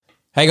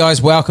Hey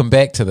guys, welcome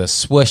back to the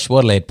Swish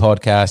Waterlad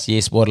podcast.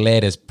 Yes,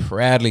 Waterlad is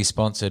proudly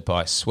sponsored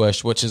by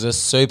Swish, which is a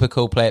super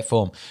cool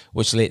platform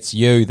which lets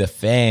you, the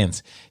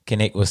fans,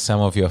 connect with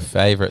some of your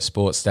favourite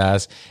sports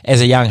stars.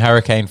 As a young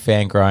Hurricane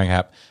fan growing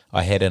up,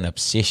 I had an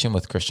obsession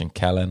with Christian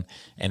Cullen,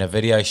 and a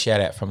video shout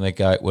out from the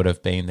GOAT would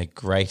have been the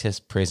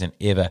greatest present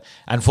ever.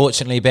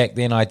 Unfortunately, back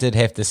then I did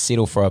have to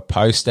settle for a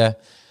poster,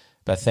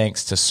 but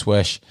thanks to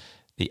Swish,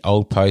 the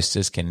old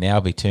posters can now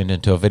be turned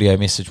into a video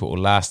message that will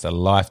last a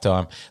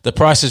lifetime. The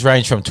prices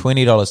range from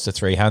 $20 to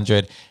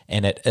 $300,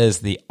 and it is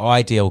the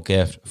ideal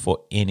gift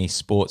for any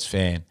sports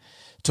fan.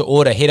 To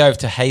order, head over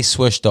to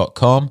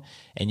heyswish.com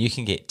and you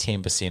can get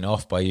 10%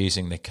 off by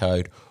using the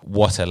code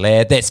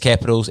WATERLAD. That's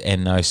capitals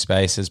and no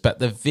spaces. But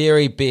the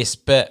very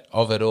best bit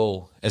of it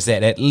all is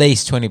that at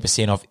least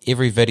 20% off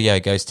every video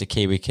goes to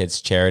Kiwi Kids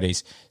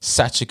charities.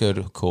 Such a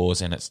good cause,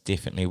 and it's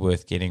definitely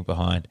worth getting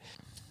behind.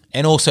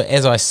 And also,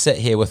 as I sit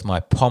here with my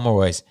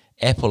Pomeroy's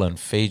apple and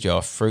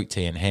Feijoa fruit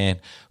tea in hand,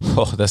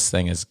 oh, this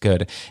thing is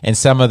good. And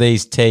some of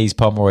these teas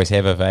Pomeroy's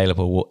have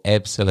available will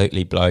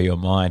absolutely blow your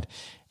mind.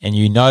 And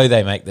you know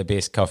they make the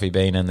best coffee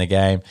bean in the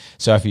game.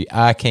 So if you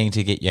are keen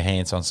to get your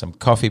hands on some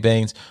coffee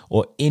beans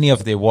or any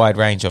of their wide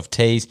range of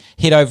teas,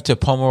 head over to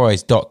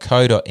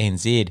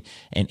pomeroys.co.nz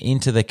and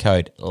enter the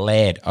code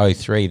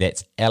LAD03,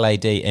 that's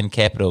L-A-D in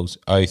capitals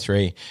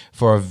 03,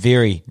 for a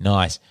very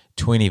nice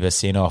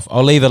 20% off.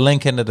 I'll leave a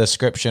link in the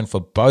description for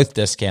both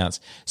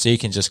discounts, so you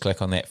can just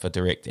click on that for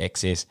direct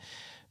access.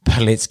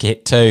 But let's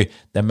get to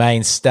the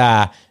main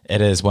star.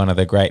 It is one of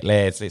the great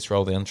lads. Let's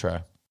roll the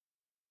intro.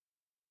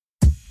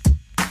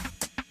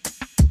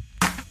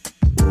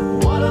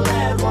 What a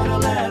lad, what a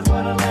lad,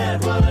 what a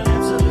lad, what an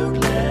absolute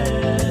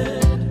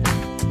lad.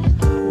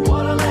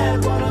 What a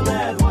lad, what a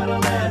lad, what a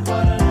lad,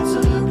 what an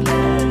absolute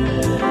lad.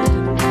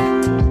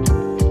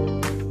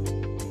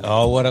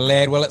 Oh, what a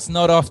lad. Well, it's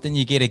not often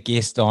you get a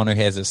guest on who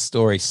has a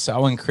story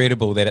so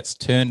incredible that it's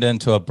turned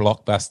into a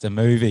blockbuster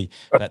movie.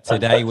 But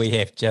today we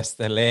have just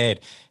the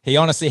lad. He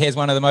honestly has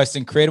one of the most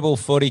incredible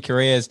footy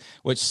careers,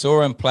 which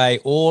saw him play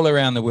all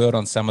around the world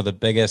on some of the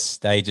biggest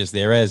stages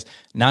there is.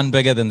 None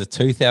bigger than the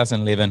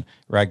 2011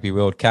 Rugby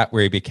World Cup,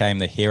 where he became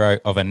the hero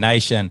of a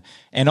nation.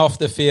 And off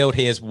the field,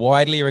 he is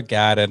widely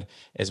regarded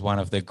as one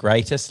of the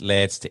greatest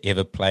lads to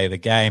ever play the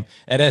game.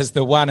 It is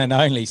the one and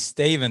only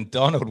Stephen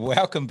Donald.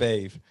 Welcome,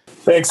 Beeve.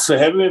 Thanks for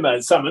having me,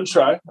 mate. Some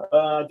intro.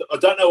 I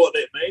don't know what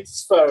that means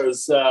as far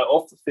as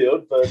off the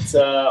field, but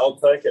I'll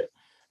take it.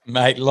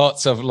 Mate,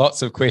 lots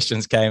of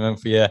questions came in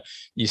for you.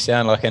 You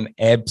sound like an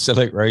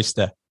absolute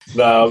rooster.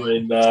 No, I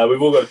mean,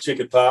 we've all got a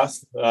checkered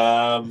past.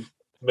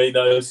 Me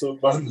knows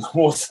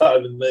more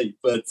so than me.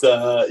 But,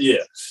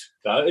 yeah,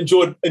 no,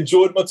 enjoyed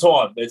my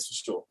time, that's for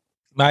sure.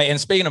 Mate,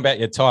 and speaking about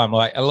your time,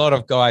 like a lot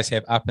of guys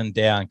have up and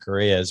down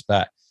careers,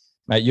 but,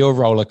 mate, your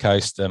roller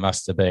coaster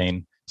must have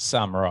been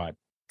some ride.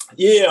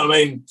 Yeah, I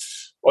mean,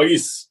 I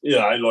guess,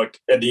 like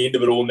at the end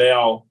of it all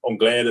now, I'm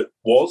glad it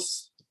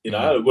was. It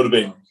would have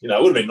been,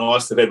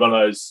 nice to have had one of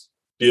those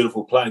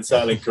beautiful plain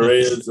sailing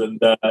careers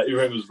and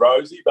everything was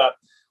rosy. But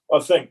I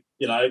think,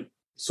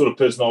 sort of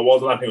person I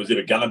was, I don't think it was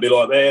ever going to be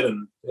like that,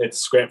 and had to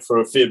scrap for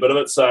a fair bit of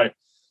it. So,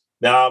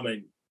 no, I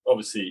mean,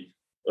 obviously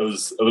it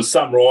was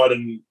some ride,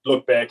 and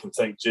look back and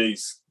think,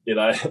 geez,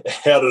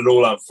 how did it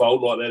all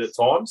unfold like that at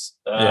times?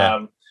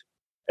 Yeah.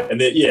 And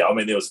then, I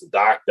mean, there was some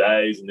dark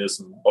days, and there's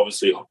some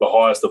obviously the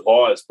highest of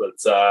highs. But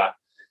I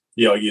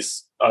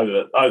guess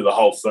over the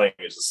whole thing,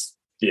 it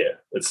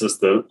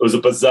was a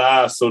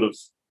bizarre sort of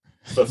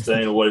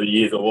 15 or whatever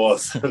years it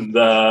was, and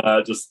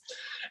just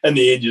in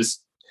the end,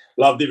 just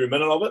loved every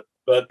minute of it.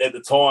 But at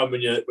the time,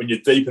 when you're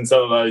deep in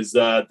some of those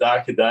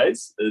darker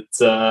days, it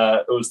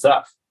was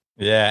tough.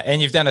 Yeah,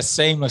 and you've done a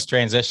seamless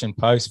transition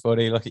post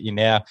footy. Look at you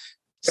now,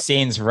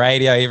 Sens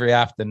Radio every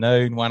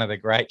afternoon, one of the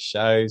great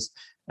shows.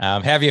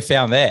 How have you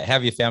found that? How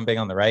have you found being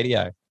on the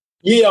radio?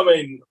 Yeah, I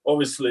mean,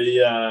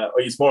 obviously, I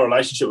guess my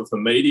relationship with the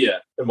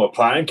media in my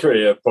playing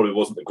career probably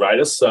wasn't the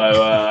greatest. So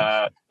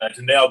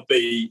to now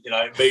be,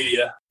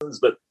 media is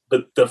a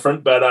bit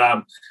different.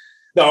 But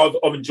no,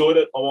 I've enjoyed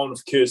it. I'm on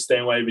with Kerr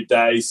Stanway every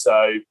day,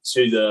 so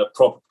she's a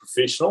proper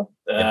professional,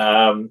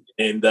 and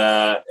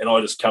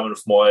I just come in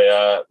with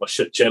my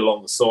shit chat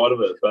along the side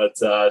of it. But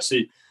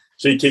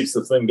she keeps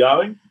the thing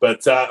going.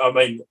 But I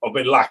mean, I've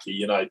been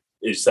lucky, as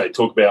you say,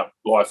 talk about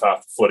life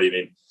after footy.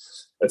 Then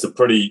it's a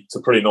pretty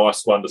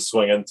nice one to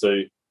swing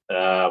into.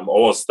 I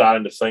was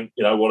starting to think,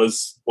 what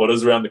is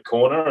around the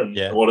corner and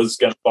what is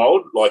going to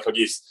fold. Like I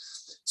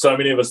guess so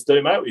many of us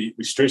do, mate.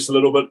 We stress a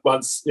little bit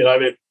once,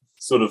 that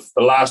sort of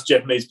the last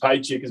Japanese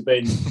paycheck has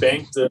been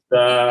banked, and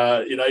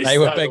they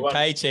were big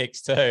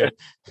paychecks too.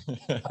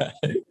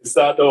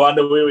 Start to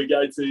wonder where we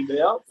go to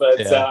now,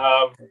 but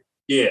I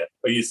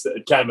guess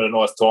it came at a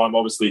nice time.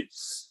 Obviously,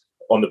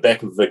 on the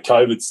back of the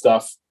COVID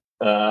stuff,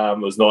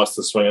 it was nice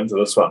to swing into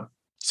this one.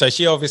 So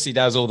she obviously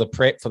does all the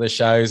prep for the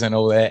shows and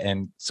all that,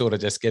 and sort of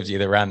just gives you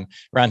the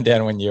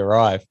rundown when you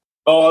arrive.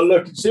 Oh,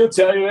 look, she'll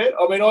tell you that.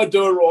 I mean, I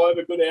do arrive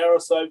a good hour or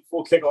so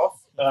before kick-off,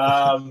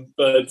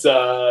 but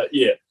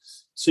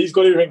she's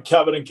got everything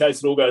covered in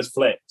case it all goes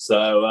flat.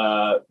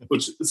 So,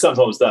 which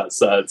sometimes does.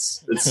 So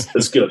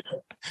it's good.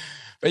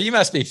 But you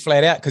must be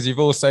flat out because you've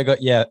also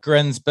got your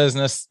Grins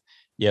business,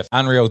 your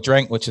Unreal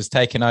Drink, which has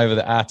taken over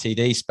the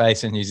RTD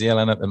space in New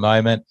Zealand at the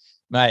moment.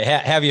 Mate, how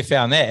have you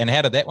found that, and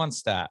how did that one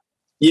start?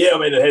 Yeah, I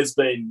mean, it has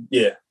been,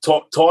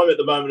 time at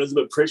the moment is a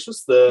bit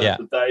precious.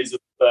 The days of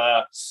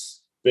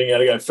being able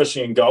to go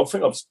fishing and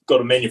golfing, I've got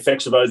to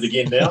manufacture those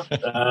again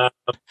now.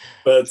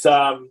 But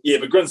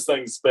Grins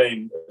thing's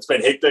been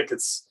hectic.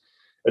 It's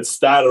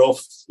started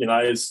off,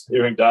 as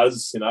everything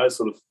does,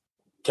 sort of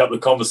a couple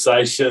of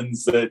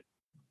conversations that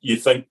you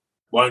think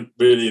won't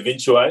really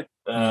eventuate.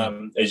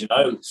 As you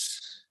know,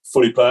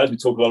 footy players, we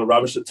talk a lot of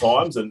rubbish at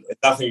times and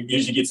nothing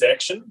usually gets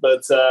action.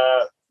 But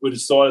we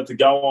decided to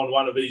go on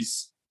one of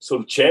these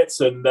sort of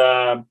chats and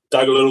dug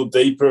a little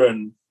deeper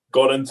and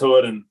got into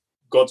it and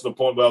got to the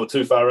point where we're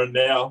too far in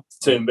now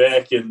to turn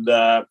back. And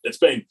it's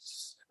been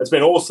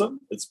awesome.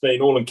 It's been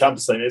all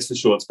encompassing, that's for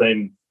sure.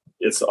 I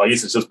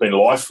guess it's just been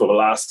life for the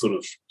last sort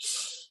of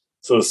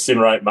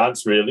 7 or 8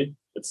 months, really.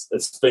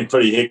 It's been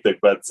pretty hectic,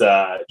 but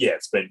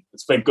it's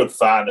been good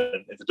fun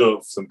and to do it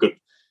with some good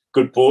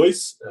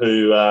boys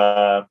who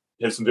have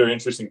some very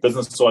interesting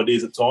business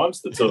ideas at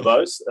times. The two of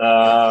those,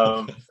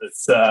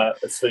 it's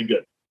been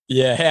good.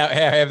 Yeah, how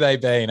have they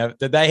been?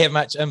 Did they have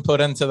much input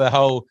into the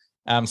whole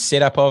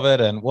setup of it,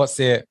 and what's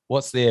their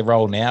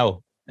role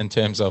now in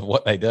terms of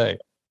what they do?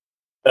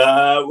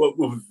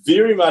 We're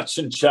very much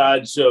in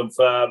charge of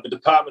the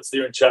departments.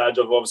 They're in charge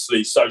of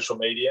obviously social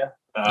media.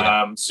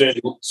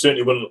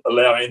 Certainly wouldn't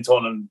allow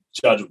Anton in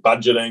charge of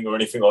budgeting or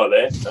anything like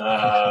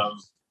that.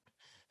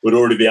 Would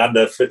already be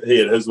under he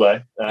had his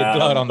way.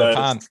 Blow it on the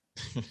punt.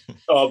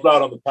 Blow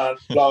it on the punt.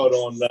 Blow it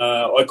on.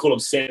 I call him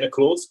Santa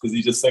Claus because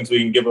he just thinks we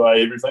can give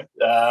away everything.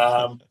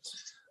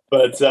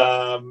 They've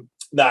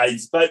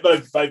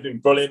been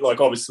brilliant.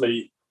 Like,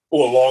 obviously,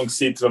 all along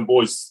said to them,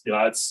 boys,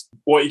 it's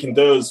what you can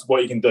do is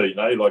what you can do.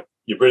 Like,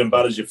 your bread and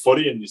butter is your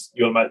footy, and you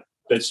got to make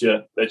that's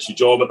your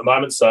job at the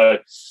moment. So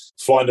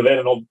fly into that,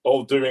 and I'll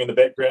do everything in the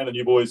background, and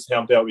you boys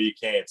help out where you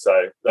can.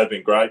 So they've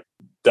been great.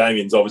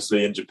 Damien's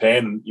obviously in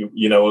Japan, and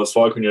you know what it's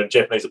like when you're in a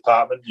Japanese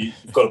apartment.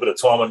 You've got a bit of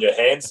time on your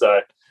hands. So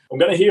I'm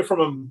going to hear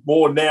from him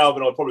more now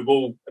than I probably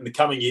will in the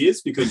coming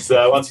years, because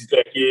once he's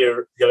back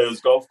here, he'll have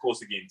his golf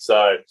course again.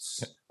 So,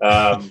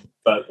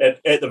 but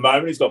at the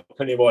moment, he's got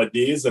plenty of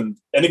ideas. And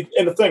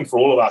the thing for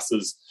all of us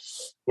is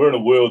we're in a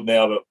world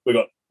now that we've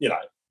got,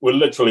 we're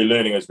literally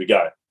learning as we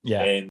go.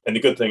 Yeah. And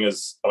the good thing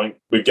is, I mean,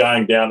 we're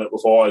going down it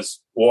with eyes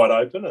wide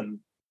open, and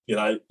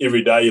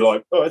every day you're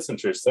like, oh, that's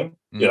interesting.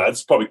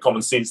 It's probably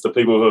common sense to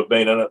people who have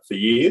been in it for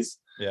years.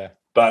 Yeah.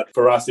 But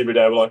for us, every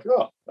day we're like,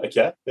 oh,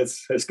 okay,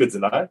 that's good to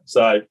know.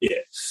 So yeah,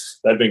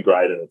 they've been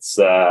great, and it's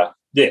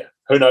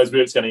who knows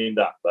where it's going to end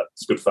up, but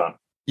it's good fun.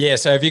 Yeah.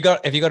 So have you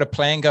got a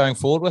plan going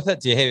forward with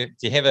it? Do you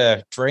have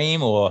a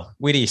dream, or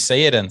where do you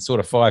see it in sort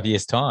of 5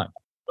 years' time?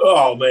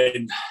 Oh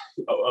man,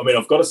 I mean,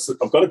 I've got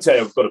to tell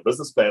you, I've got a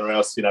business plan, or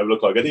else we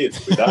look like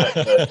idiots if we don't.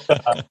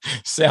 But,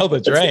 sell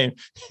the dream.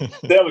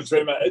 Sell the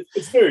dream.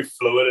 It's very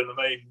fluid, and I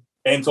mean,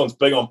 Anton's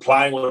big on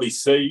playing what he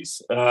sees,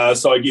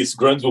 so I guess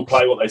Grins will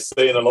play what they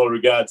see in a lot of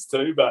regards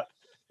too. But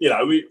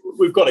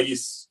we've got to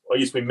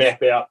we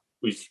map out.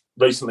 We've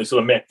recently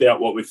sort of mapped out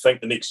what we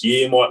think the next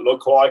year might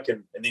look like,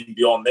 and then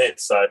beyond that.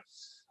 So,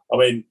 I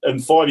mean, in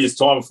 5 years'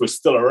 time, if we're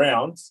still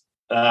around,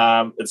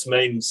 it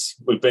means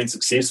we've been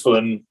successful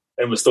and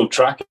we're still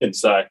trucking.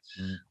 So I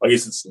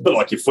guess it's a bit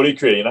like your footy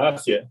career,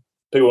 if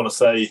people want to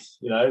say,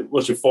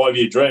 what's your 5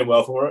 year dream?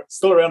 Well, if we're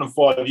still around in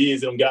 5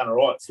 years, then I'm going all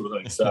right, sort of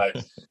thing. So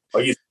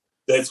I guess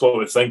that's what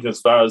we're thinking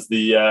as far as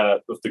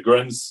with the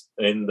Grins.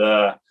 And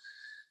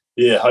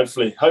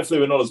hopefully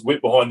we're not as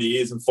wet behind the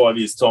ears in 5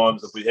 years' time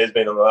as we have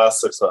been in the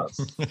last 6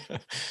 months.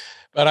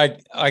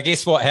 But I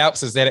guess what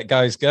helps is that it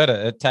goes good.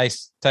 It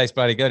tastes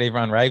bloody good.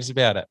 Everyone raves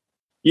about it.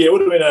 Yeah, it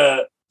would have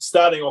been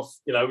starting off,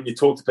 when you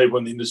talk to people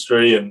in the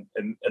industry and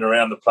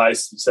around the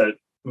place, so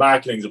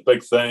marketing is a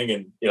big thing,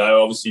 and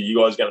obviously you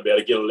guys are going to be able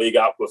to get a leg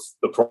up with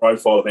the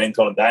profile of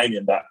Anton and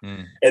Damien. But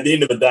at the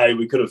end of the day,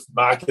 we could have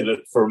marketed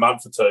it for a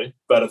month or two.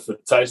 But if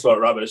it tastes like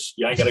rubbish,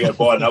 you ain't going to go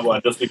buy another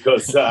one just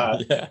because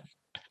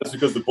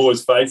the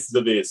boys' faces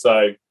are there. So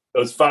it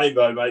was funny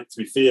though, mate. To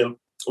be fair,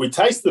 we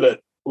tasted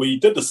it. We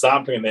did the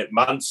sampling in that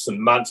months and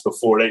months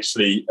before it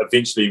actually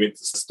eventually went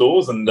to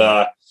stores, and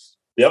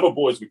the other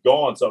boys were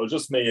gone. So it was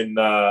just me and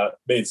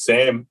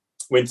Sam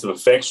went to the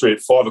factory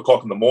at 5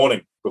 o'clock in the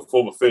morning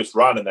before the first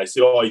run, and they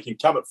said, oh, you can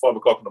come at 5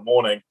 o'clock in the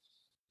morning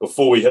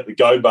before we hit the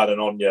go button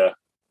on your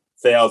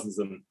thousands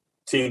and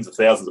tens of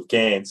thousands of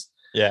cans.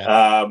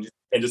 Yeah.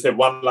 And just have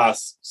one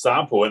last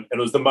sample. And it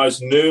was the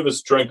most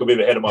nervous drink I've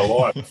ever had in my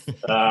life,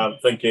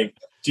 thinking,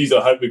 geez,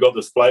 I hope we got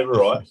this flavour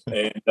right.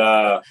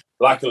 And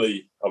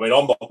luckily, I mean,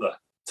 I'm not the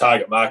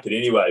target market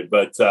anyway,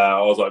 but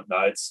I was like,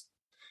 no,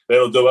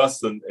 that'll do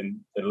us. And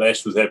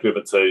Lash was happy with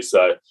it too.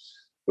 So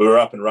we were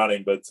up and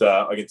running. But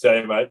I can tell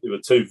you, mate, there were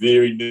two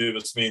very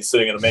nervous men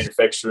sitting in a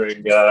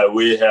manufacturing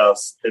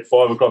warehouse at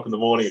 5 o'clock in the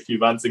morning a few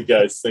months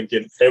ago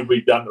thinking, have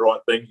we done the right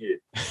thing here?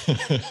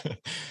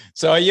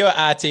 So are you an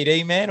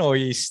RTD man, or are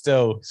you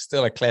still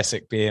a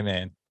classic beer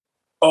man?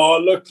 Oh,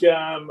 look,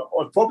 I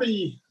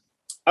probably,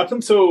 up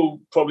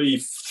until probably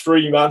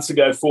 4 months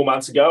ago,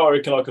 I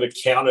reckon I could have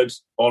counted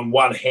on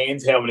one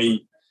hand how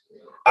many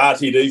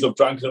RTDs I've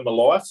drunken in my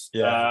life.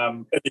 Yeah.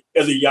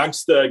 As a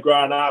youngster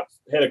growing up,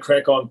 had a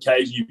crack on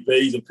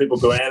KGBs and Purple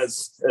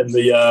Guaranas in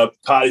the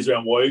parties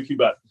around Waiuku,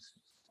 but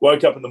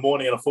woke up in the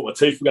morning and I thought my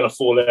teeth were going to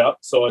fall out,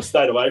 so I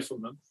stayed away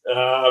from them.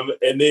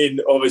 And then,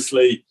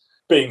 obviously,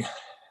 being a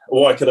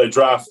Waikato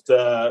draft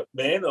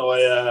man,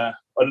 I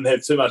didn't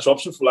have too much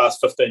option for the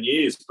last 15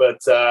 years. But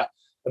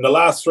in the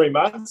last 3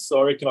 months,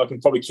 I reckon I can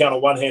probably count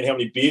on one hand how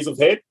many beers I've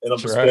had, and I've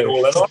just spent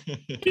all in on.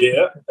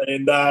 Yeah,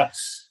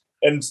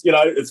 and you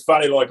know, it's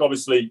funny. Like,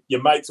 obviously,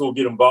 your mates all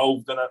get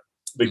involved in it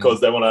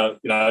because they want to,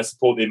 you know,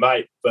 support their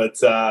mate.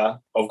 But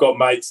I've got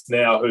mates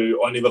now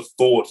who I never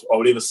thought I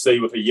would ever see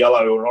with a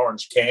yellow or an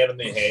orange can in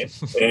their hand,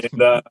 and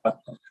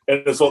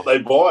it's what they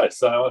buy.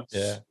 So,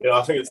 you know,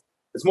 I think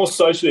it's more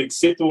socially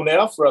acceptable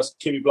now for us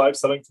Kiwi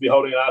blokes, I think, to be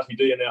holding an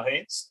RTD in our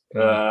hands.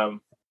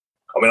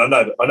 I mean, I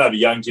know the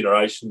young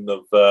generation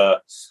of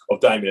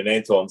Damien and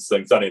Anton's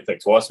things don't even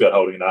think twice about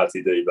holding an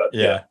RTD, but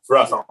for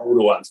us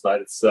older ones,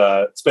 mate, it's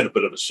been a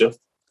bit of a shift.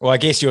 Well, I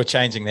guess you're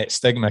changing that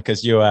stigma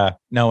because you are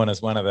known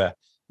as one of the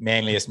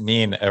manliest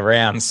men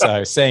around.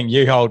 So seeing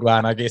you hold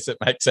one, I guess it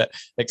makes it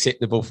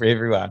acceptable for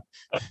everyone.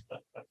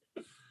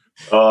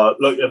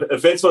 Look,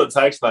 if that's what it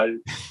takes, mate,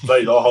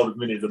 please, I'll hold as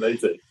many as I need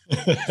to.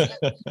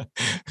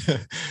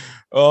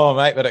 Oh,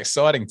 mate, but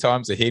exciting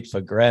times ahead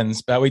for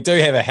Grins. But we do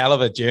have a hell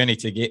of a journey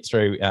to get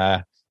through.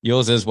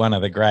 Yours is one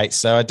of the greats.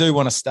 So I do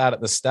want to start at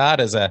the start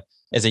as a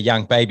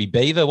young baby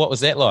beaver. What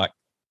was that like?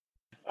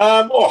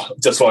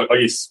 Just like,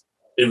 I guess,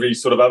 every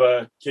sort of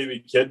other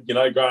Kiwi kid, you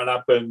know, growing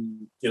up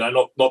in, you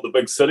know, not the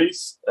big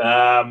cities,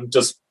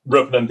 just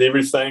ripping into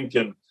everything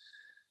and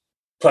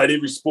played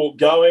every sport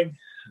going.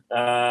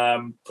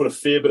 Put a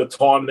fair bit of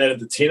time in that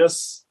into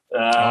tennis.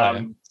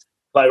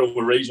 Played all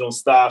the regional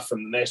stuff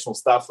and the national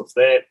stuff with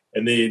that,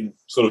 and then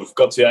sort of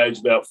got to the age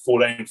about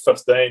 14,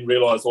 15,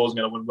 realised I wasn't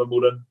going to win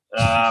Wimbledon.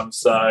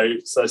 So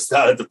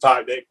started to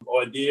park that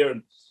idea.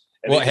 And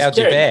what held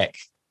you back?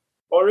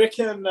 I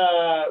reckon,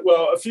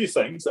 a few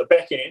things. A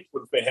backhand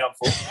would have been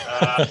helpful.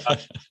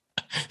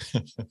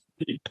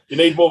 You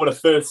need more than a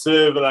first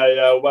serve and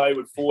a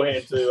wayward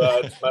forehand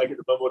to make it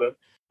to Wimbledon.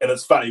 And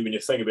it's funny when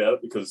you think about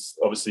it, because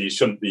obviously you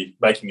shouldn't be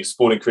making your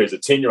sporting career as a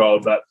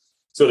 10-year-old, but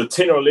sort of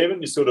 10 or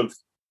 11, you're sort of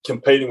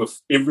competing with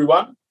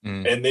everyone.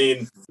 And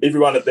then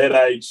everyone at that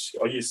age,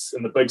 I guess,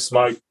 in the big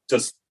smoke,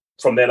 just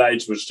from that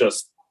age was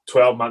just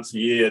 12 months a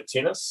year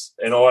tennis.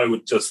 And I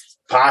would just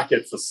park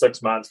it for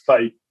 6 months,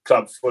 play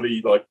club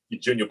footy, like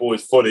your junior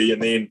boys footy, and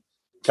then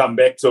come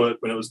back to it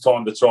when it was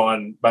time to try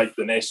and make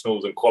the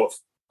nationals and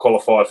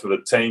qualify for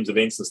the teams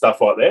events and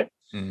stuff like that.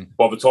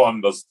 By the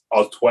time I was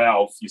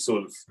 12,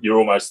 you're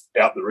almost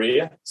out the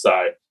rear.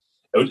 So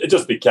it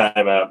just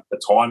became a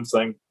time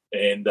thing.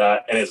 And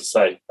as I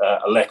say,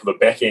 a lack of a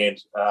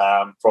backhand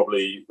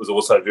probably was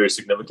also very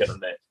significant in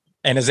that.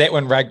 And is that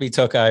when rugby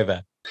took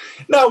over?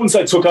 No, I wouldn't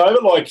say took over.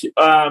 Like, you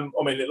run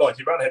had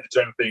the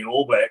dream of being an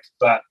All Black,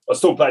 but I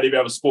still played every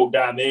other sport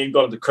going then,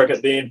 got into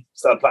cricket then,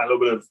 started playing a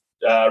little bit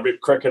of rep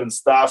cricket and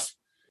stuff,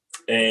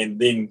 and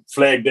then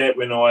flagged that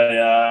when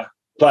I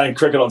playing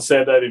cricket on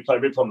Saturday, then play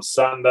rep on the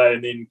Sunday,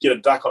 and then get a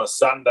duck on a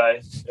Sunday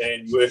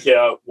and work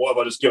out why have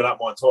I just given up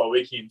my entire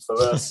weekend for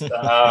this. It's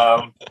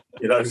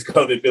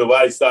got to be a bit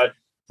away. So,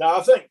 no,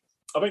 I think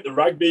the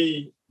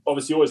rugby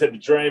obviously always had the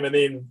dream, and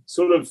then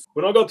sort of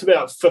when I got to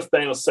about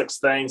 15 or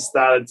 16,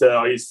 started to,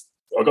 I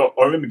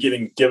remember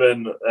getting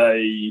given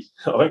I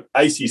think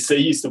ACC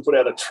used to put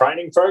out a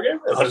training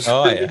program, and I just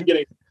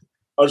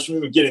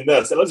remember getting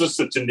this, and it was just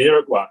a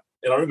generic one,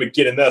 and I remember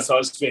getting this,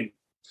 and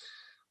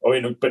I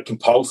went a bit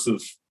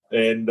compulsive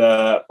and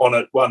on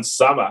it one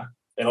summer,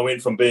 and I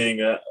went from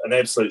being an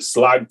absolute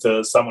slug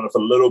to someone with a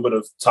little bit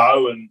of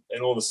toe, and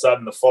all of a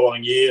sudden the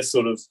following year,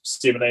 sort of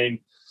 16,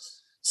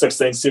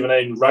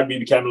 17, rugby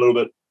became a little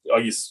bit,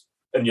 I guess,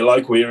 in your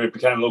local area, it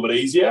became a little bit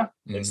easier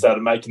and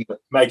started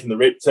making the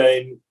rep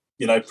team,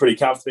 pretty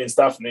comfortably and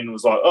stuff. And then it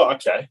was like, oh,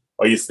 okay.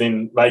 I guess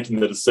then making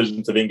the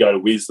decision to then go to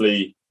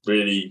Wesley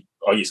really,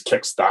 I guess,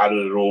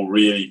 kick-started it all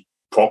really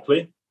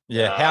properly.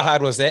 Yeah. How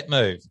hard was that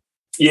move?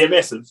 Yeah,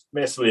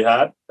 massively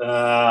hard.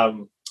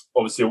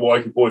 Obviously a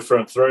Waikato boy through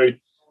and through.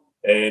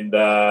 And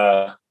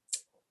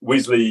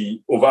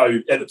Wesley, although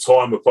at the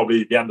time were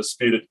probably the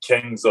undisputed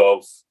kings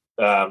of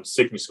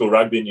secondary school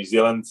rugby in New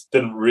Zealand,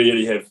 didn't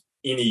really have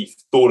any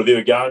thought of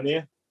ever going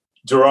there.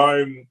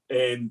 Jerome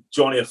and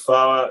Johnny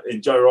Afawa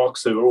and Joe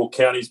Rocks, who were all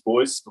counties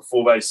boys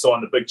before they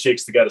signed the big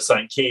checks to go to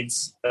St.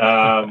 Kitts,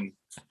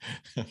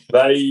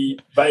 they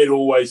had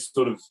always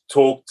sort of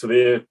talked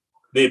to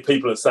their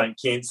people at St.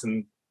 Kitts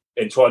and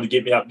tried to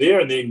get me up there.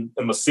 And then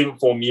in my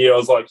 7th form year, I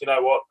was like, you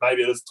know what,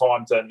 maybe it is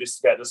time to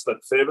investigate this a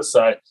bit further.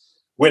 So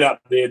went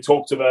up there,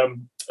 talked to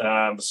them.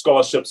 the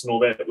scholarships and all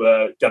that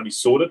were going to be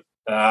sorted.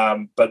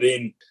 But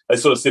then they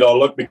sort of said, oh,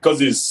 look, because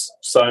there's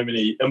so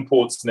many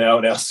imports now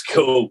in our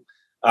school,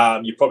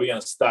 you're probably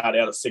going to start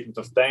out at second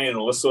 15 and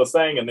all this sort of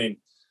thing. And then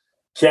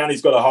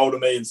County's got a hold of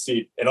me and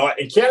said, and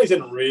County's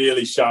hadn't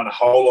really shown a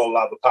whole lot of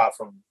love apart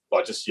from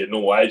like just your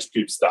normal age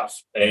group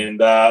stuff. And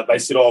they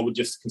said, oh, we'll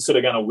just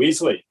consider going to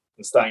Wesley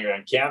and staying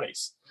around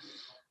Counties.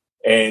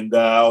 And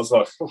I was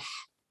like,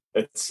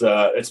 it's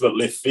a bit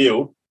left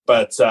field.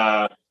 But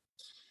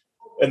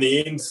in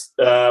the end,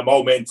 my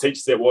old man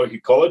teaches at Waikato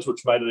College,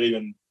 which made it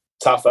even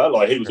tougher.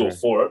 Like, he was all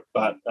for it.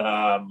 But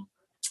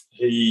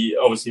he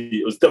obviously,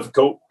 it was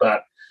difficult.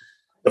 But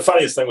the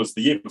funniest thing was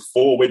the year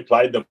before we'd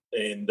played them,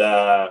 and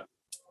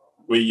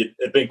it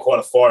had been quite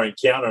a fiery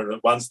encounter. And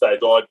at one stage,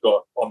 I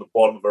got on the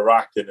bottom of a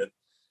ruck, and it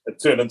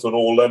turned into an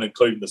all-in,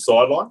 including the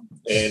sideline.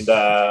 And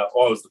I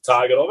was the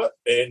target of it.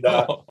 And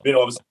then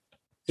I was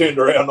turned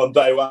around on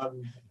day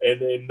one,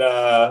 and then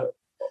a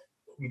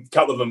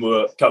couple of them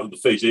were a couple of the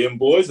Fijian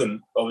boys.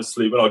 And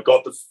obviously, when I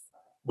got to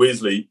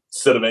Wesley,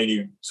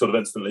 Sidamini sort of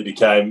instantly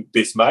became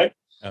best mate.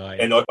 Oh,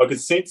 yeah. And I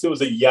could sense there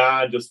was a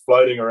yarn just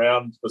floating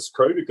around this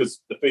crew, because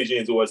the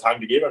Fijians always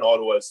hung together and I'd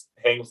always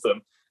hang with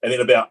them. And then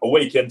about a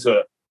week into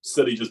it,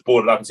 City just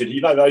brought it up and said,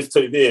 you know, those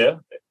two there,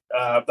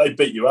 they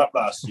beat you up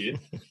last year.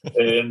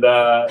 and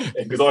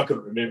because I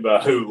couldn't remember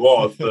who it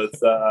was.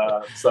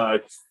 But so,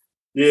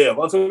 yeah,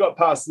 once I got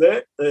past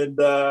that, and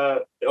I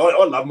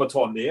love my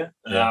time there.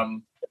 Yeah.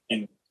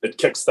 And it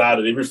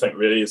kick-started everything,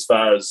 really, as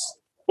far as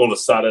all of a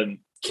sudden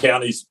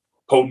Counties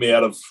pulled me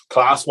out of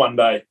class one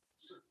day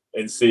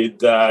and said,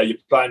 you're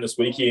playing this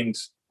weekend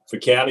for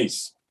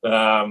Counties.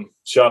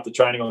 Show up to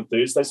training on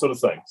Thursday, sort of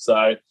thing.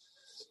 So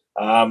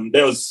that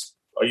was,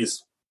 I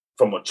guess,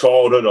 from my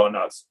childhood, I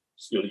know it's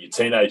sort of your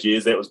teenage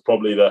years, that was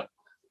probably the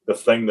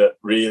thing that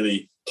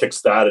really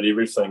kick-started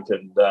everything.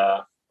 And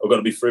I've got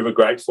to be forever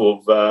grateful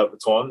of the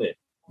time there.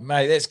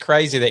 Mate, that's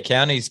crazy that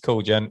Counties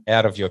called you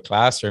out of your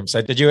classroom.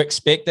 So did you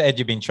expect that? Had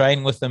you been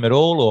training with them at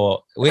all,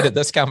 or where did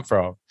this come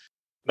from?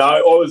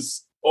 No,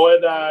 as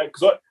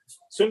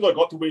soon as I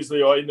got to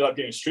Wesley, I ended up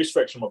getting a stress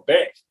fracture in my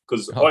back,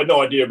 because I had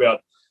no idea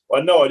about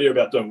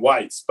doing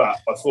weights. But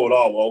I thought,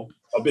 oh well,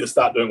 I better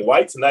start doing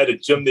weights. And they had a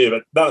gym there,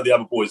 but none of the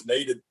other boys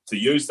needed to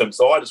use them,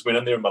 so I just went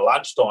in there in my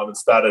lunchtime and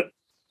started.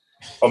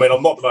 I mean,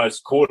 I'm not the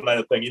most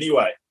coordinated thing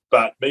anyway,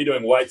 but me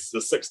doing weights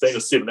as a 16 or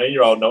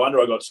 17-year-old, no wonder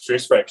I got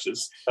stress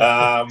fractures.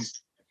 And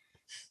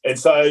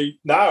so,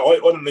 no, I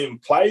didn't even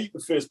play the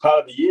first part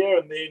of the year.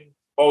 And then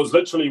I was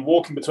literally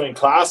walking between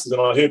classes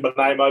and I heard my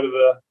name over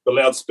the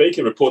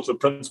loudspeaker, report to the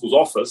principal's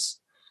office.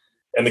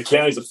 And the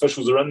Counties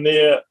officials are in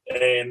there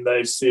and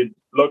they've said,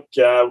 look,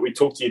 we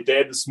talked to your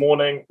dad this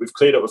morning. We've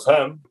cleared it with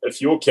him.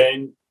 If you're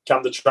keen,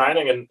 come to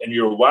training and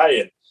you're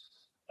away.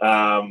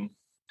 And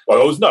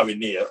I was nowhere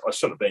near. I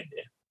shouldn't have been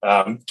there.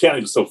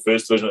 Counties was still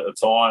first division at the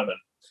time. And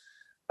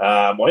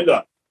I ended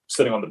up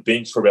sitting on the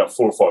bench for about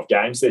 4 or 5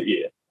 games that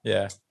year.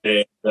 Yeah.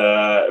 And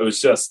it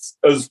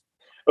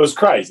was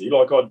crazy.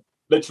 Like, I'd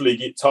literally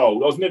get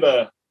told. I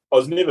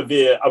was never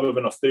there other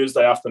than a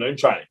Thursday afternoon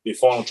training, their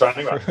final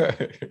training run.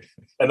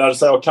 And they'd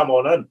say, oh, come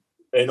on in.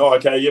 And,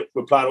 okay, yep,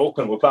 we're playing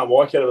Auckland, we're playing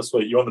Waikato this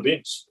week, you're on the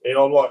bench. And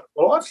I'm like,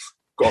 well, I've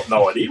got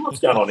no idea what's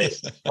going on here.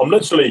 I'm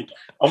literally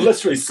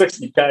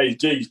 60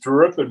 kgs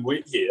dripping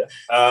wet here.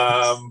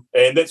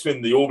 And that's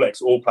when the All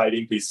Blacks all played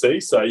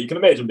NPC. So you can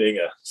imagine being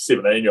a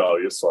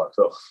 17-year-old, you're just like,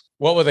 oh.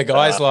 What were the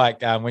guys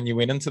like when you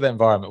went into the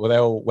environment? Were they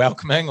all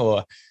welcoming,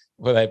 or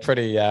were they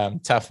pretty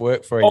tough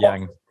work for a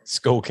young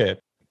school kid?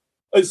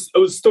 It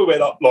was still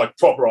about like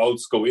proper old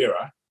school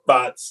era,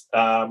 but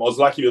I was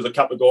lucky there was a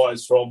couple of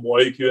guys from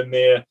Waikato in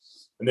there,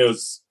 and there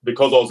was,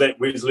 because I was at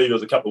Wesley, there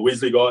was a couple of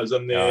Wesley guys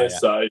in there,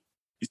 so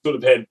you sort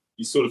of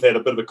had a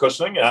bit of a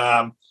cushioning.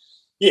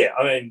 Yeah,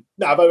 I mean,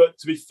 no,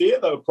 to be fair,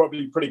 they were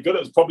probably pretty good.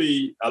 It was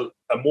probably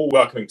a more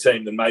welcoming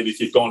team than maybe if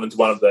you'd gone into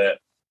one of the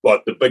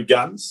big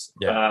guns.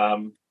 Yeah.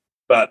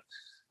 But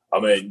I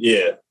mean,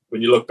 yeah,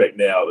 when you look back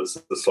now, it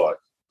was just like,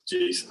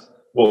 geez,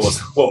 what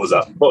was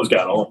up? What was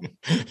going on?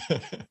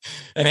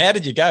 And how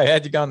did you go? How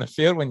did you go on the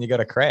field when you got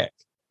a crack?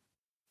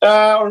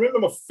 I remember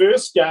my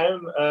first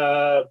game,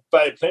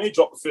 Bay Plenty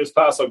dropped the first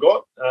pass I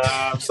got,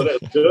 so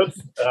that was good.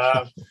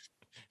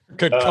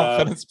 Good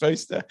confidence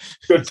booster.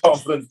 Good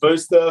confidence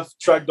booster.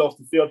 Trugged off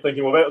the field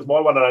thinking, well, that was my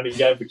one and only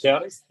game for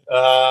Counties. But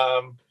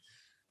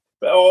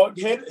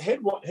I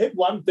had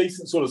one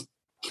decent sort of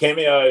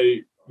cameo.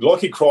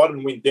 Lockie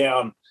Crichton went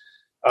down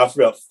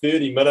after about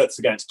 30 minutes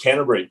against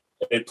Canterbury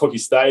at Pookie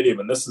Stadium,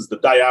 and this is the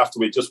day after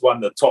we just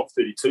won the top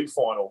 32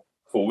 final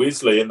for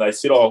Wesley, and they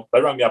said,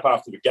 they rang me up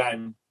after the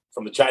game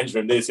from the change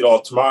room there, said,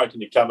 tomorrow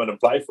can you come in and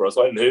play for us?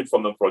 I hadn't heard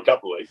from them for a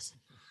couple of weeks.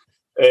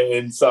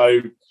 And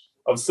so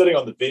I'm sitting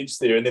on the bench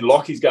there, and then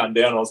Lockie's going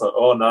down, and I was like,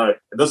 oh no.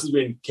 And this is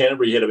when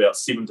Canterbury had about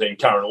 17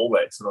 current All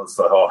Blacks, and I was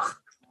like, oh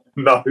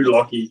no,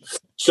 Lockie,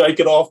 shake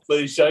it off,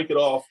 please, shake it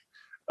off.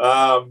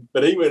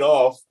 But he went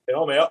off, and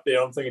I'm out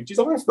there. I'm thinking, geez,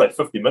 I'm going to play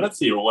 50 minutes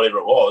here or whatever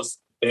it was,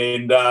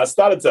 and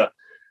started to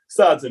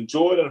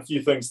enjoy it, and a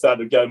few things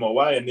started to go my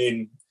way. And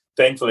then,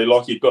 thankfully,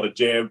 Lockie had got a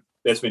jab.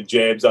 That's when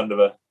jabs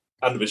under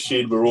under the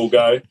shed, we're all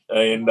go,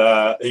 and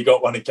he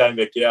got one and came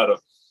back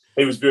out.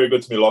 He was very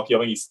good to me, Lockie. I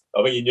think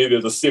he knew there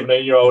was a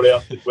 17-year-old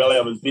out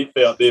of his depth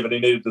out there, but he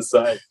needed to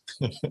save.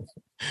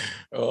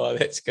 Oh,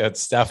 that's good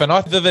stuff. And I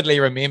vividly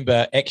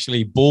remember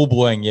actually ball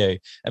boying you.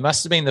 It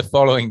must have been the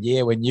following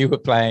year when you were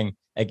playing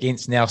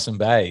against Nelson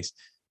Bays.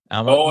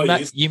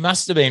 Yes. You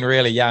must have been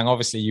really young.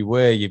 Obviously, you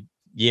were your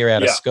year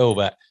out of school,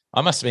 but I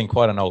must have been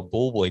quite an old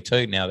ball boy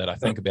too, now that I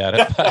think about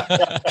it.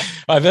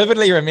 I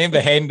vividly remember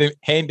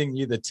handing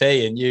you the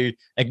tea and you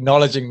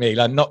acknowledging me.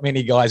 Like, not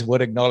many guys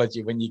would acknowledge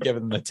you when you give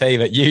them the tea,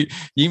 but you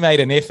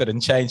made an effort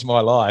and changed my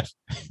life.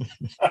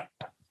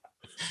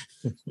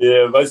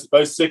 Yeah,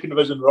 those second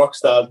division rock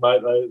stars,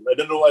 mate, they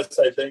didn't always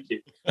say thank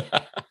you.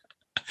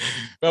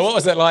 Well, what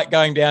was it like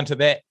going down to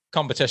that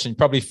competition?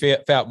 Probably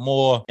felt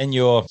more in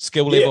your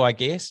skill level, I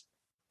guess.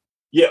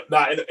 Yeah, no,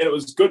 and it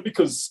was good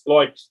because,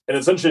 like, and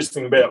it's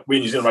interesting about where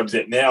New Zealand Rugby's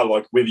at now,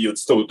 like, whether you would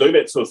still do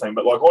that sort of thing.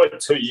 But, like, I had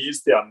 2 years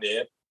down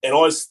there, and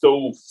I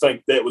still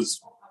think that was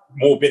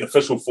more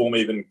beneficial for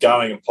me than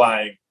going and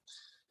playing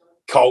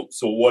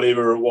Colts or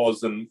whatever it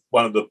was in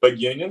one of the big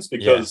unions,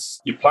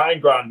 because you're playing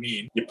grown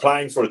men, you're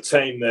playing for a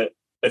team that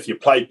if you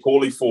play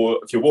poorly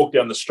if you walk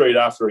down the street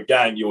after a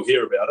game, you'll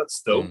hear about it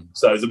still.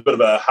 So there's a bit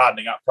of a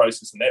hardening up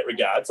process in that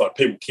regard. It's like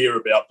people care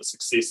about the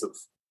success of,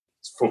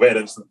 for that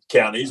instance,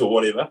 counties or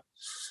whatever.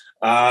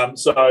 And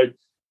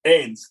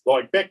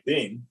like back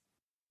then,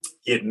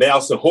 you had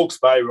Nelson, Hawke's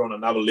Bay were on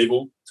another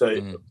level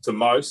to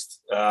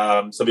most.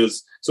 So there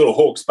was sort of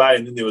Hawke's Bay,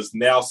 and then there was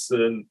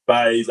Nelson,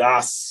 Bays,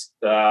 us,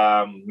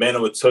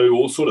 Manawatu,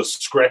 all sort of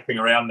scrapping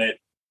around that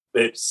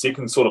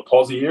second sort of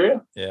posse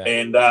area. Yeah.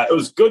 And it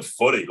was good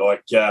footy.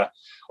 Like, I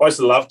used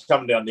to love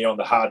coming down there on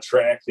the hard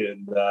track,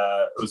 and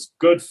it was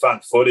good,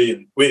 fun footy.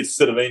 And we had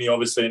Sidovini,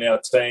 obviously, in our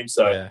team,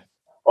 so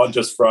I'd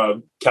just throw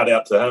a cut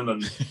out to him,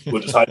 and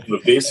we'll just hope for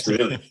the best,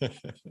 really.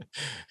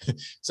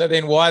 So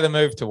then why the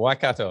move to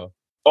Waikato?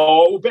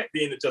 Oh, well, back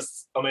then, the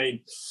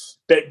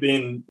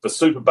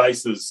super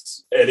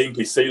bases at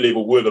NPC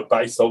level were the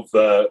base of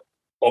the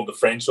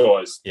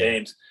franchise. Yeah.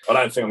 And I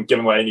don't think I'm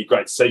giving away any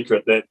great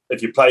secret that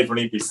if you played for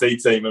an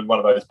NPC team in one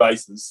of those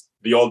bases,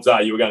 the odds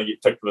are you were going to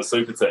get picked for the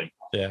super team.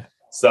 Yeah.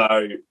 So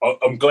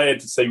I'm glad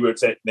to see where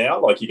it's at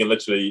now. Like, you can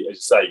literally, as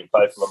you say, you can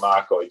play for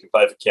Lamarca, or you can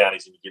play for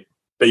counties, and you can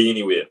be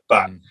anywhere.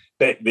 But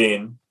back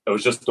then, it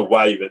was just the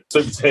way that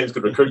super teams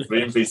could recruit for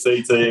the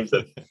NPC teams,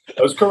 and it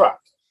was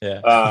corrupt.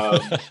 Yeah.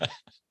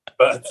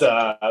 But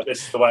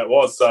that's the way it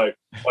was. So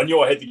I knew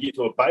I had to get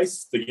to a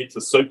base to get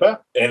to super,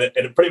 and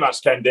it pretty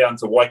much came down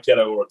to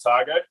Waikato or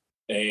Otago.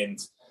 And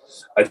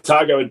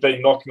Otago had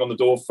been knocking on the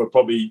door for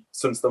probably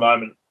since the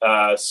moment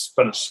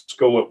finished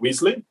school at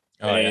Wesley,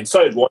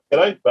 so had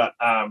Waikato. But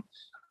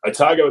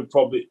Otago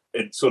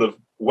had sort of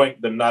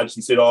winked and nudged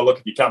and said, "Oh, look,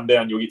 if you come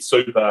down, you'll get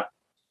super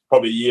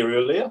probably a year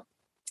earlier."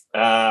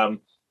 But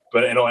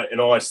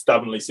I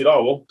stubbornly said,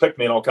 "Oh, well, pick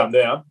me and I'll come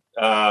down."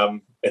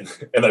 And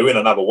they went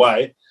another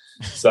way.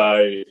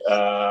 So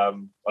I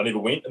never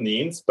went in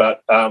the end.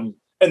 But in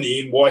the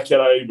end,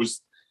 Waikato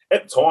was,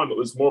 at the time, it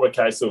was more of a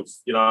case of,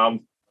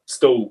 I'm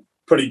still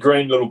pretty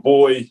green little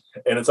boy,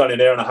 and it's only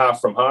an hour and a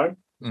half from home.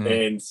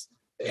 And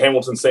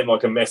Hamilton seemed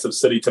like a massive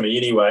city to me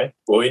anyway.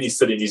 Well, any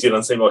city in New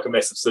Zealand seemed like a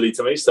massive city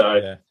to me.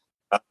 So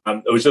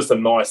it was just a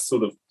nice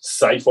sort of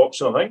safe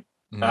option, I think.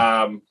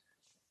 And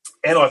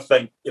I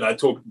think,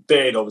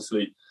 Dad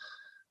obviously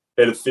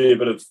had a fair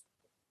bit of,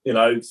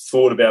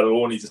 thought about it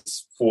all, and he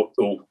just thought,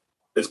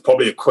 there's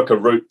probably a quicker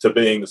route to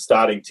being the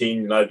starting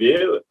 10,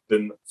 there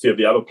than a few of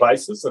the other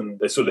places. And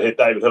they sort of had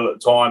David Hill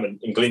at the time,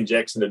 and Glenn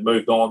Jackson had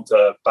moved on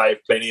to Bay of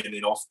Plenty and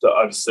then off to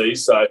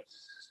overseas. So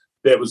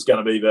that was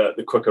going to be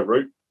the quicker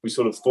route we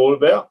sort of thought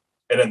about.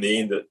 And in the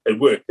end, it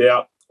worked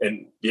out.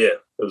 And,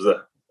 it was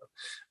a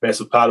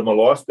massive part of my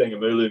life being a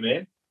Mooloo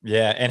man.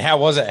 Yeah, and how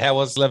was it? How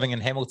was living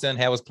in Hamilton?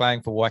 How was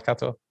playing for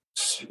Waikato?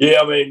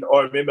 Yeah,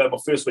 I remember my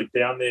first week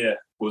down there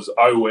was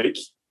O week,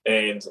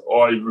 and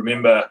I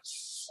remember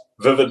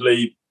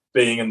vividly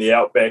being in the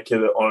outback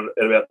at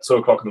about 2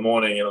 o'clock in the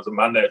morning, and it was a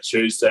Monday or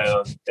Tuesday,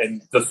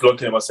 and just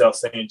looking at myself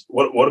saying,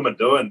 what am I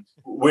doing?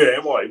 Where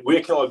am I?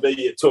 Where can I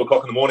be at 2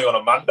 o'clock in the morning on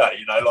a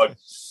Monday? Like,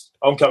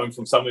 I'm coming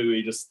from somewhere where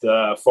you just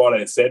Friday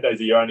and Saturdays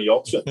are your only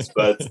options.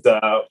 But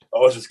I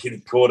was just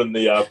getting caught in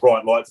the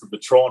bright lights of the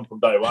Tron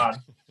from day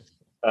one.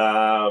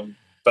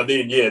 But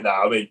then,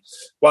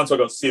 once I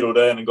got settled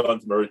in and got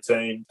into my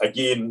routine,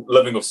 again,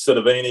 living with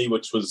Sidovini,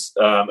 which was,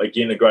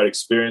 again, a great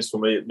experience for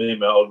me and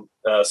my old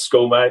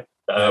schoolmate.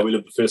 We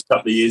lived the first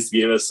couple of years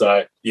together.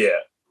 So,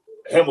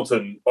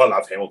 Hamilton, I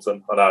love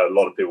Hamilton. I know a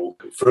lot of people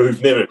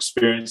who've never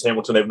experienced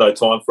Hamilton have no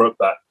time for it,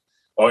 but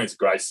I think it's a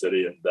great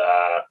city. And,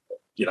 the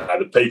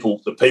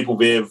people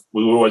there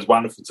were always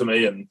wonderful to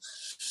me, and,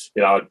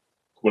 I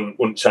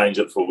wouldn't change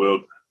it for the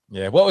world.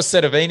 Yeah. What was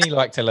Sidovini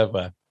like to live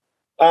with?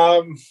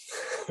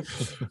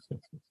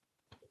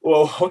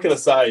 Well, what can I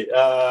say?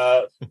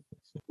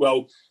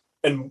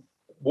 In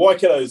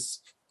Waikato's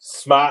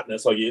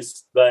smartness, I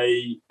guess,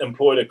 they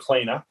employed a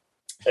cleaner,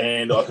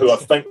 and who I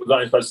think was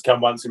only supposed to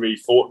come once every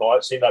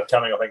fortnight. She ended up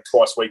coming, I think,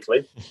 twice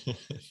weekly.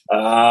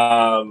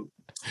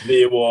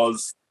 there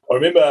was, I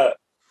remember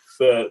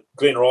the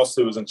Glenn Ross,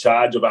 who was in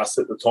charge of us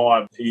at the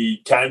time,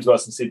 he came to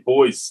us and said,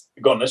 boys,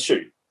 we've got an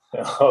issue.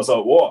 And I was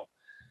like, what?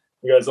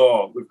 He goes,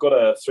 oh, we've got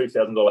a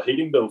 $3,000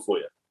 heating bill for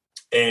you.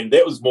 And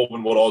that was more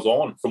than what I was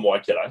on from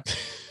Waikato.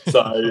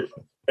 So,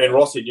 and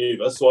Rossi knew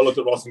this. So I looked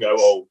at Ross and go,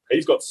 well,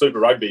 he's got Super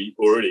Rugby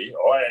already.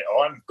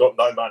 I've got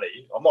no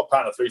money. I'm not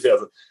paying a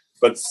 $3,000.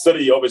 But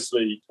City,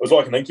 obviously, it was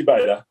like an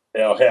incubator,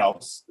 our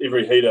house.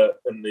 Every heater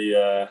in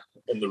the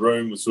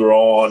rooms were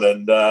on,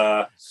 and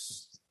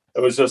it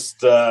was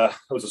just it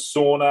was a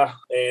sauna,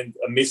 and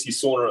a messy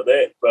sauna at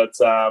that.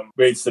 But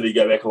we had City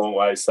go back a long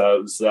way. So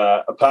it was,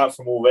 apart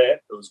from all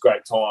that, it was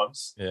great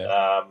times.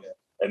 Yeah.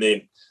 And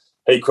then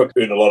he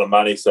quickly earned a lot of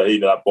money, so he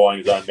ended up buying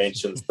his own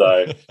mansion.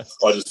 So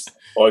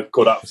I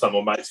caught up with some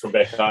of my mates from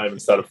back home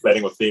and started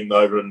flatting with them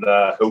over in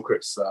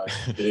Hillcrest. So,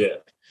 yeah.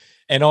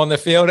 And on the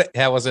field,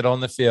 how was it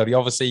on the field?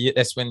 Obviously,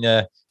 that's when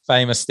the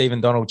famous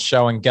Stephen Donald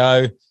show and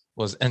go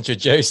was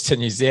introduced to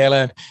New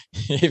Zealand.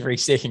 Every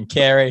second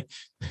carry,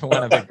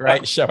 one of the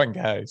great show and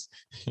goes.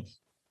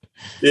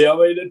 Yeah, I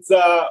mean, it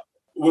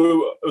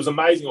was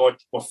amazing. Like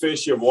my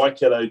first year of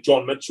Waikato,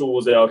 John Mitchell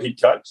was our head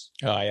coach.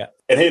 Oh, yeah.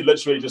 And he had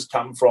literally just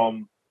come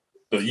from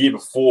the year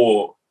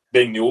before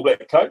being the All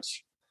Black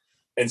coach.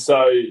 And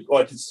so,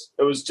 like,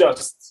 it was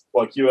just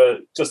like you were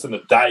just in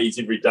the days,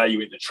 every day you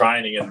went to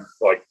training, and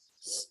like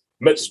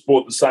Mitch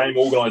brought the same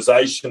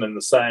organisation and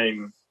the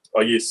same,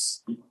 I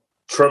guess,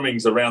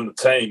 trimmings around the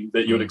team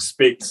that you would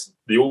expect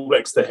the All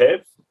Blacks to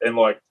have, and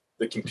like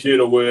the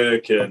computer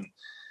work and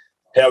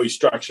how he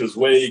structures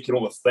week and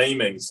all the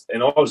themings.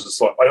 And I was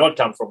just like, I'd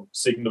come from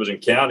second division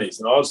counties,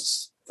 and I was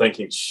just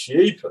thinking,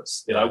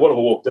 sheepers, what have I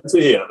walked into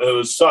here? And it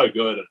was so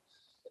good. And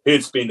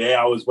he'd spend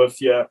hours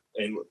with you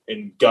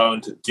and go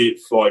into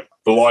depth, like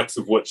the likes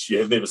of which you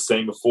have never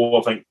seen before.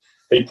 I think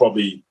he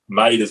probably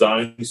made his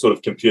own sort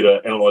of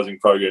computer analysing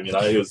program.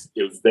 He was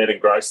that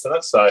engrossed in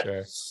it. So,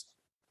 Sure.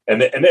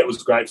 and that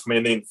was great for me.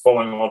 And then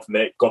following on from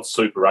that, got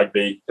Super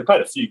Rugby. They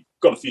got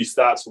a few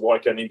starts for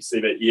Waikato and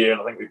MC that year,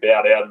 and I think we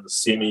bowed out in the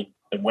semi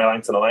in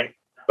Wellington, I think.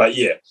 But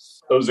yeah,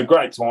 it was a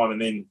great time.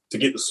 And then to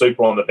get the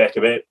Super on the back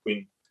of that,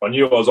 when I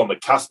knew I was on the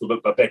cusp of it,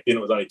 but back then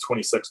it was only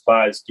 26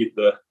 players get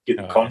the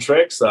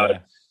contract. So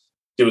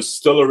there was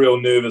still a real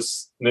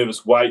nervous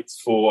wait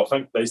for, I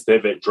think they used to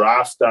have that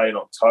draft day in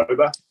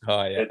October at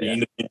the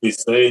end of the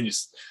NBC, and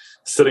just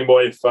sitting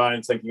by your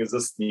phone thinking, is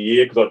this the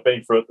year? Because I'd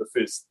been through it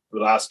the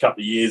last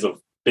couple of years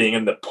of being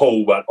in the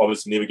pool, but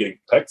obviously never getting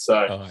picked.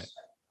 So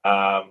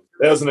that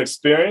was an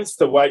experience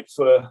to wait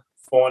for,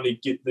 finally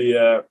get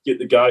the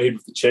go-ahead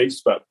with the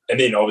Chiefs. And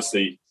then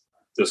obviously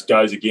just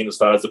goes again as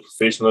far as the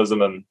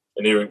professionalism and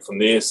everything from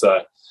there.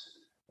 So,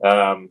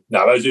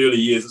 those early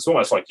years, it's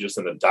almost like you're just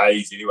in the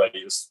days anyway.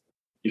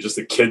 You're just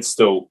a kid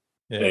still,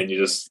 and you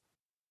just,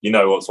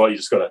 what it's like. You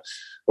just got to,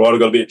 I've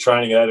got to be at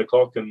training at 8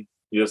 o'clock, and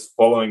you're just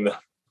following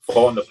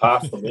the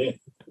path from there.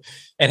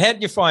 And how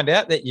did you find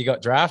out that you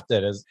got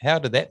drafted? How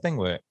did that thing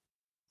work?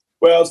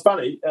 Well, it's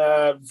funny.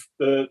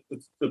 The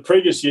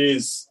previous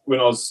years when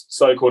I was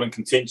so-called in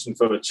contention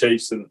for the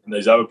Chiefs and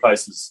these other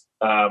places,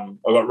 I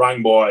got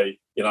rung by,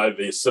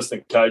 the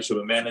assistant coach or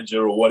the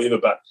manager or whatever.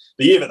 But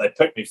the year that they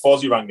picked me,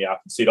 Fozzie rung me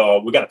up and said,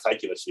 "Oh, we're going to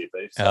take you this year,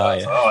 Steve." So I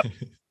was like,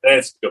 "Oh,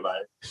 that's good,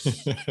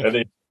 mate."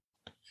 And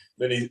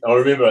then I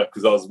remember,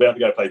 because I was about to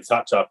go play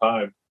touch up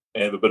home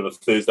and have a bit of a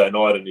Thursday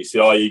night, and he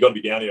said, "Oh, you got to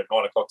be down here at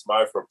 9 o'clock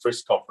tomorrow for a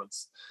press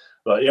conference."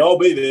 I'm like, yeah, I'll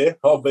be there.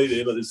 But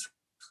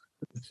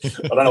I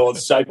don't know what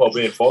shape I'll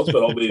be in, Foz,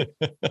 but I'll be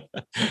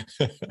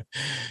there.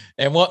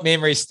 And what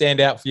memories stand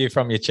out for you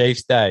from your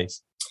Chiefs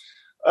days?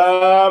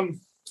 I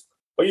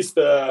guess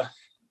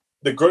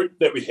the group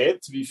that we had,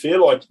 to be fair,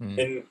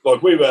 and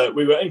we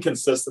were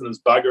inconsistent as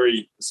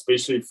buggery,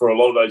 especially for a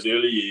lot of those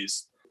early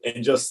years,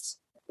 and just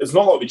it's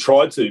not like we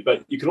tried to,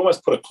 but you could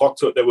almost put a clock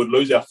to it that would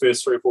lose our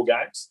first 3 or 4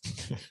 games,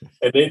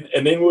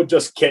 and then we'd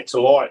just catch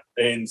a light,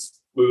 and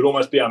we would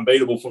almost be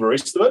unbeatable for the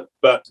rest of it.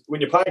 But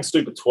when you're playing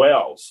Super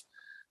 12,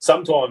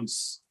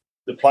 sometimes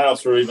the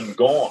playoffs are even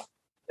gone,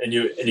 and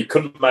you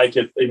couldn't make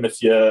it even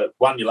if you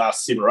won your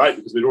last 7 or 8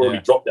 because we'd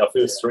already dropped our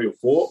first 3 or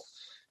 4.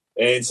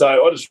 And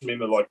so I just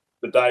remember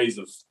the days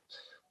of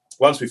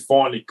once we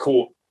finally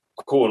caught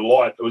a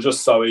light, it was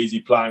just so easy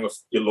playing with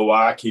your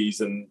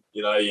Luakis and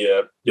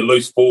your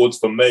loose forwards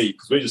for me,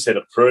 because we just had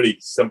a pretty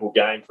simple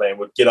game plan.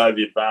 We'd get over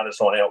the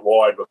advantage line out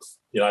wide with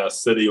a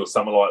City or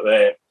something like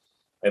that,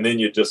 and then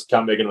you'd just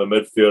come back into the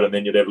midfield, and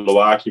then you'd have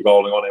Luaki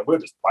rolling on, and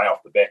we'd just play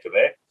off the back of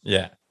that.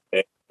 Yeah.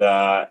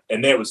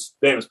 And that was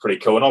pretty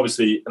cool. And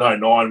obviously in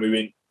 2009 we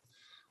went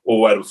all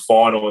the way to the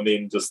final, and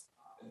then just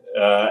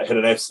had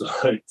an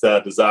absolute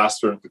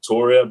disaster in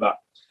Pretoria. But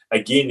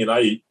again, at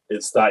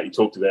the start you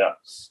talked about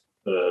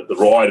the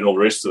ride and all the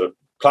rest of it.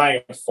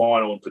 Playing a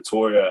final in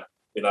Pretoria,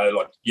 it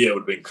would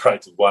have been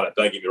great to have won it,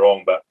 don't get me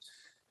wrong, but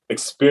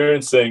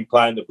experiencing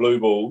playing the Blue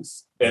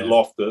Bulls at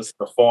Loftus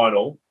in the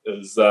final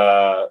is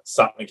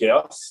something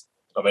else.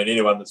 I mean,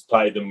 anyone that's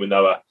played them when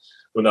they were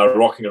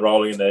rocking and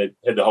rolling, and they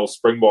had the whole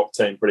Springbok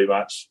team pretty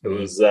much. It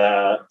was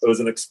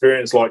an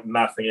experience like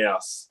nothing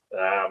else.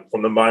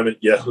 From the moment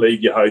you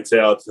leave your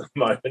hotel to the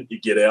moment you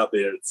get out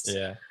there, it's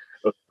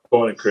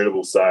quite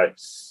incredible. So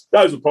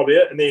those were probably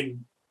it. And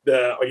then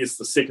I guess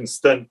the second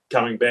stint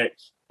coming back,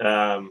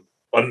 I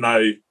don't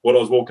know what I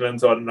was walking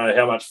into. I don't know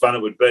how much fun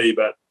it would be,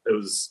 but it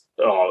was,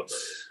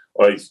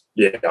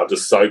 I'm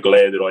just so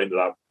glad that I ended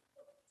up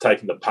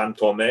taking the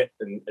punt on that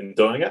and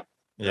doing it.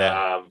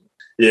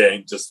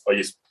 And just, I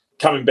guess,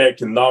 coming back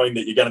and knowing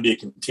that you're going to be a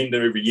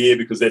contender every year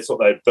because that's what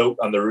they've built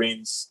under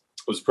Rennes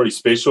was pretty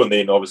special. And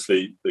then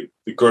obviously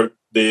the group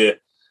there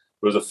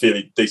was a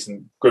fairly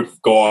decent group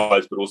of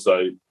guys, but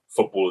also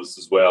footballers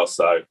as well.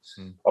 So,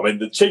 I mean,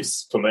 the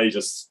Chiefs for me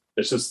it's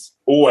just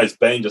always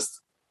been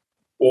just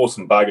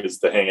awesome buggers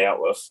to hang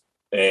out with,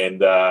 and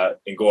guys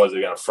who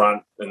are going to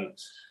front. And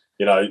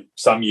you know,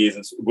 some years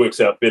it works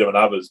out better than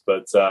others,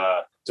 but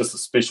just a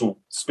special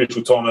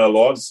time in our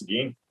lives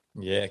again.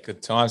 Yeah,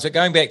 good time. So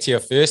going back to your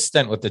first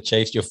stint with the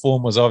Chiefs, your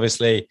form was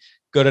obviously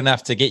good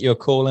enough to get you a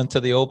call into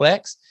the All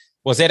Blacks.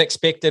 Was that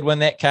expected when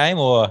that came,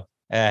 or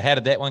how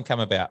did that one come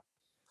about?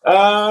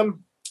 Well,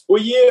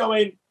 yeah, I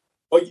mean,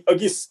 I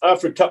guess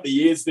after a couple of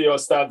years there, I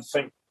started to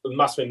think it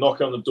must have been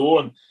knocking on the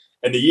door.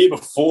 And the year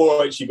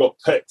before I actually got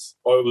picked,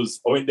 I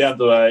went down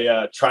to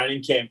a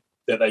training camp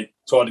that they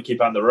tried to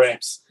keep under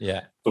wraps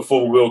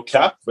before the World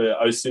Cup, the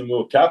 07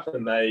 World Cup.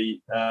 And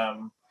they, I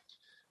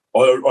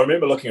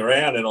remember looking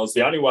around and I was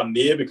the only one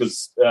there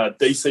because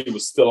DC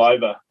was still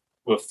over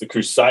with the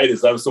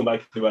Crusaders. They were still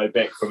making their way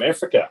back from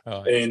Africa.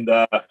 Oh,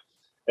 yeah.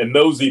 And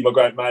Millsy, my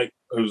great mate,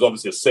 who was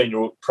obviously a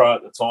senior pro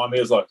at the time, he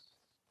was like,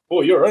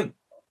 "Oh, you're in.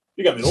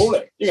 You're going to be an All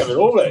Black. You're going to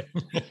be an All Black."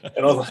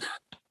 And I was like,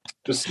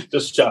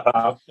 just shut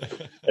up.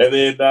 And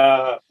then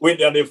went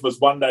down there for this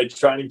one-day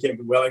training camp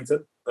in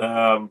Wellington.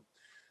 I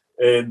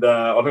think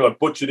I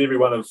butchered every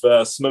one of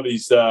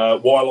Smithy's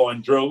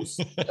Y-line drills.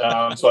 So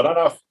I don't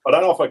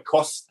know if I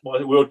cost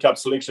my World Cup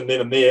selection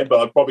then and there,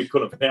 but I probably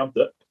could have helped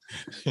it.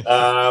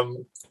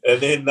 And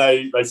then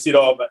they said,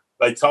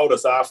 they told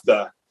us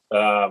after,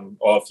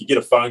 if you get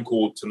a phone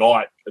call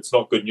tonight, it's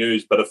not good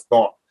news, but if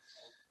not,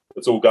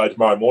 it's all go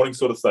tomorrow morning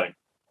sort of thing.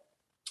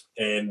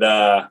 And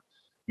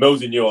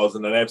Millsy knew I was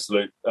in an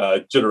absolute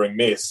jittering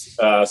mess.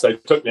 So he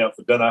took me out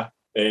for dinner,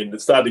 and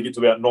it started to get to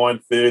about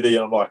 9:30,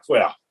 and I'm like,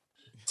 wow,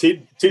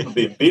 Ted would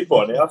be in bed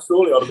by now.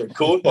 Surely I'd have been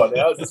called by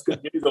now. Is this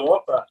good news or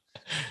what? But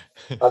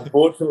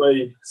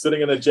unfortunately,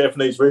 sitting in a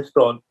Japanese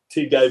restaurant,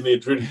 Ted gave me a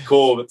dreaded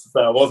call to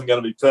say I wasn't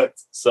going to be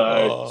picked.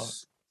 So,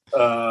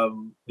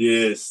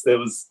 yes, that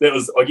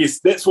was. I guess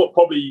that's what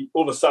probably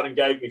all of a sudden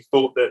gave me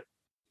thought that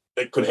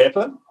it could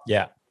happen.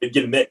 Yeah, and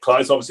getting that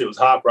close, obviously, it was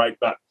heartbreak,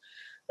 but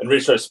in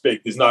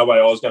retrospect, there's no way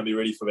I was going to be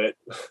ready for that.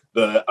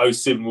 The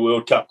 07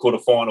 World Cup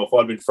quarterfinal. If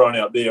I'd been thrown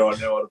out there, I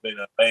know I'd have been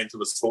a man to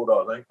the slaughter,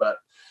 I think. But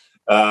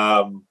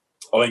I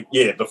think,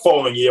 the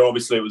following year,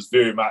 obviously, it was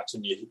very much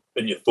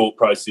in your thought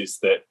process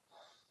that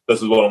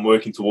this is what I'm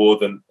working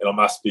toward, and I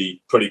must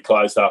be pretty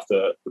close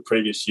after the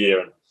previous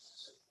year.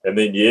 And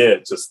then,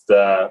 just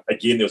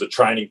again, there was a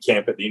training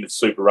camp at the end of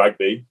Super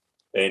Rugby.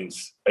 And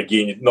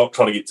again, you're not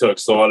trying to get too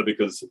excited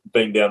because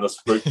been down this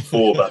route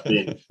before, but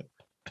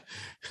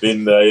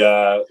then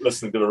they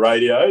listening to the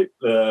radio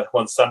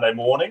one Sunday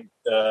morning.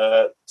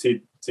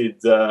 Ted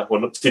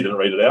didn't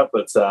read it out,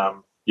 but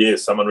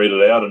someone read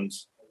it out and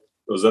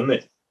it was in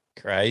there.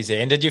 Crazy.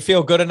 And did you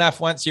feel good enough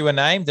once you were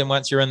named and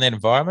once you're in that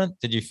environment?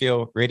 Did you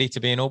feel ready to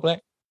be an All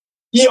Black?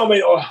 Yeah, I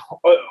mean,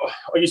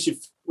 I guess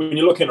when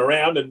you're looking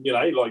around and, you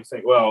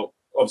think, well,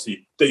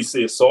 obviously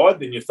DC aside,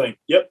 then you think,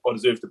 yep, I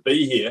deserve to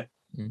be here.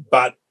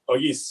 But I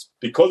guess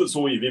because it's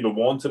all you've ever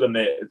wanted and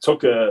that, it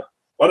took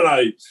I don't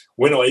know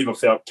when I even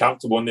felt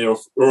comfortable in there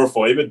or if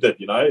I ever did,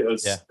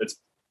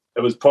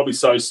 it was probably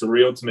so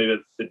surreal to me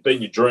that it'd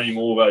been your dream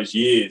all those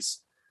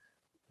years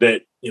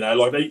that,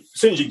 as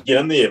soon as you get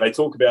in there, they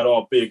talk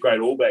about, be a great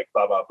All Black,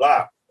 blah, blah,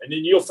 blah. And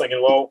then you're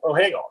thinking, well,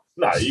 hang on.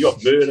 No, you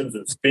got Murdens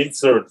and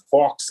Spencer and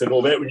Fox and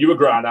all that. When you were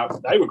growing up,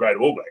 they were great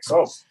All Blacks.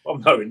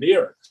 I'm nowhere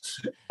near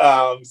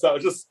it. So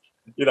it just,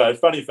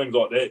 funny things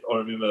like that I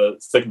remember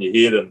sticking your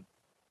head in.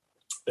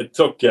 It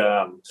took,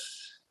 I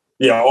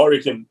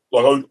reckon,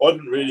 I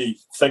didn't really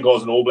think I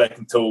was an All Black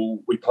until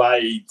we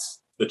played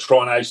the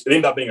Tri-Nations. It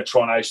ended up being a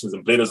Tri-Nations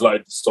in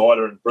Bledisloe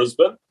decider in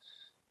Brisbane.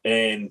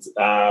 And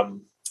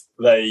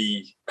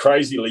they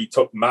crazily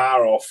took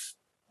Mar off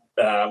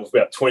with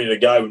about 20 to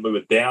go when we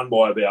were down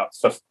by about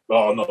 8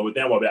 or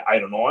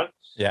 9.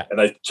 Yeah. And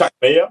they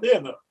chucked me out there.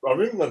 And I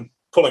remember them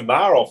pulling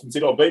Mar off and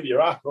said, BB,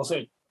 you're up. And I was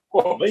saying,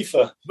 what, me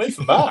for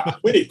Mar?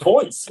 We need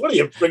points. What are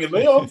you bringing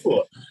me on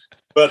for?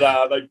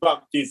 But they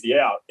bumped Desi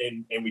out,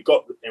 and we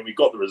got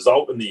the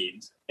result in the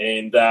end.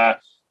 And I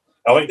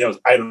think there was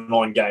 8 or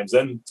 9 games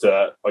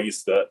into, I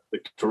guess, the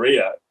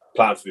career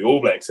playing for the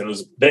All Blacks. And it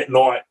was that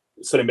night,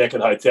 sitting back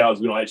at hotels,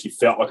 when I actually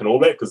felt like an All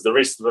Black because the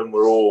rest of them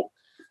were all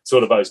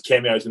sort of those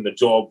cameos and the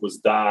job was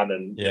done.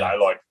 And,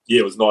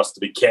 it was nice to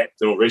be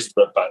capped and all the rest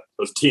of it. But it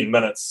was 10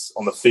 minutes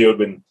on the field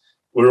when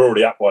we were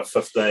already up by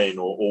 15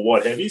 or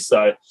what have you.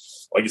 So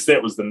I guess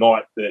that was the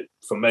night that,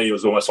 for me, it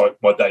was almost like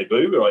my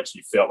debut where I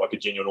actually felt like a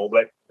genuine All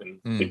Black and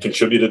it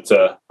contributed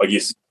to, I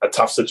guess, a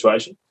tough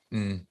situation.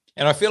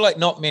 And I feel like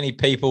not many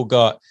people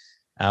got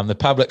the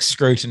public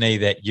scrutiny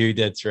that you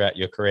did throughout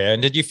your career.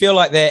 And did you feel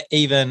like that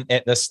even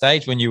at this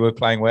stage when you were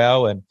playing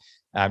well and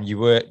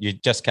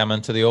you'd just come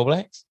into the All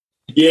Blacks?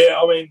 Yeah,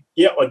 I mean,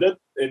 yeah, I did.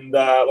 And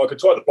like I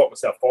tried to block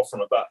myself off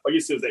from it, but I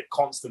guess there was that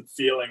constant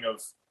feeling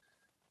of,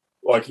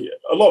 like,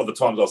 a lot of the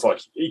times I was like,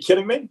 are you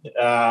kidding me?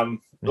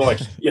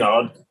 Like, you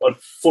know, I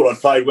thought I'd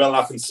played well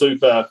enough in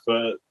Super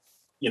for,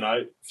 you know,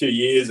 a few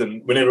years,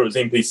 and whenever it was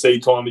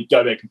NPC time, we'd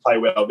go back and play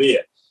well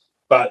there.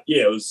 But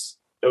yeah, it was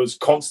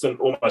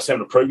constant, almost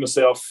having to prove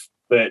myself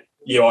that,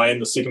 yeah, I am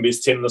the second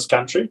best 10 in this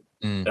country.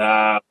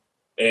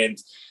 And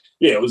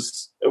yeah,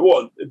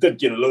 it did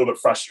get a little bit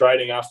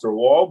frustrating after a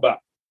while, but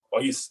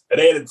I guess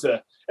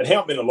it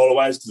helped me in a lot of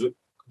ways, because it,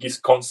 I guess,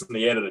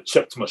 constantly added a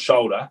chip to my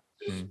shoulder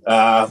and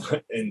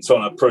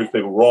trying to prove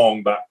people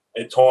wrong. But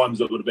at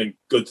times it would have been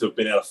good to have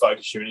been able to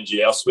focus your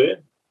energy elsewhere.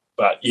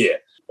 But yeah,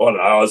 I don't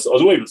know. I was a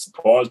wee bit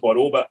surprised by it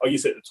all, but I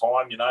guess at the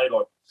time, you know,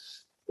 like,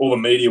 all the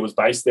media was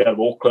based out of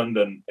Auckland,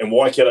 and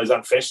Waikato's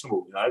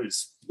unfashionable. You know,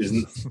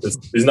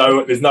 there's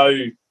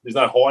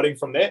no hiding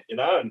from that. You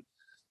know,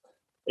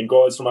 and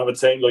guys from other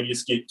teams, I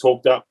guess, get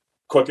talked up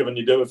quicker than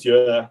you do if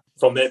you're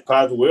from that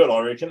part of the world. I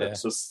reckon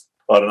it's just,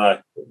 I don't know.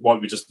 It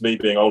might be just me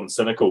being old and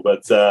cynical,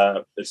 but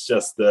it's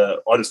just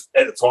at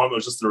the time it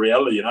was just the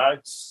reality. You know.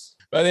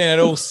 But then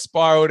it all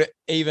spiraled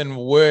even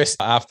worse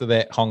after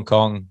that Hong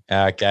Kong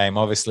game.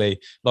 Obviously,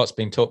 lots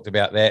been talked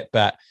about that.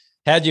 But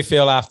how did you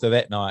feel after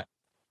that night?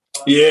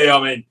 Yeah,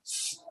 I mean,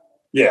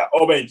 I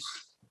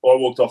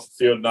walked off the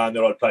field knowing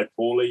that I'd played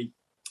poorly,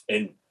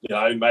 and, you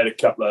know, made a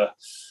couple of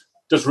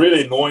just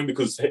really annoying,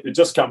 because it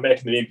just come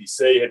back in the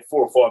NPC, had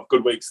 4 or 5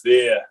 good weeks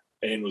there,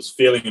 and was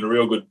feeling in a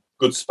real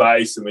good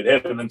space, and we'd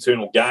had an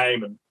internal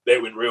game, and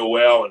that went real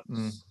well,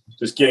 and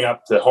just getting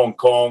up to Hong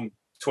Kong,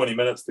 20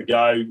 minutes to go,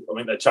 I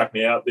mean, they chucked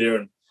me out there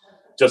and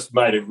just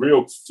made a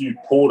real few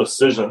poor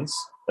decisions,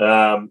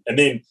 and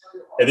then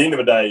at the end of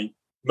the day,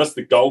 missed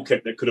the goal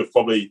kick that could have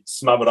probably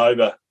smothered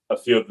over a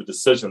few of the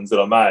decisions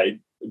that I made.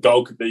 A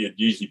goal kick that you'd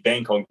usually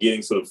bank on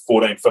getting sort of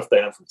 14,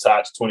 15 in from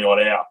touch, 20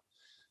 odd out.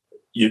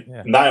 You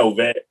nail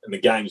that and the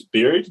game's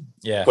buried.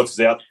 Yeah. Puts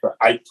us out for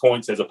 8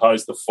 points as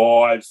opposed to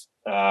 5.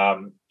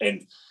 And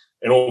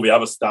all the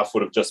other stuff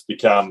would have just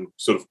become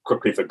sort of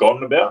quickly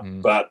forgotten about.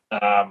 But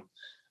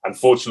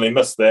unfortunately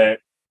missed that,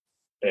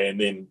 and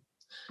then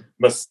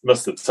missed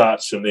the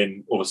touch, and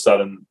then all of a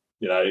sudden,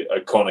 you know,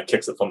 O'Connor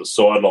kicks it from the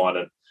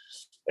sideline,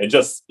 and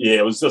just, yeah,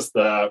 it was just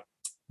a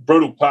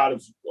brutal part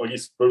of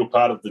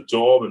the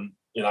job. And,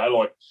 you know,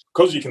 like,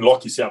 because you can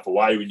lock yourself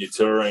away when you're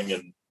touring,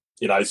 and,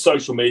 you know,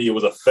 social media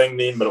was a thing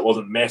then, but it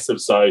wasn't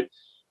massive, so I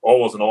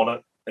wasn't on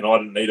it, and I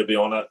didn't need to be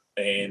on it.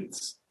 And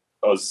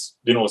all of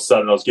a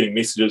sudden I was getting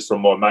messages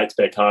from my mates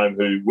back home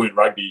who weren't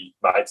rugby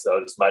mates, they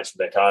were just mates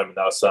from back home, and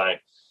they were saying,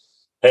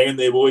 hang in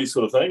there, boys,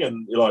 sort of thing.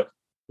 And you're like,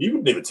 you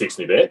would never text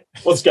me back.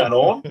 What's going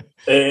on?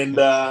 And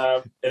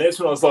that's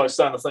when I was like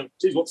starting to think,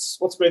 geez,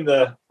 what's been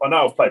I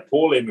know I've played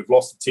poorly and we've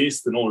lost the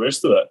test and all the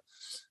rest of it,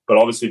 but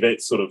obviously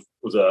that sort of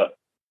was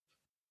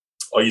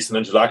an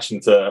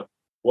introduction to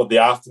what the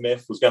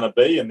aftermath was going to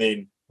be. And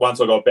then once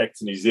I got back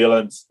to New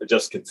Zealand, it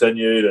just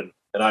continued, and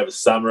over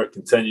summer it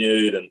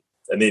continued, and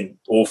then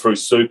all through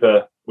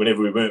Super,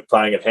 whenever we weren't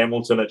playing at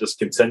Hamilton, it just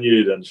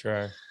continued. And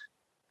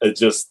it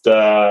just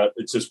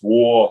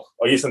wore,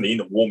 I guess in the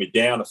end it wore me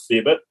down a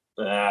fair bit.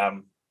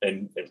 And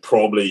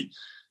probably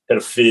had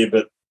a fair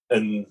bit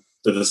in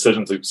the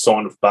decision to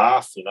sign with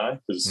Bath, you know,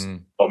 because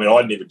I mean,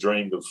 I'd never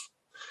dreamed of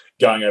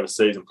going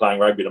overseas and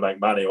playing rugby to make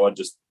money. I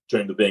just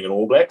dreamed of being an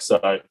All Black, so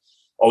I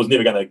was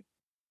never going to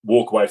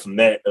walk away from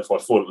that if I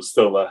thought it was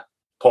still a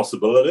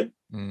possibility.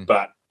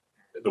 But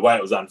the way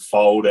it was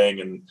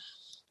unfolding and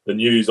the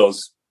news I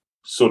was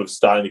sort of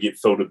starting to get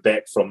filtered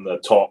back from the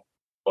top,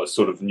 I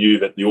sort of knew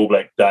that the All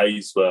Black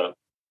days were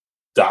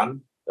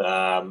done.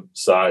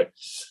 So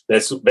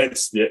that's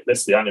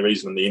the only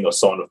reason in the end I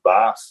signed with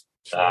Bath.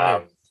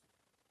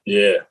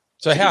 Yeah.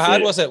 So how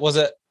hard was it? Was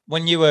it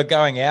when you were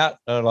going out,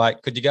 or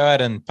like, could you go out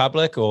in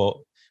public,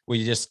 or were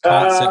you just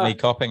constantly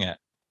copping it?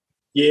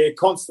 Yeah,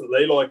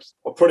 constantly. Like,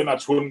 I pretty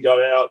much wouldn't go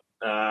out.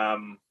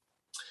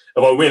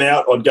 If I went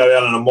out, I'd go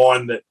out in a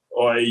mind that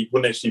I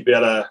wouldn't actually be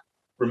able to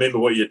remember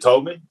what you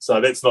told me.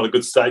 So that's not a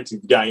good state to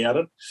be going out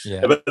in.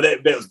 Yeah. But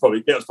that was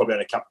probably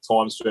only a couple of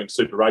times during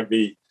Super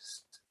Rugby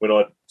when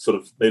I sort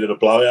of needed a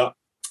blowout.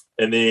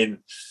 And then,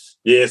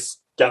 yes,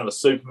 going to the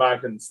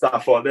supermarket and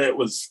stuff like that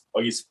was,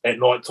 I guess, at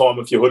night time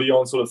with your hoodie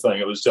on, sort of thing.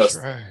 It was just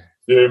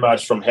very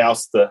much from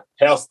house to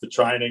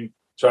training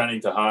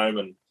to home,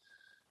 and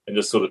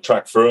just sort of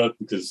track through it,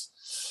 because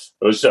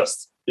it was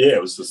just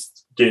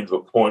getting to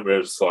a point where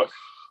it's like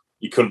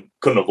you couldn't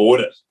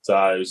avoid it.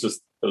 So it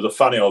was a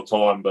funny old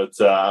time. But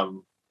I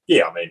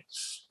mean,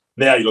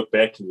 now you look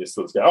back and you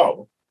sort of go,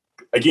 oh,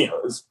 again, I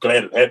was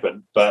glad it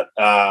happened, but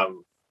at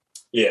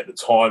the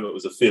time it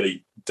was a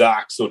fairly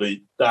dark sort of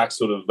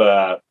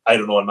 8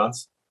 or 9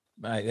 months.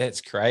 Mate,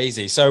 that's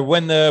crazy. So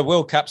when the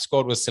World Cup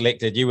squad was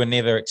selected, you were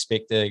never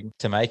expecting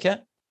to make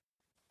it?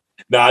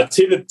 No,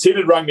 Ted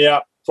had rung me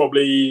up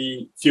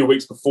probably a few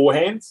weeks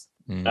beforehand,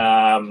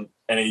 and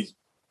and he's,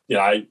 you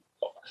know,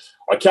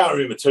 I can't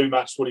remember too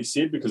much what he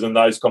said, because in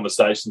those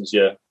conversations,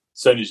 as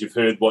soon as you've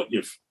heard what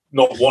you've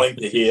not wanting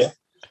to hear,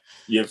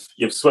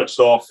 you've switched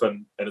off,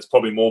 and it's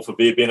probably more for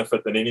their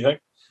benefit than anything.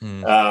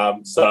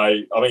 So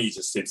I think he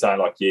just said something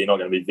like, you're not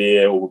going to be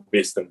there, all the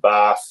best in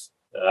Bath.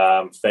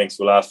 Thanks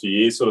for the last few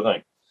years, sort of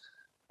thing.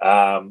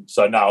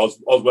 So no, I was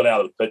well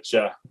out of the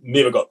picture.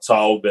 Never got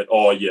told that,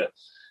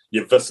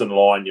 you're this in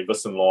line. It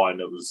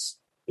was,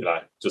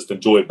 just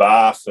enjoy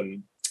Bath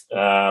and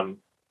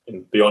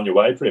be on your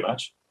way pretty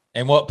much.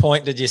 And what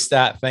point did you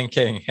start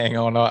thinking, hang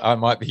on, I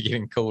might be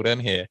getting called in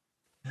here?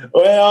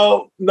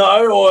 Well,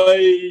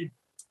 no,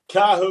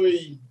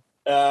 Kahui,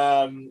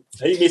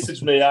 he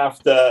messaged me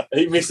after,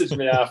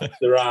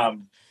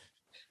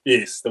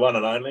 yes, the one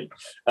and only.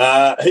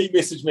 He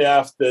messaged me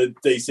after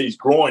DC's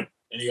groin,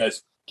 and he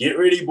goes, "Get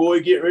ready,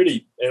 boy, get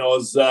ready." And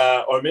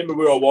I remember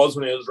where I was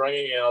when he was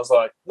ringing, and I was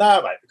like,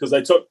 "No, mate," because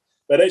they'd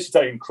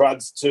actually taken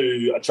Cruds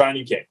to a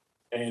training camp,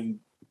 and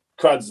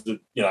Cruds,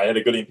 had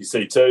a good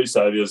NPC too,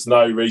 so there was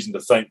no reason to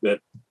think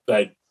that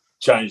they'd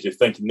changed their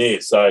thinking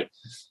there. So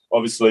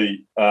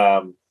obviously,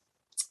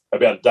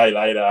 about a day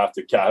later,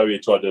 after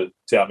Kahui tried to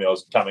tell me I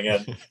was coming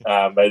in,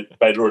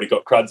 they'd already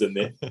got Cruds in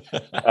there.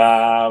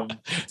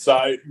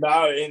 So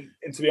no,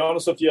 and to be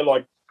honest with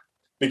you,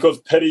 because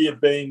Pity had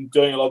been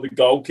doing a lot of the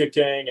goal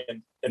kicking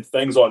and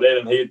things like that,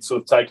 and he had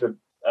sort of taken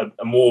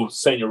a more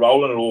senior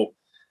role in it all.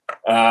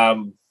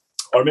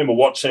 I remember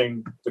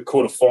watching the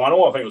quarter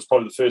final. I think it was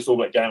probably the first All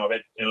Black game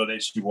I'd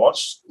actually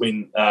watched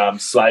when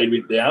Slade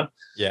went down.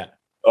 Yeah,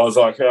 I was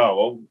like,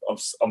 oh well,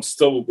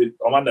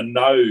 I'm under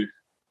no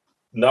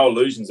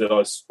illusions that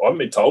I haven't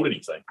been told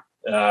anything.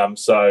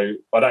 So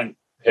I don't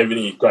have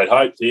any great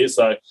hope here.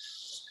 So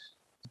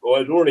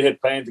I'd already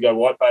had planned to go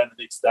White Bay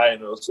the next day,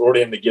 and I was already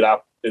having to get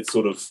up at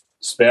sort of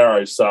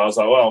Sparrows. So I was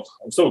like, well,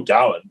 I'm still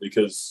going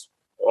because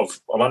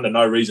I'm under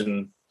no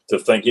reason to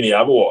think any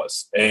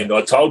otherwise. And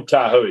I told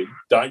Kahui,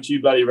 don't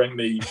you bloody ring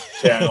me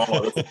carrying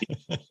on like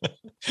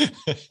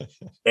this.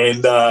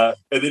 And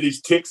then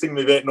he's texting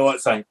me that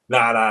night saying,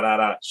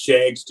 no,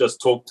 Shags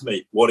just talked to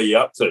me. What are you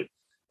up to?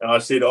 And I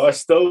said, I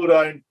still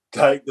don't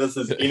take this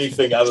as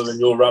anything other than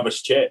your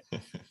rubbish chat.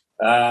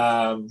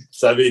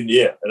 So then,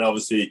 and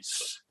obviously,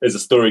 as the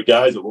story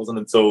goes, it wasn't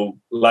until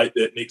late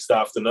that next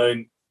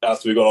afternoon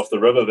after we got off the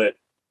river that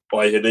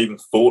I had even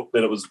thought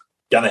that it was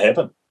going to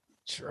happen.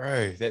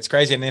 True. That's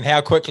crazy. And then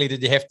how quickly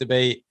did you have to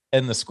be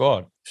in the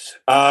squad?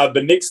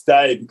 The next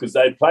day, because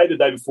they played the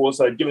day before,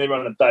 so they'd given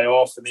everyone a day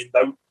off, and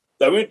then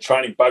they weren't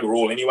training bugger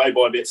all anyway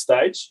by that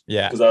stage.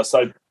 Yeah. Because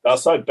they were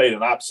so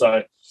beaten up.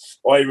 So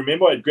I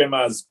remember I had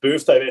Grandma's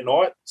birthday that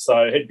night. So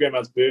I had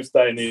Grandma's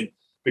birthday, and then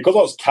because I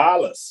was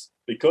carless,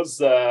 because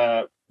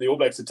the All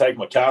Blacks had taken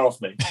my car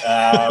off me,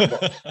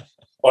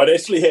 I'd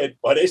actually had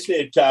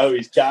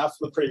Kahui's car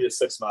for the previous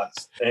 6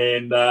 months.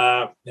 And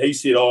he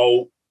said,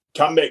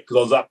 come back, because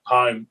I was up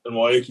home in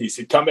Waiuki. He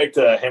said, come back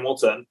to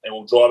Hamilton and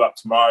we'll drive up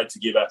tomorrow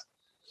together.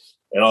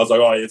 And I was like,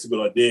 yeah, that's a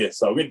good idea.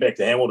 So I went back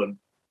to Hamilton,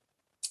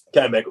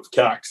 came back with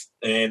Cucks,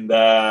 and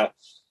a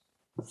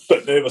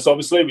bit nervous,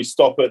 obviously. We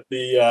stop at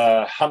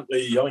the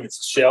Huntly, I think it's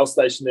the Shell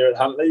station there at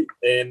Huntly,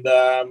 and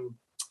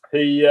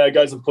he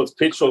goes and puts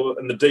petrol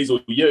in the diesel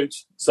ute.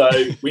 So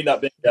we end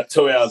up being about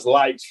 2 hours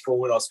late from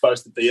when I was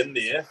supposed to be in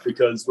there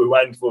because we're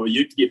waiting for a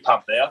ute to get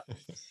pumped out.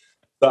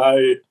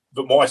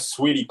 But my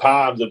sweaty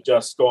palms have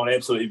just gone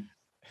absolutely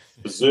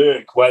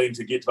berserk waiting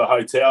to get to the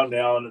hotel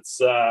now, and it's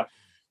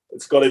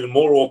got even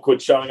more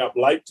awkward showing up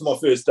late to my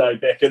first day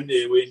back in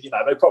there when,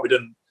 they probably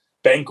didn't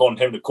bank on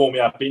having to call me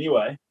up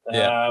anyway.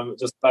 It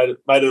just made it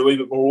a wee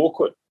bit more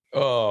awkward.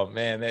 Oh,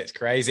 man, that's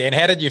crazy. And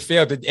how did you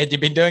feel? Had you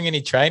been doing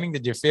any training?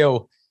 Did you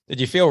feel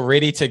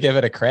ready to give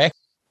it a crack?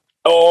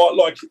 Oh,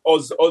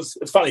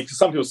 it's funny because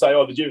some people say,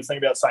 did you ever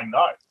think about saying no?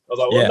 I was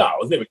like, well, no, I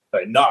was never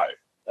going to say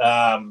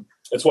no.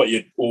 It's what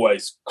you'd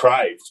always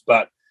craved.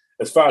 But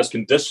as far as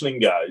conditioning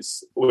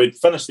goes, we'd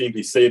finished the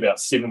NPC about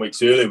 7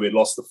 weeks earlier. We'd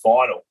lost the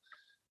final.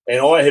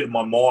 And I had in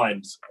my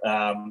mind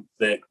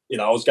that,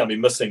 I was going to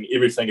be missing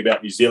everything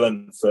about New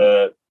Zealand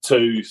for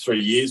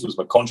 2-3 years was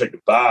my contract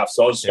at Bath.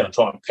 So I was just going to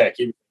try and pack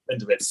everything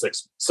into that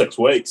six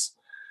weeks.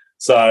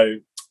 So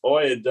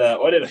I'd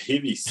had a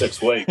heavy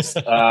 6 weeks.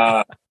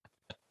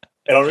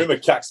 And I remember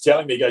Cucks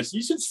telling me, he goes,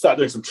 you should start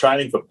doing some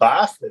training for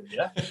Bath then,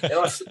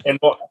 And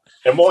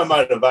my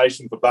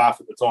motivation for Bath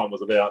at the time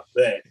was about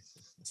that.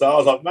 So I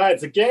was like, mate,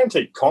 it's a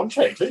guaranteed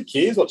contract. Who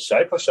cares what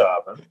shape I show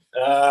up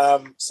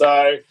in?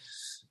 So,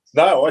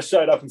 no, I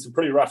showed up in some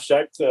pretty rough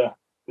shape to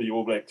the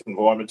All Black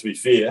environment, to be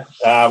fair.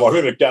 I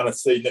remember going to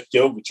see Nick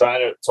Gill, the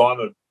trainer at the time,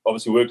 who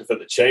obviously worked with at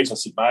the Chiefs. I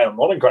said, mate, I'm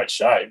not in great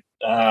shape.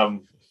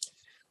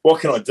 What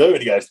can I do?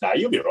 And he goes, no,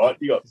 you'll be right.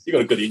 You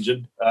got a good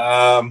engine.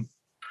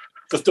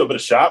 Just do a bit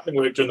of sharpening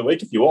work during the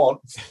week if you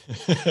want.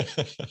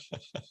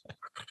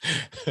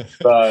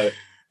 So,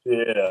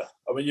 yeah.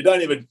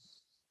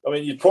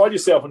 You pride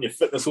yourself on your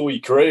fitness all your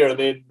career, and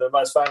then the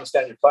most famous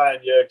game you're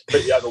playing, you're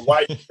completely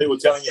overweight, people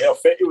telling you how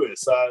fat you were.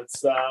 So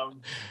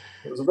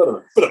it was a bit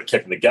of a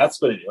kick in the guts,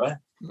 but anyway.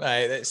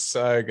 Mate, that's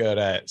so good.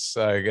 It's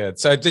so good.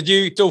 So did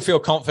you still feel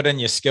confident in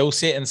your skill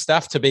set and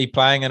stuff to be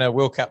playing in a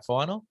World Cup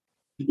final?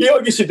 Yeah,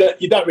 I guess you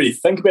don't really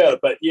think about it,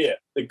 but yeah,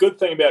 the good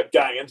thing about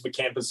going into the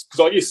camp is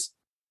because I guess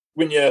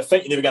when you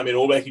think you're never going to be an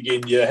All Black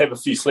again, you have a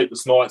few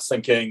sleepless nights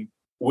thinking,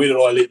 where did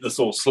I let this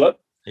all slip?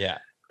 Yeah.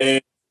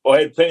 And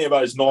I had plenty of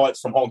those nights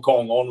from Hong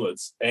Kong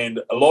onwards,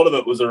 and a lot of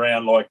it was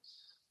around like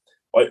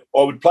I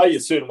would play a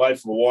certain way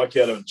for the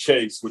Waikato and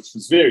Chiefs, which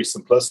was very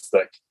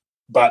simplistic.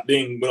 But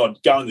then when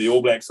I'd go into the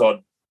All Blacks,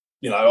 I'd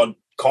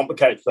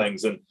complicate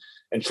things and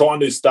try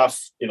and do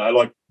stuff,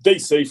 like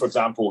DC, for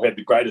example, had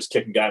the greatest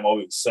kicking game I've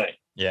ever seen.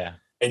 Yeah.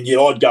 And yet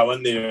I'd go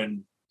in there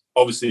and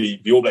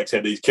obviously the All Blacks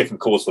had these kicking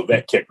calls for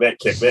that kick.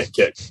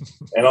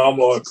 And I'm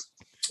like,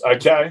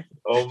 okay,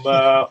 I've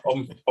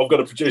got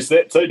to produce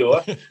that too, do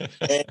I?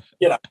 And,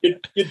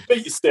 you'd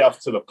beat yourself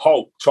to the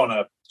pulp trying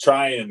to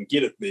train and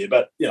get it there.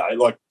 But,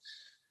 like,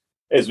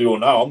 as we all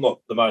know, I'm not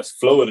the most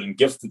fluid and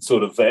gifted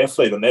sort of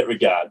athlete in that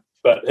regard,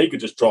 but he could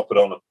just drop it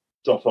on a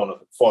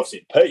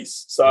 5-cent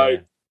piece. So yeah.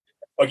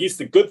 I guess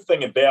the good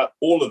thing about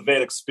all of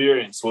that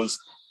experience was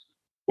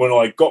when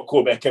I got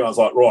called back in, I was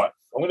like, right,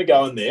 I'm going to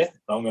go in there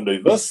and I'm going to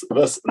do this,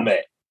 and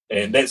that.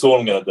 And that's all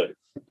I'm going to do.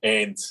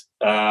 And,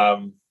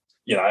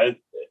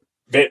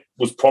 that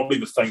was probably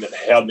the thing that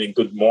held me in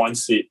good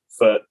mindset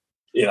for,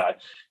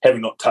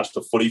 having not touched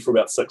a footy for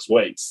about 6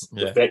 weeks.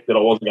 Yeah. The fact that I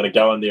wasn't going to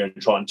go in there and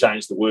try and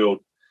change the world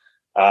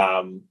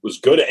was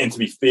good. And to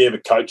be fair, the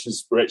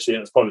coaches were actually,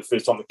 and it's probably the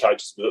first time the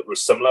coaches were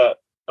similar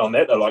on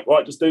that. They're like,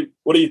 right, just do,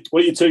 what are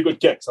your 2 good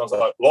kicks? And I was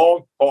like,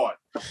 long, high.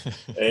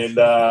 And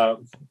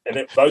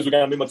those were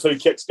going to be my 2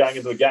 kicks going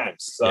into the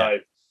games. So,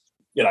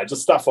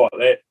 just stuff like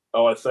that.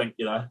 I think,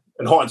 in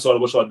hindsight, I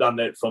wish I'd done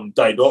that from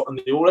day dot in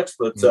the All Blacks,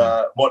 but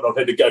might not have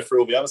had to go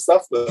through all the other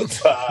stuff. But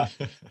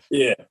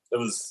it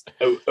was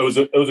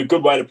a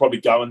good way to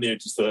probably go in there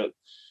just to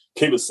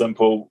keep it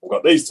simple. I've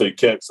got these 2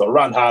 kicks. I'll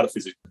run hard if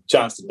there's a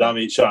chance to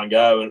dummy, show and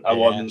go, and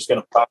otherwise I'm just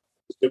going to pass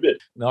a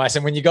bit. Nice.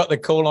 And when you got the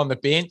call on the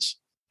bench,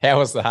 how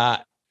was the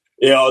heart?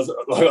 Yeah, I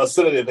was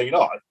sitting there thinking,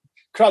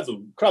 Cruds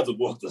will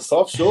walk this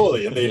off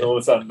surely, and then all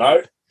of a sudden,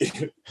 no,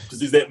 because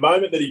there's that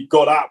moment that he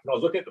got up, and I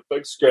was looking at the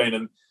big screen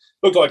and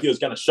looked like he was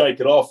going to shake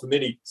it off, and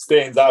then he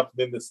stands up,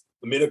 and then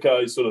the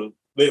medico sort of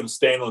let him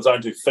stand on his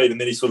own 2 feet,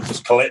 and then he sort of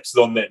just collapses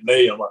on that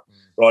knee. I'm like,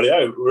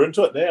 rightio, we're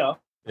into it now.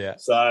 Yeah.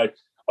 So,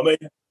 I mean,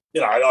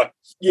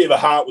 the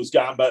heart was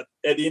going, but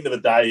at the end of the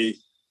day,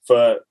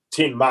 for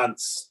 10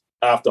 months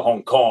after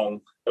Hong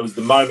Kong, it was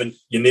the moment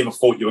you never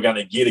thought you were going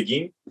to get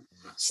again.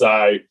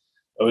 So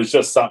it was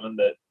just something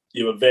that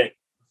you were that,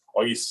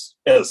 I guess,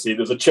 as I said,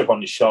 there was a chip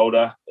on your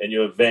shoulder, and you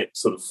were that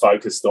sort of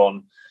focused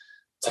on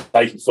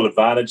taking full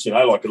advantage.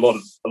 Like a lot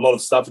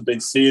of stuff had been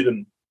said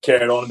and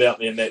carried on about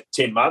me in that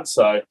 10 months.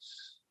 So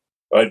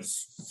I had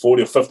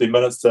 40 or 50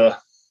 minutes to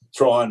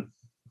try and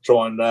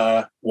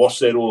wash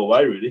that all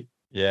away, really.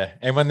 Yeah.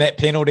 And when that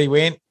penalty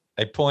went,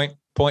 they point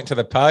to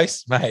the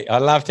post, mate. I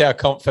loved how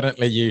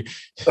confidently you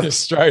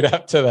strode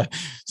up to the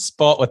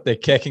spot with the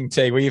kicking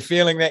tee. Were you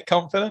feeling that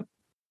confident?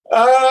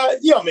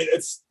 Yeah. I mean,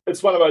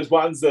 it's one of those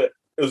ones that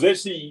it was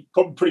actually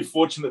probably pretty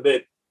fortunate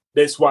that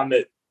that's one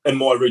that in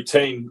my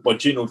routine, my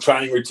general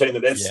training routine,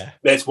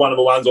 that's one of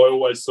the ones I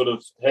always sort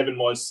of have in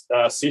my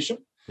session.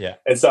 Yeah.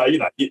 And so,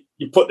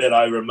 you put that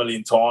over a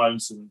million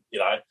times, and,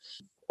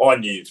 I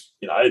knew,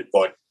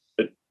 like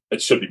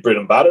it should be bread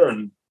and butter.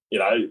 And,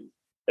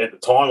 at the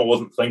time I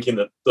wasn't thinking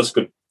that this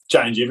could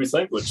change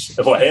everything, which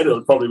if I had,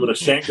 it probably would have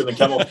shanked and then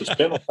come off the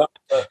spin.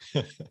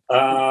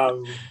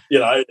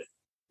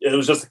 It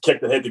was just a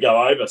kick that had to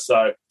go over.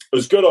 So it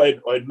was good. I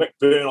had Mick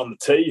Byrne on the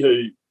tee,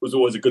 who was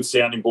always a good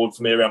sounding board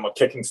for me around my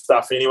kicking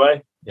stuff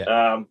anyway.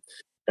 Yeah.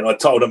 And I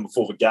told him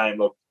before the game,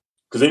 look,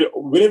 because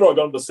whenever I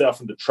got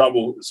myself into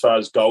trouble as far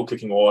as goal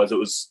kicking wise, it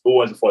was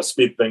always if I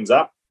sped things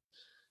up,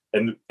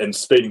 and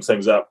speeding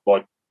things up,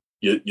 like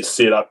you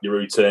set up your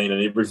routine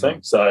and everything.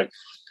 Mm. So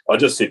I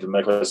just said to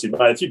Mick, I said,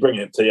 mate, if you bring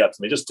that tee up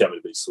to me, just tell me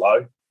to be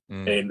slow.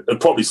 And it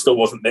probably still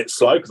wasn't that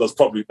slow, because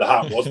the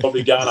heart was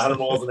probably going 100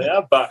 miles an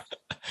hour, but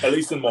at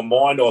least in my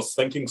mind I was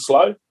thinking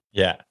slow.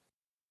 Yeah.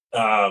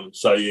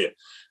 So yeah.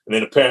 And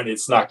then apparently it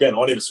snuck in.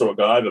 I never saw it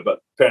go over, but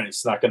apparently it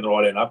snuck in the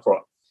right hand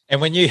upright.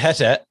 And when you hit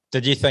it,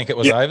 did you think it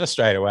was over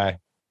straight away?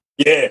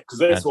 Yeah, because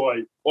that's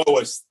why I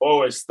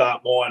always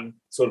start mine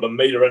sort of a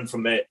metre in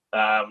from that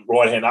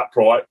right hand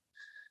upright.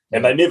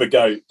 And they never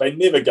go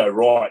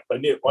right. I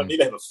never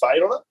have a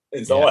fade on it.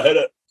 And so I hit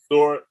it,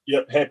 saw it,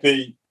 yep,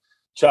 happy,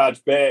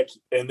 charged back,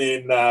 and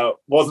then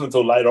wasn't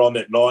until later on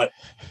that night,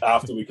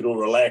 after we could all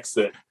relax,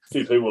 that a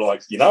few people were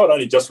like, it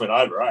only just went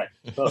over, eh?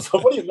 And I was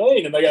like, what do you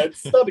mean? And they go, it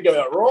started to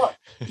go out right.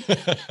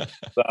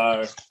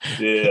 So,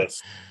 yes.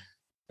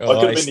 I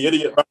could have been the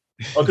idiot. I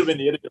could have been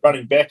the idiot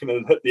running back and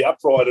it hit the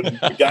upright, and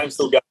the game's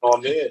still going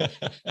on there.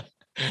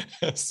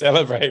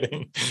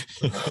 Celebrating.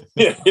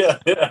 Yeah.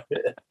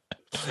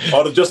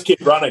 I'd have just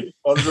kept running.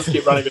 But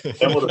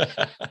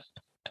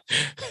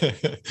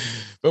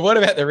what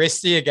about the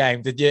rest of your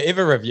game? Did you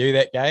ever review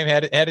that game?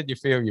 How did you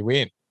feel you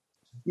went?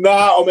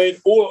 No, I mean,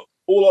 all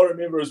I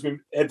remember is we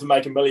had to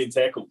make 1 million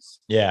tackles.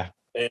 Yeah.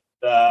 And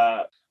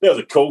that was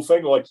a cool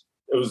thing. Like,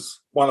 it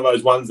was one of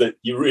those ones that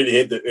you really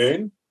had to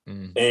earn.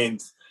 And,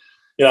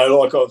 you know,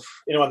 like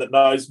anyone that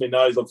knows me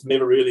knows I've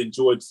never really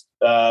enjoyed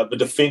the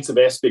defensive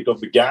aspect of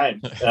the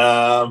game.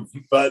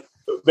 But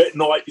that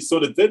night you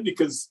sort of did,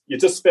 because you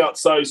just felt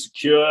so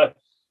secure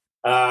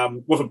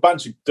with a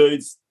bunch of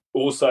dudes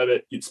also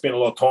that you'd spent a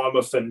lot of time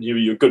with and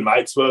you were good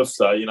mates with.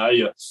 So, you know,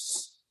 it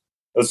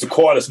was the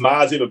quietest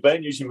Mars ever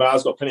been. Usually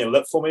Mars got plenty of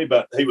lip for me,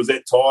 but he was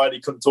that tired.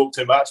 He couldn't talk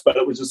too much, but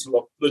it was just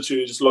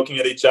literally just looking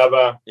at each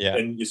other. Yeah.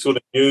 And you sort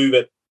of knew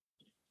that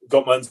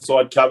got my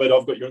inside covered,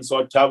 I've got your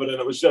inside covered. And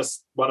it was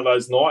just one of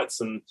those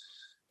nights. And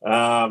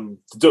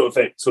to do it with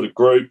that sort of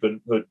group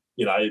and,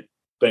 you know,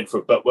 been for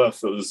a bit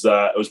with,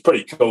 it was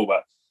pretty cool.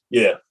 But,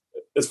 yeah,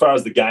 as far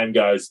as the game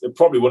goes, it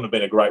probably wouldn't have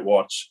been a great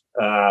watch.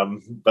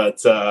 But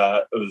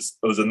it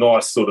was a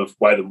nice sort of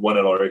way to win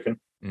it, I reckon.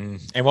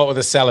 And what were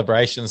the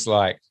celebrations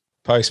like?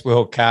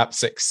 Post-World Cup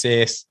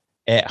success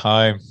at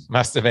home.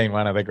 Must have been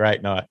one of the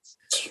great nights.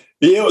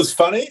 Yeah, it was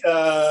funny.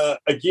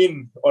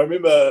 Again, I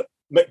remember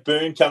Mick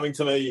Byrne coming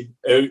to me,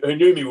 who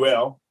knew me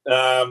well.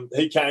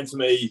 He came to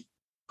me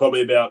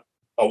probably about,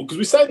 because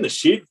we stayed in the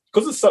shed,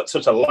 because it's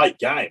such a late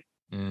game.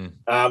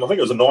 I think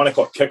it was a 9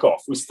 o'clock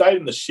kickoff. We stayed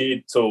in the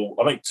shed till,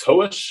 I think,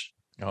 2-ish.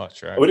 Oh,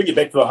 true. We didn't get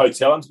back to the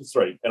hotel until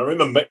 3. And I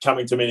remember Mick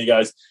coming to me and he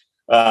goes,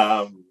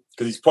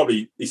 because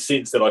he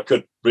sensed that I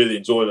could really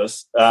enjoy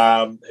this.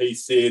 He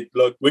said,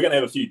 look, we're going to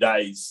have a few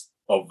days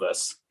of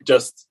this.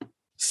 Just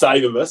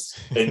savor this,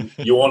 and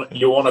you want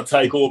to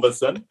take all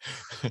this in.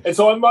 And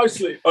so I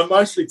mostly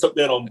took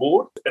that on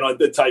board, and I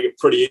did take it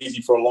pretty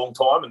easy for a long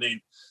time, and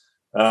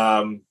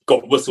then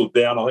got whistled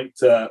down. I think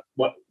a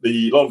lot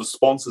of the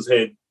sponsors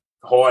had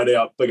hired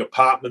out big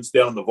apartments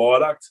down on the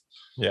viaduct.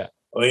 Yeah,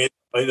 I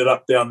ended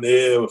up down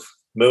there with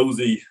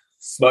Millsy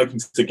smoking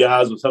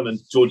cigars with him and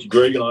Georgie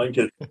Gregan, I think,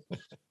 at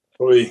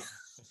probably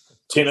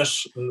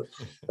 10-ish in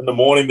the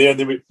morning there. And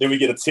then we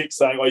get a text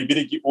saying, "Oh, you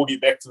better we'll get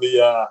back to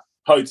the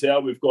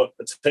hotel. We've got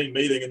a team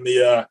meeting in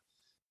the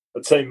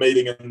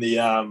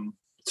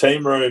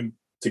team room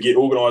to get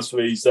organised for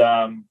these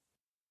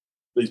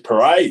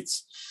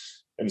parades."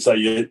 And so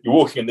you're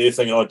walking in there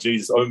thinking, "Oh,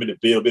 Jesus, I'm in a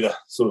bed. I better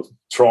sort of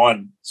try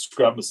and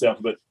scrub myself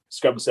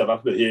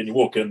up a bit here." And you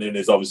walk in there, and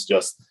there's obviously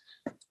just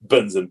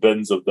bins and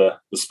bins of the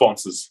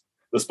sponsors'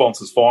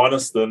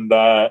 finest, and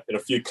a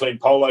few clean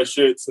polo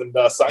shirts and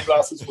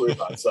sunglasses for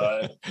everyone.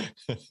 So,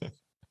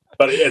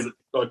 but as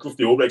like with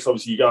the All Blacks,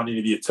 obviously you go on any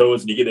of your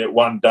tours and you get that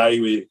one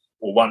day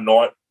or one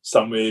night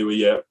somewhere where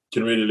you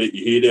can really let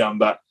your hair down.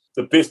 But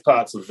the best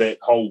parts of that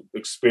whole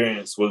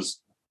experience was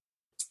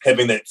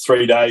having that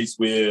 3 days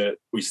where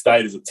we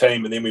stayed as a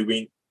team, and then we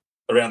went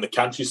around the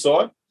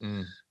countryside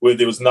where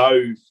there was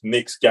no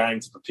next game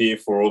to prepare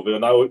for, or there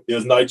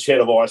was no chat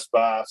of ice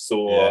baths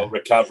or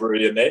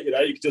recovery and that. You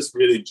know, you just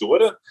really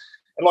enjoyed it.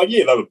 And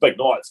they were big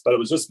nights, but it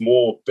was just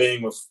more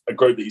being with a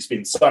group that you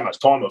spend so much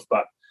time with,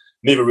 but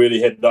never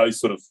really had those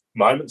sort of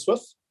moments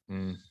with.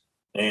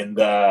 And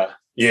the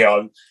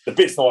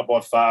best night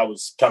by far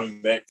was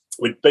coming back.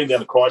 We'd been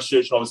down to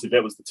Christchurch, and obviously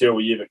that was the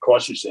terrible year that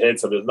Christchurch had,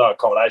 so there was no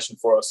accommodation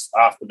for us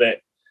after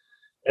that.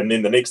 And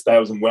then the next day I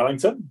was in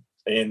Wellington,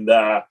 and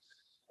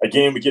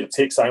again, we get a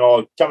text saying,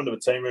 "Oh, come into the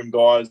team room,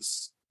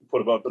 guys,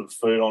 put a bit of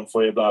food on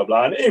for you, blah,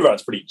 blah." And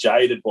everyone's pretty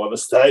jaded by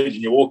this stage,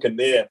 and you walk in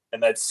there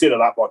and they'd set it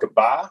up like a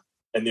bar,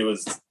 and there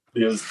was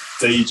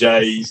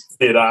DJ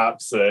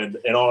setups, and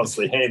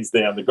honestly, hands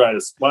down,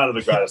 one of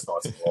the greatest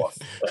nights of my life.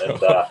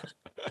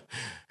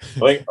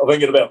 And I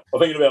think at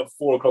about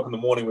 4 o'clock in the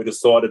morning, we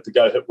decided to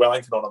go hit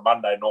Wellington on a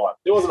Monday night.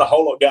 There wasn't a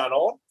whole lot going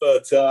on,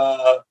 but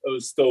it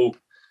was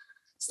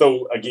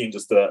still again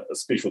just a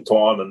special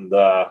time, and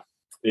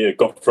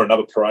got for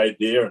another parade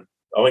there. And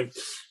I think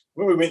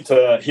when we went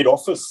to head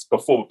office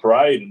before the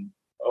parade, and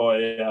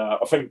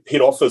I think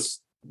head office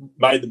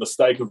made the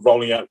mistake of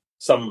rolling out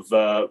some of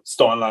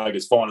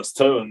Steinlager's finest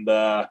too, and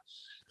I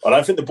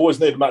don't think the boys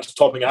needed much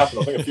topping up,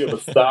 and I think a few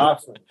of the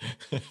staff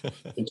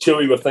and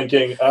Chewy were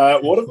thinking,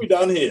 what have we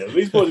done here?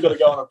 These boys have got to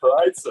go on a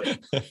parade soon.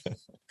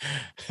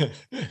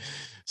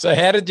 So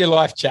how did your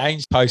life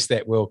change post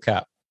that World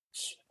Cup?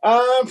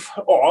 There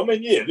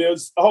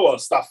was a whole lot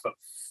of stuff that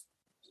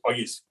I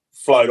guess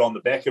flowed on the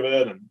back of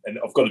it, and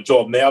I've got a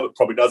job now that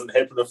probably doesn't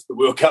happen if the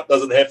World Cup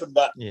doesn't happen.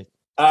 But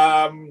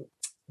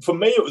for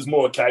me, it was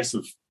more a case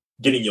of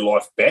getting your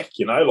life back,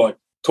 like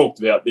talked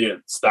about there at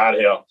the start,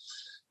 how,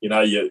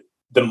 you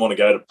didn't want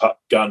to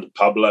go into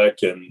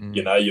public, and,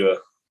 you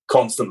were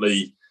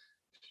constantly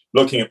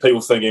looking at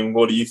people thinking,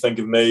 what do you think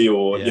of me?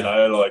 Or,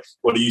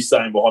 what are you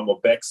saying behind my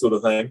back, sort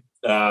of thing.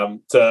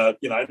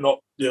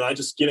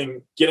 Just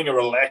getting a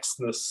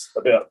relaxedness,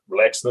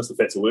 if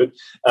that's a word,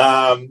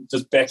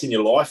 just back in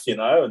your life,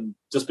 and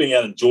just being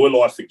able to enjoy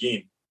life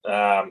again.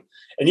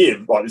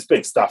 There's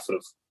been stuff that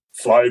have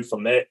flowed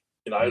from that,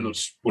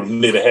 which would have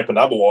never happened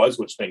otherwise,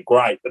 which has been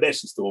great. But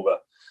that's just all the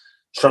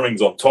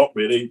trimmings on top,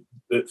 really.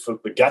 For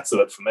the guts of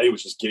it for me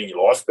was just getting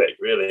your life back,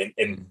 really,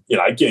 and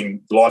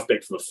getting life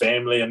back from the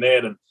family and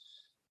that, and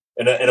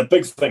a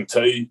big thing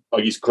too,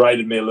 I guess,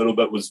 grated me a little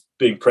bit was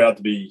being proud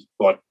to be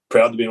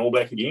an All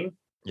Black again.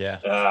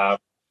 Yeah.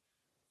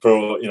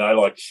 For,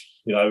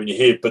 when you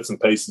hear bits and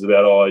pieces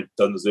about, oh, he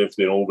doesn't deserve to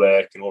be an All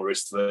Black and all the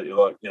rest of it, you're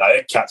like,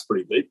 that cut's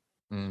pretty deep.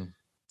 Mm.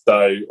 So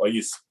I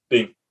guess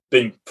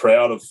being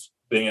proud of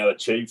being able to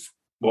achieve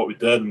what we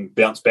did and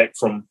bounce back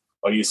from,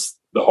 I guess,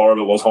 the horror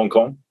that was Hong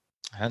Kong.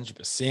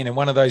 100%. And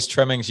one of those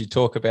trimmings you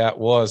talk about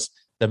was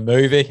a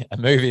movie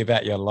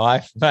about your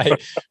life,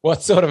 mate.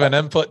 What sort of an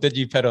input did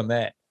you put on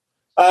that?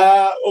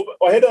 I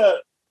had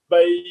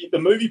the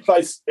movie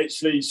place,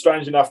 actually,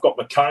 strange enough, got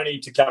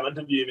McConey to come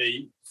interview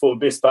me for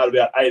the best part of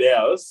about 8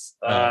 hours.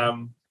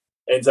 And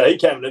so he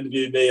came and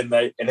interviewed me,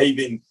 and he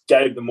then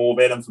gave them all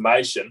that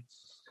information.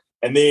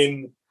 And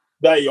then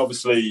they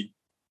obviously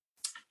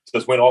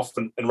just went off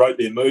and wrote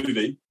their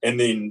movie, and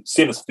then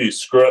sent us a few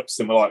scripts,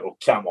 and we're like, "Oh,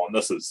 come on,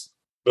 this is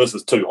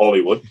too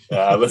Hollywood."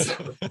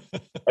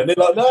 And they're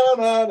like,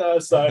 "No."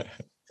 So at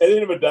the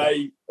end of the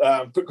day,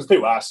 because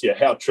people ask you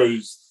how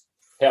close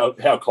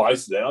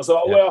is that? And I was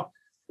like, well,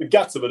 the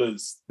guts of it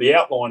is, the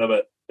outline of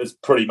it is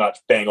pretty much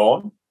bang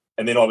on,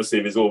 and then obviously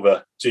there's all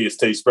the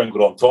GST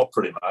sprinkled on top,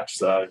 pretty much.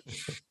 So,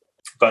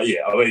 but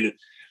yeah, I mean, it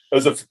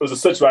was a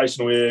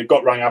situation where I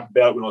got rung up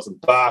about it when I was in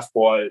Bath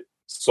by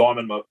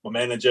Simon, my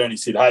manager, and he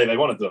said, "Hey, they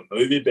want to do a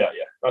movie about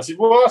you." And I said,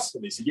 "What?"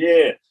 And he said,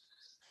 "Yeah."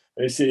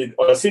 And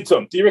I said to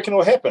him, "Do you reckon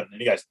it'll happen?" And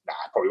he goes, "Nah,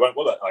 probably won't,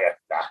 will it?" I go,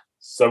 "Nah."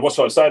 So what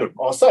should I say to him?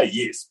 I'll say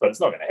yes, but it's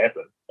not going to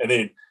happen. And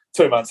then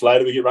 2 months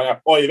later, we get rung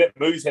up. "Oh, yeah, that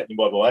movie's happening,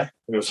 by the way."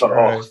 And it was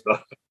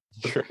like,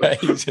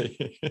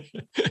 Crazy.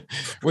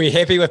 Were you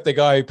happy with the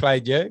guy who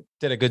played you?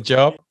 Did a good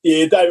job?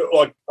 Yeah, David,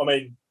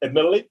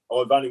 admittedly,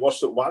 I've only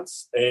watched it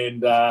once,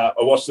 and I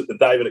watched it the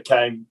day that it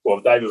came. Well,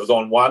 David was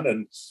on one,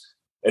 and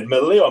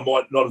admittedly, I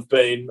might not have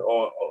been.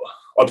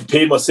 I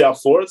prepared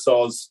myself for it, so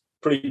I was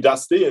pretty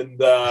dusty, and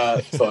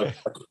so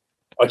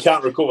I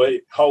can't recall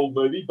the whole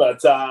movie.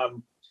 But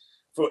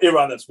for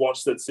everyone that's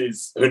watched it,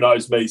 who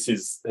knows me,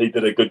 says he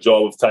did a good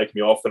job of taking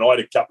me off. And I had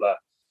a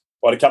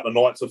couple of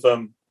nights with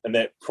him, and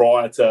that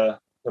prior to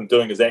him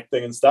doing his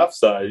acting and stuff.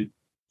 So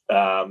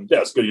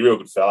it's good. He's a real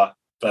good fella.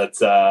 But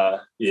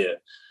yeah,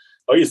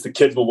 I guess the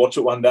kids will watch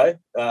it one day.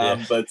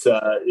 But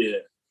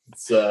yeah,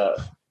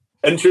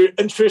 it's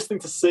interesting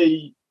to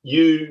see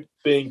you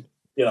being,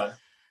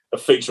 a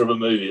feature of a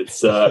movie.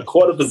 It's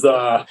quite a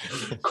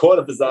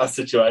bizarre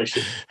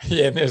situation.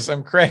 Yeah, there's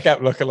some crack up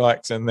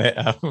lookalikes in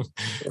that.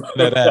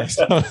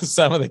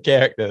 Some of the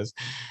characters,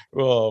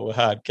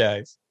 hard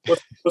case. Well,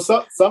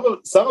 some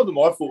of them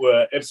I thought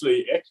were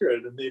absolutely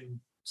accurate, and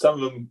then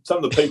some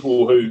of the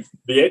people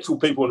the actual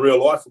people in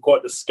real life were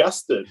quite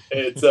disgusted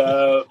at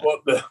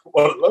what it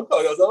looked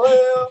like. I was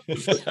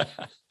like, well,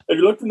 have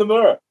you looked in the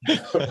mirror?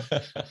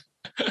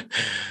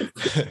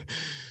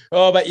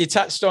 Oh, but you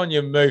touched on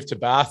your move to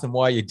Bath and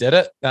why you did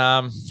it.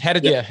 How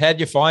did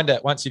you find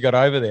it once you got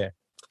over there?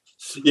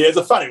 Yeah, it's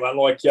a funny one.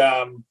 I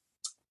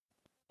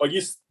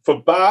guess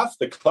for Bath,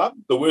 the club,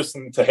 the worst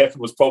thing to happen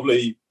was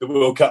probably the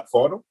World Cup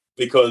final,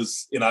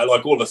 because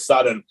all of a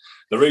sudden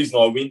the reason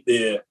I went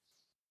there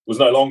was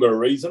no longer a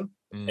reason,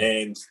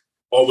 and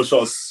I wish I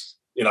was,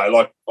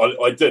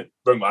 I did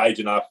bring my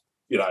agent up,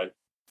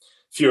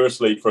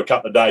 furiously for a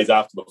couple of days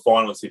after the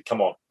final and said,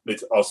 "Come on,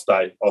 I'll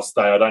stay.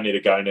 I don't need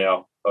to go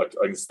now. I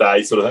can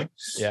stay," sort of thing.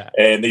 Yeah.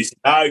 And he said,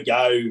 "No,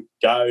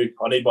 go.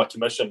 I need my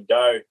commission.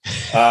 Go."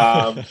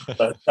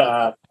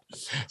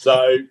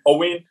 So I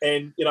went,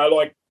 and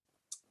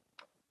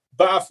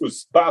Bath's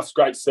a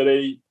great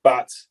city,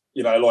 but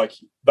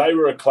they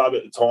were a club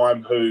at the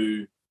time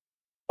who,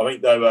 I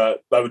think they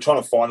were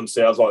trying to find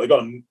themselves. They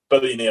got a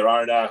billionaire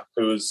owner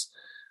who was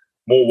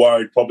more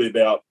worried probably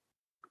about,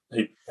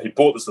 he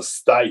bought this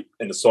estate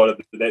and decided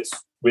that that's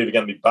where they're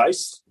going to be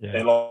based. Yeah.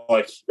 And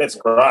that's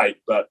great,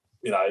 but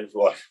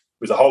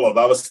there's a whole lot of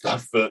other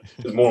stuff that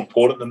is more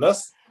important than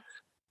this.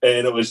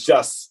 And it was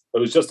just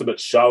a bit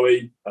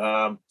showy.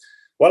 One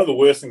of the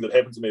worst things that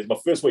happened to me is my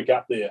first week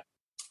up there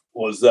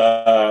was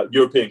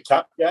European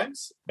Cup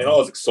games, and I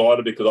was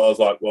excited because I was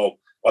like, well,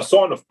 I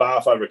signed with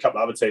Bath over a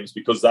couple of other teams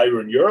because they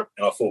were in Europe,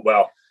 and I thought,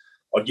 well,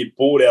 I'd get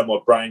bored out of my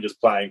brain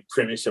just playing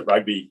Premiership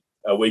rugby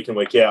week in,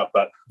 week out,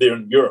 but they're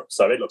in Europe,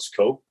 so that looks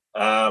cool.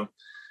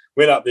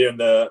 Went up there, and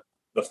the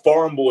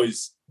foreign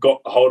boys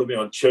got a hold of me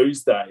on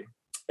Tuesday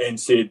and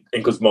said,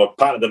 and because my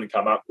partner at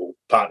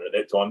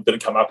that time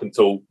didn't come up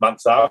until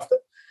months after,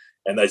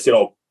 and they said,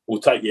 "Oh, we'll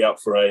take you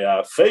out for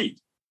a feed."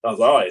 I was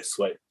like, "Oh, yeah,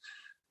 sweet."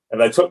 And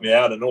they took me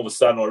out, and all of a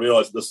sudden I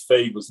realised this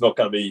feed was not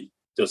going to be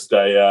just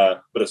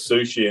a bit of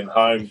sushi and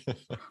home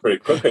pretty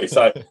quickly.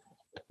 So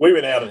we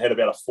went out and had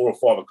about a 4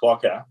 or 5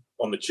 o'clocker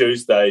on the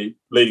Tuesday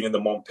leading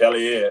into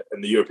Montpellier in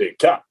the European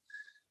Cup.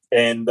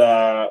 And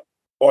I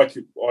woke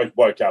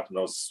up and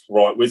I was,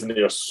 right, wasn't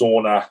there a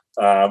sauna?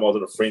 I was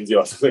in a frenzy. I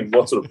was thinking,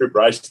 what sort of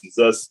preparation is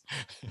this?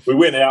 We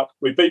went out,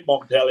 we beat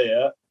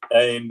Montpellier,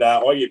 and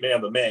I get man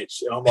of the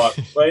match. And I'm like,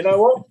 well, you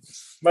know what?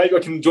 Maybe I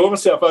can enjoy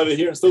myself over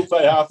here and still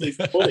play half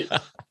decent footy.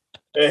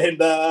 And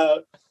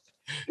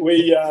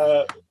we,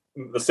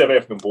 the South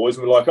African boys,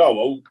 were like, oh,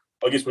 well,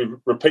 I guess we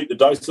repeat the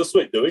dose this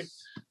week, do we?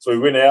 So we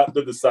went out,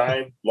 did the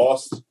same,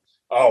 lost.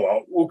 Oh,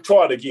 well, we'll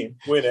try it again.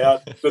 Went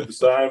out, did the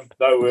same,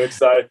 no work.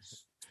 So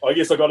I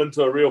guess I got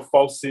into a real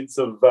false sense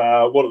of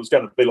what it was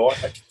going to be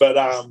like. But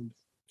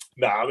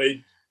no, I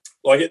mean,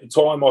 like at the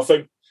time, I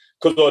think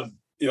because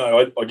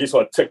I guess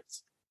I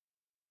ticked,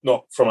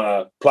 not from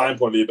a playing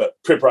point of view, but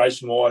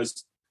preparation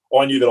wise,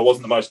 I knew that I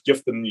wasn't the most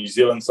gifted in New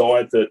Zealand, so I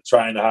had to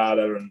train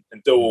harder and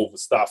do all the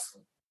stuff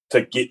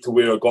to get to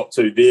where I got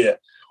to there.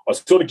 I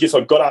sort of guess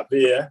I got up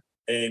there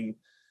and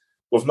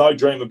with no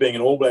dream of being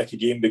an All Black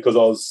again because I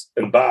was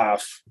in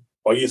Bath,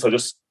 I guess I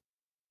just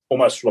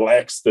almost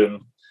relaxed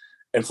and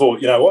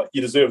thought, you know what,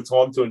 you deserve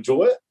time to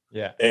enjoy it.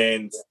 Yeah.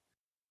 And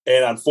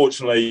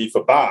unfortunately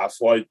for Bath,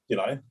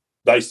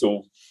 they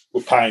still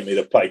were paying me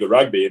to play good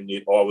rugby, and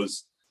yet I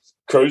was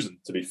cruising,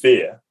 to be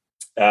fair.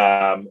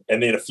 And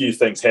then a few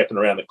things happened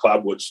around the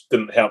club which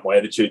didn't help my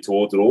attitude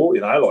towards it all,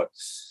 So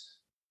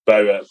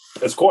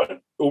it's quite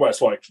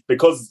almost like,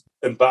 because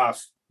in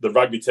Bath the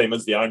rugby team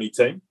is the only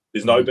team.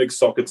 There's no big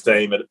soccer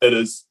team. It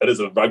is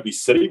a rugby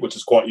city, which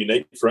is quite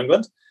unique for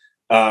England.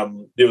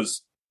 There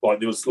was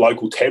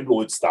local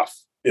tabloid stuff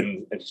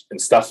and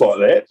stuff like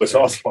that, which I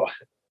was like.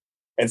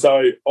 And so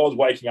I was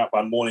waking up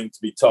one morning to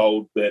be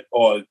told that,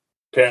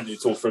 apparently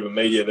it's all through the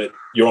media that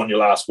you're on your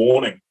last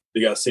warning.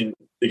 They're going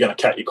to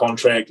cut your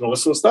contract and all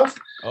this sort of stuff.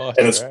 Oh,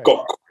 and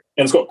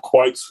it's got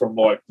quotes from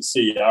like the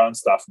CEO and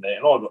stuff and that.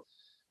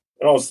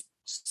 And I was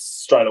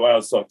straight away, I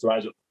was like to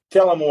agent,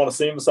 tell them I want to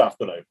see him this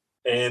afternoon.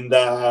 And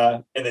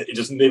it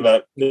just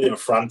never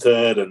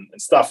fronted and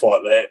stuff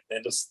like that,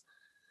 and just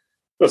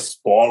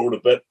spiraled a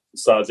bit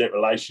as far as that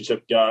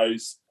relationship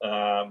goes.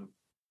 And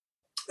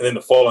then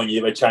the following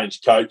year they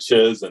changed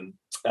coaches, and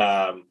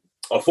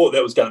I thought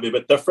that was going to be a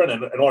bit different,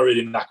 and I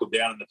really knuckled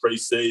down in the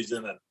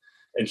pre-season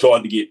and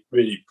tried to get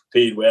really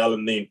prepared well.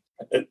 And then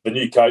the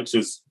new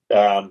coaches,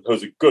 who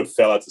was a good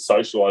fella to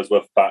socialise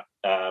with, but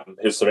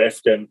he was South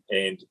African,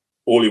 and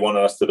all he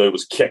wanted us to do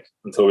was kick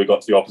until we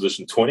got to the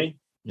opposition 20.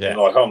 Yeah.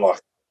 And I'm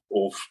like,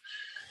 oh,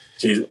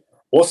 geez,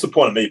 what's the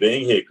point of me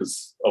being here?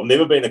 Because I've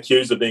never been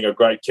accused of being a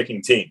great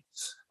kicking team.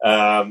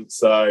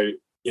 So,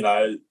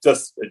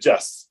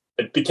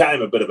 it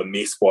became a bit of a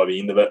mess by the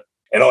end of it.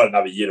 And I had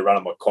another year to run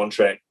on my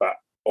contract, but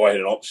I had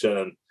an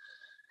option.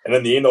 And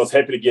in the end, I was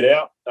happy to get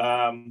out.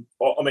 I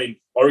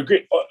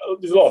regret,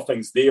 there's a lot of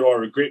things there I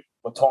regret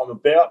my time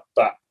about,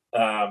 but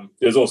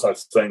there's also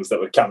things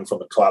that were coming from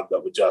the club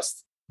that were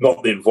just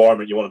not the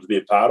environment you wanted to be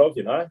a part of,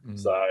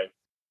 So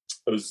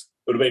it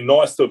would have been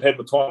nice to have had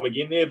my time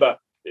again there, but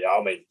yeah,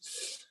 I mean,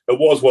 it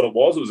was what it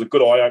was. It was a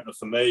good eye opener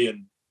for me,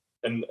 and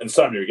in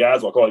so many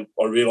regards, like I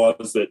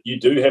realised that you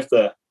do have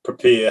to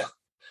prepare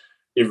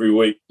every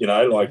week.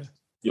 Like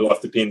your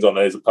life depends on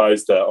it, as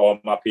opposed to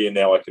I'm up here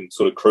now, I can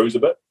sort of cruise a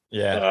bit.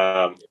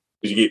 Yeah,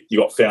 because you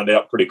got found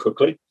out pretty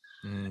quickly.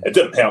 It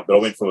didn't help that I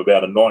went from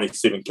about a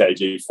 97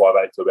 kg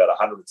 5'8" to about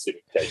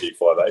 107 kg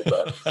 5'8",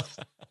 but.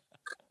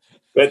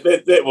 But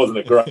that wasn't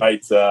a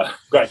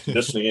great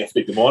conditioning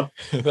aspect of mine.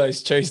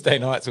 Those Tuesday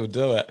nights will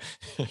do it.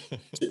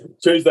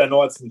 Tuesday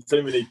nights and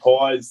too many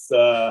pies.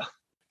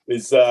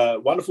 There's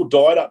a wonderful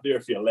diet up there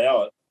if you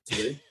allow it to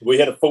be. We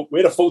had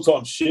a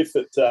full-time chef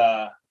at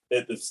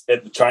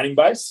the training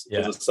base,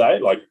 as I say.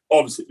 Like,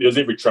 obviously, there was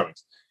every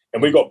trimmings.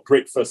 And we got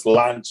breakfast,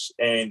 lunch,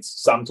 and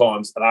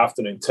sometimes an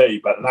afternoon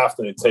tea. But an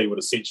afternoon tea would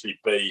essentially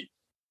be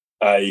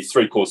a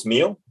 3-course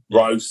meal,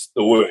 roast,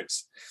 the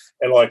works.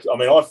 And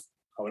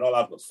I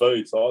love the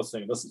food, so I was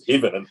thinking this is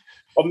heaven. And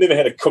I've never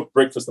had a cooked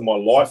breakfast in my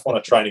life on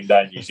a training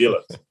day in New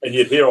Zealand. And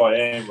yet here I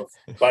am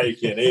with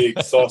bacon,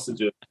 eggs,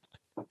 sausages.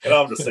 And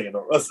I'm just thinking,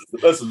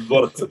 this is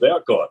what it's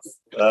about, guys.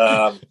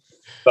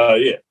 So,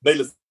 yeah,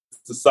 needless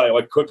to say,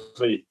 I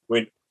quickly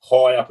went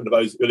high up into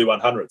those early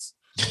 100s.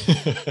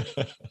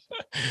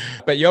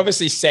 But you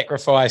obviously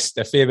sacrificed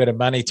a fair bit of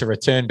money to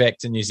return back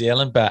to New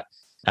Zealand, but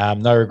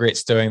no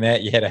regrets doing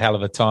that. You had a hell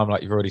of a time,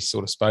 like you've already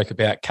sort of spoke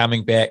about,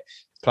 coming back,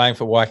 playing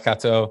for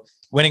Waikato,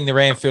 winning the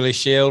Ranfurly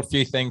Shield. A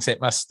few things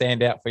that must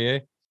stand out for you.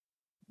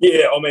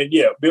 Yeah,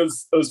 it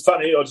was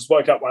funny. I just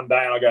woke up one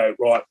day and I go,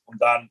 right, I'm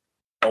done.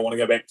 I want to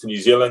go back to New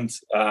Zealand.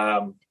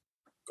 I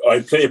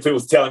had plenty of people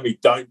telling me,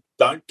 don't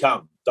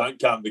come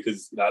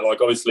because,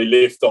 obviously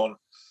left on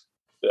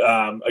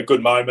a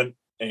good moment.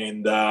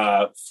 And,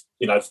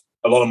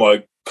 a lot of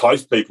my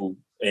close people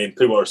and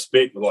people I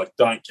respect were like,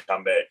 don't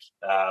come back.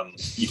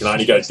 You can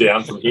only go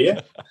down from here.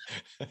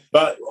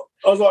 But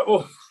I was like,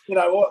 well, you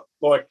know what?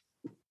 Like,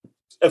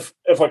 if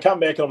I come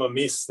back and I'm a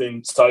mess,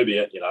 then so be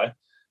it,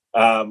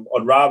 I'd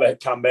rather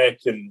come back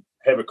and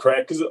have a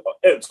crack. Because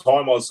at the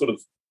time I was sort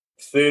of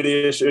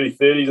 30-ish, early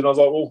 30s, and I was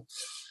like, well,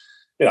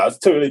 it's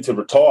too early to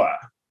retire.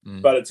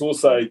 But it's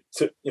also,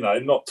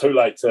 not too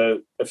late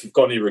to, if you've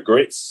got any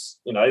regrets,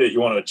 that you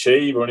want to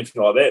achieve or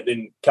anything like that,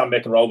 then come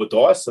back and roll the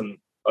dice. And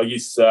I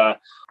guess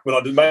when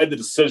I made the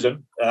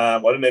decision, I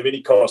didn't have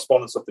any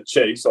correspondence with the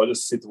Chiefs. So I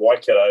just said to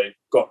Waikato,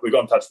 we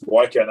got in touch with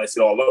Waikato, and they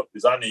said, oh, look,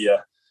 there's only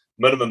a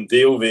minimum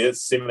deal there,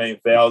 it's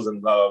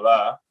 17,000, blah, blah,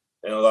 blah.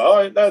 And I was like,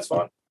 oh, no, that's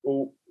fine.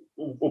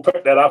 We'll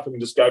pick that up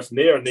and just go from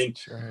there. And then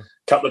a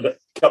couple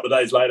of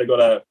days later, got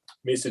a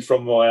message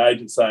from my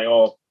agent saying,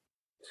 oh,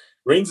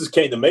 Renz is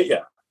keen to meet you.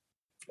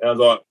 And I was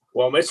like,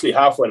 well, I'm actually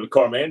halfway to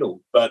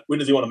Coromandel, but when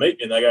does he want to meet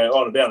me? And they go,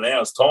 oh, in about an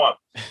hour's time.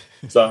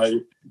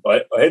 So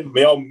I had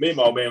me and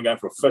my old man going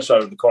for a fish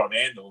over in the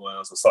Coromandel, and I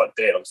was just like,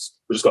 Dad,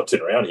 we just got to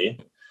turn around here.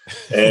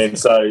 And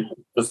so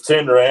just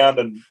turned around,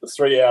 and a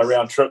 3-hour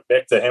round trip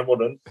back to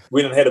Hamilton,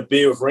 went and had a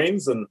beer with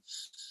Renz, and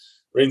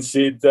Renz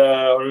said,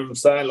 I remember him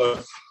saying,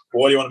 like,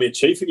 why do you want to be a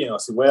chief again? I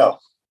said,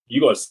 well,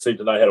 you guys seem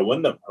to know how to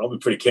win them, and I'll be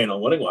pretty keen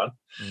on winning one.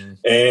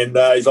 And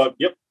he's like,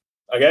 yep,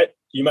 okay,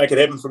 you make it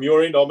happen from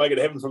your end, I'll make it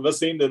happen from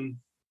this end. And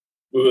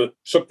we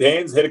shook the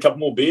hands, had a couple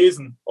more beers,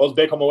 and I was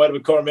back on my way to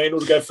Coromandel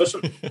to go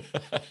fishing.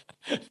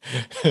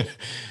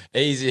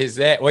 Easy as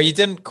that. Well, you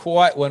didn't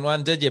quite win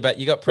one, did you? But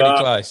you got pretty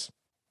close.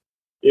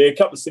 Yeah, a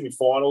couple of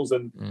semi-finals.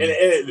 And at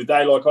the end of the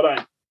day, like, I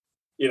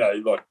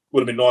don't, like,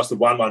 would have been nice to have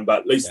won one, but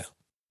at least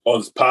I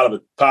was part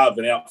of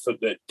an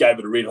outfit that gave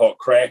it a red-hot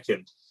crack.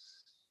 And,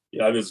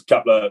 there's a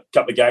couple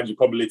of games we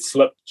probably let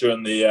slip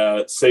during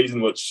the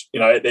season, which,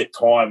 at that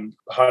time,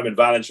 home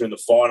advantage during the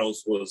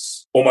finals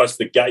was almost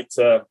the gate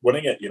to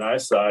winning it,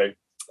 So,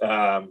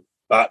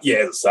 but yeah,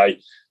 as I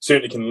say,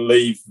 certainly can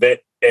leave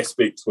that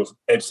aspect with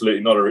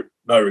absolutely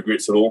no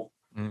regrets at all.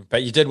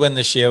 But you did win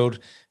the Shield,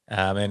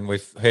 and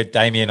we've heard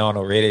Damien on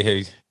already,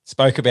 who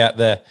spoke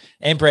about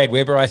and Brad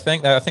Weber, I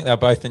think they were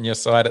both in your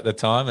side at the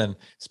time, and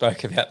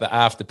spoke about the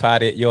after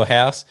party at your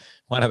house.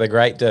 One of the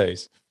great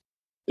dudes.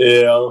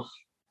 Yeah.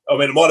 I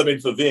mean, it might have been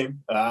for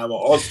them. I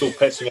was still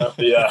patching up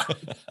the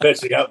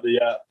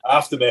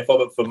aftermath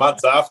of it for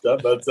months after,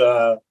 but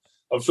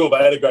I'm sure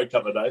they had a great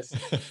couple of days.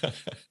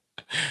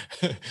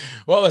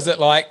 What was it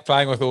like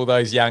playing with all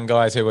those young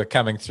guys who were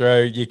coming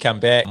through? You come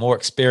back, more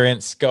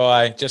experienced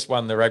guy, just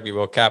won the Rugby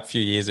World Cup a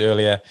few years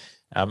earlier.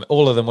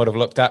 All of them would have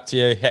looked up to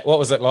you. What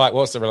was it like?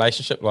 What was the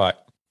relationship like?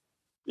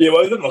 Yeah,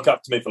 well, they didn't look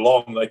up to me for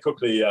long. They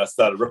quickly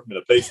started ripping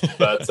me to pieces.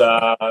 But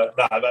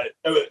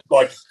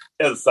like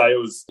as I say, it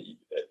was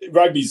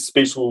rugby's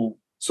special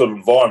sort of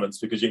environments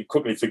because you can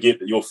quickly forget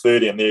that you're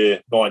 30 and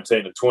they're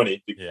 19 and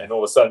 20, and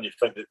all of a sudden you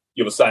think that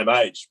you're the same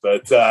age.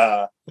 But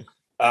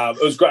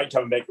it was great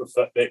coming back with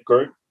that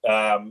group.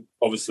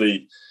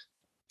 Obviously,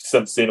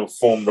 since then, I've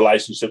formed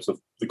relationships with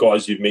the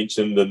guys you've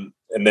mentioned and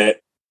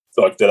that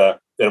like that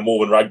are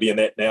more than rugby and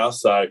that now.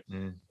 So.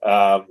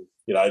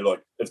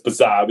 Like it's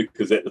bizarre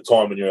because at the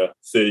time when you're a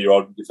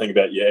 30-year-old, you think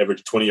about your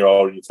average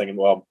 20-year-old and you're thinking,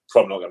 well, I'm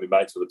probably not going to be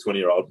mates with a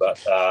 20-year-old. But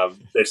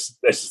that's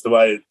just the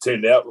way it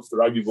turned out with the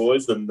rugby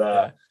boys. And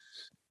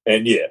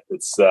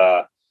it's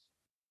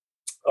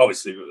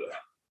obviously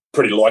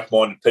pretty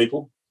like-minded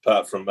people,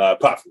 apart from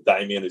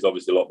Damien, who's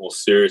obviously a lot more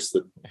serious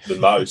than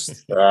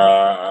most.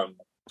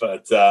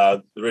 But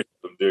the rest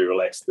of them very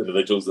relaxed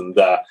individuals, and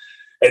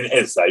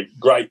as I say,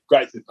 great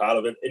to be part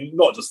of it, and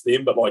not just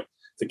them, but like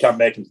to come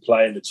back and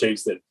play in the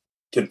Chiefs that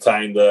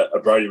contained a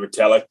Brodie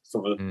Retallick,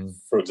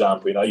 for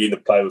example. You get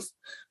to play with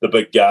the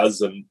big Guz,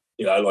 and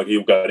like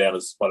he'll go down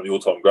as one of the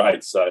all-time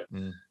greats. So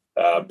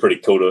pretty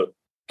cool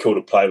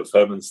to play with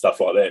him and stuff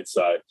like that.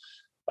 So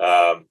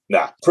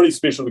pretty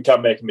special to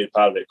come back and be a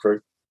part of that crew.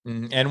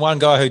 And one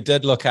guy who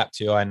did look up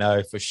to you, I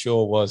know for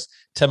sure, was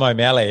Tim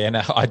O'Malley. And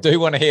I do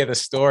want to hear the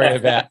story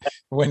about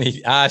when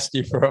he asked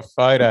you for a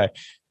photo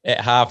at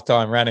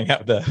halftime running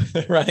up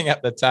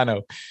the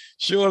tunnel.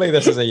 Surely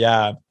this is a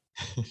yarn.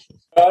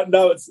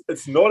 No,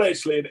 it's not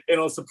actually, and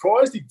I was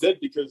surprised he did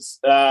because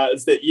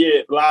it's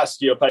that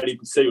last year I played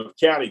EPC with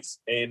Counties,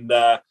 and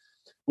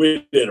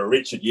we had a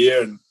wretched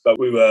year, but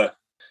we were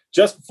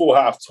just before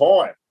half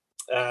time.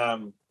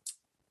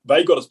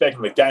 They got us back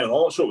in the game, and I'm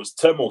not sure it was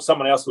Tim or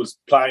someone else was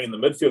playing in the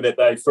midfield that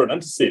day for an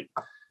intercept,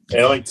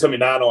 and I think Timmy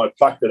Nana and I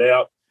plucked it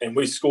out, and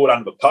we scored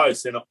under the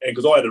post, and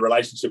because I had a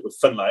relationship with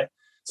Finlay.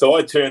 So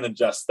I turn and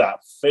just start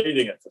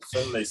feeding it to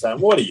Finlay, saying,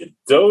 what are you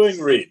doing,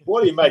 Red?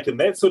 What are you making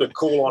that sort of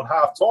call on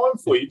half-time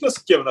for? You're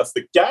just giving us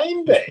the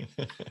game back.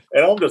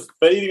 And I'm just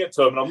feeding it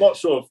to him, and I'm not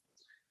sure if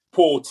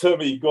poor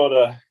Timmy got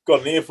an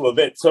earful of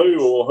that too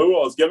or who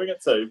I was giving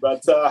it to.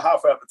 But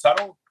halfway up the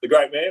tunnel, the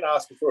great man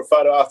asked me for a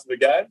photo after the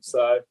game.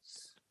 So,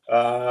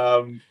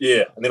 and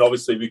then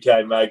obviously we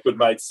became good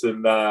mates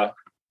in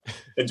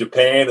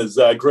Japan as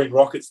Green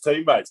Rockets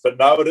teammates. But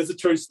no, it is a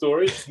true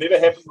story. It's never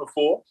happened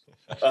before.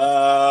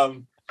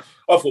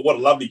 I thought, what a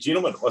lovely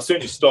gentleman. I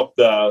certainly stopped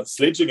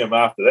sledging him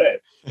after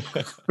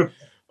that.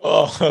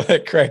 Oh,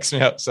 that cracks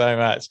me up so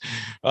much.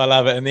 I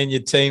love it. And then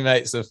your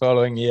teammates the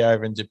following year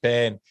over in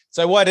Japan.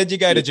 So why did you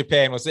go to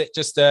Japan? Was that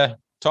just a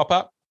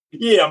top-up?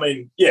 Yeah, I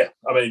mean, there's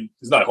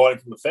no hiding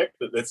from the fact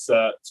that it's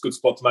a good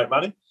spot to make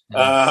money. No,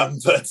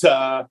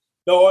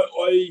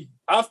 I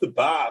after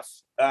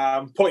Bath,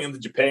 pulling into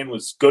Japan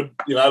was good.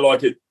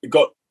 Like it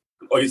got,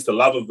 I guess, the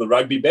love of the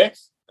rugby back.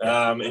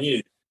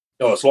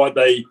 It's like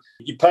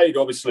you paid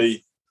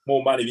obviously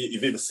more money than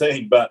you've ever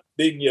seen, but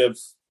then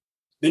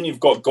you've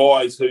got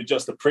guys who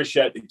just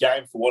appreciate the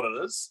game for what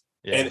it is,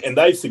 and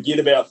they forget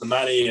about the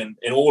money and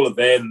all of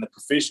that and the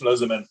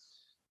professionalism, and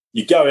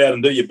you go out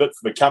and do your bit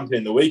for the company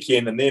in the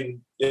weekend, and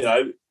then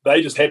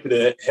they just happy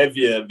to have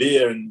you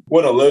there, and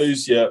win or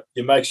lose, you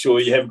make sure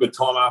you have a good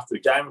time after the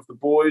game with the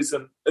boys,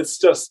 and it's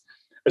just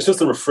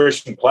a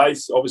refreshing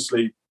place.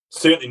 Obviously,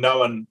 certainly no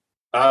one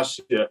asks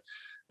you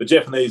the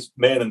Japanese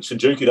man in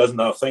Shinjuku doesn't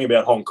know a thing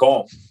about Hong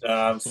Kong.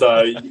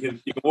 So you can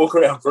walk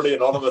around pretty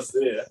anonymous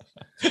there.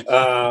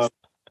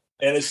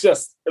 And it's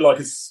just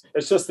like it's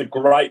just a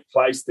great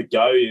place to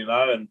go,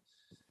 and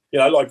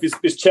like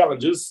there's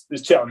challenges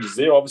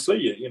there.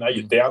 Obviously, your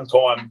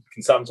downtime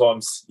can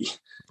sometimes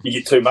you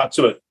get too much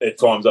of it at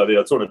times over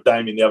there. I sort of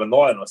Damien the other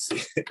night, and I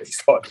said,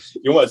 he's like,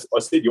 I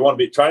said, you want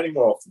to be training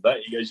more often, don't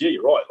you? He goes, yeah,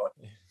 you're right. Like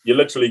you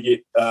literally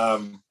get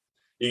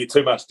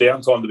too much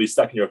downtime to be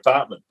stuck in your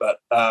apartment. But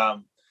I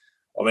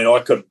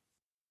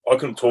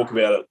couldn't talk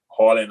about it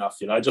highly enough.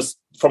 Just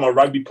from a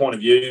rugby point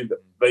of view,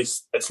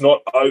 it's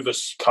not over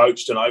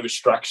coached and over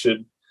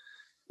structured.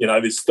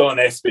 There's still an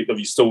aspect of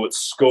you still at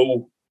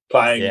school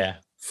playing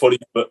footy,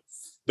 but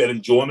that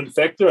enjoyment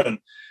factor. And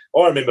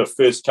I remember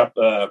first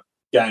couple of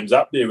games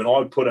up there when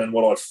I put in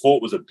what I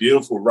thought was a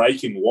beautiful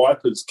raking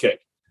wipers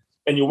kick,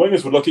 and your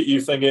wingers would look at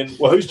you thinking,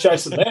 well, who's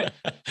chasing that?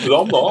 Because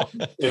I'm not,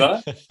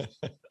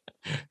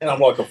 And I'm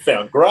like, I've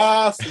found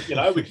grass, we can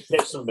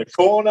catch them in the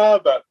corner,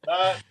 but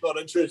no, not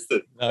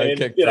interested.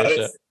 Kick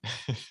pressure.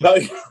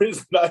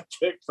 There's no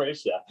kick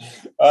pressure.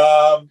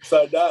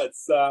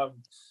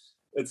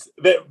 It's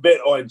that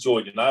I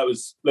enjoyed, it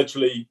was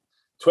literally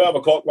 12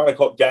 o'clock, 1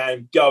 o'clock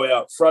game, go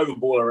out, throw the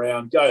ball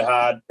around, go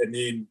hard, and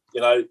then,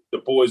 the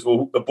boys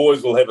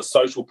will have a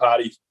social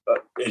party,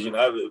 as you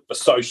know, a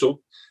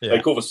social. Yeah.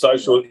 They call it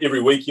social.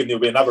 Every weekend there'll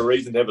be another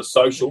reason to have a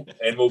social,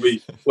 and we'll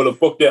have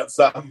booked out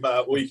some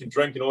all you can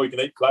drink and all you can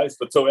eat place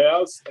for 2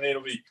 hours, and then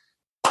it'll be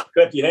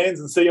clap your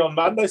hands and see you on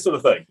Monday sort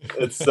of thing.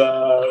 It's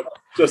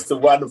just a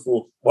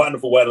wonderful,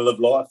 wonderful way to live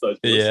life, those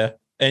boys. Yeah.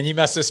 And you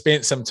must have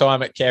spent some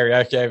time at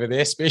karaoke over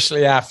there,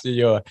 especially after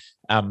your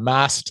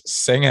masked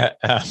singer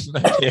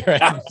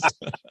appearance.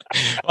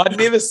 I'd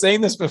never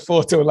seen this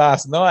before till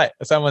last night.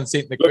 Someone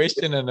sent the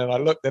question in and I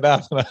looked it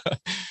up and I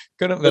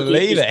couldn't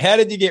believe it. How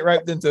did you get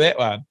roped into that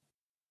one?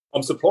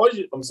 I'm surprised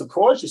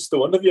you're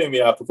still interviewing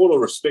me after all the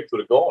respect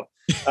would have gone.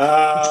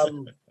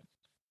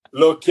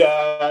 Look,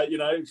 as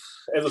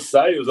I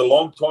say, it was a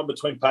long time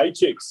between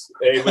paychecks.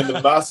 And when the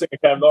masked singer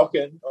came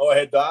knocking, I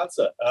had to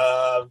answer.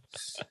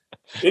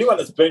 Anyone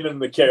that's been in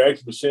the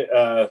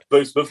karaoke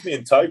booth with me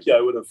in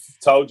Tokyo would have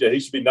told you he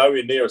should be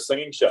nowhere near a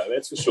singing show,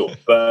 that's for sure.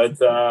 But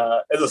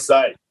as I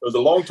say, it was a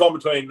long time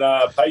between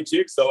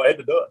paychecks, so I had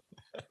to do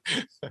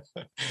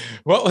it.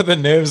 What were the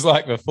nerves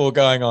like before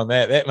going on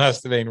that? That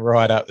must have been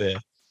right up there.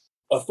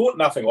 I thought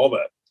nothing of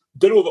it.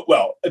 Did all the,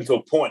 well, until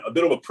a point. I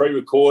did all the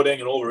pre-recording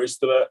and all the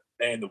rest of it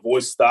and the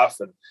voice stuff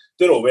and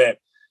did all that.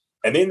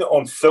 And then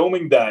on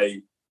filming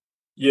day,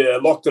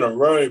 you're locked in a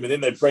room and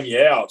then they bring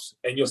you out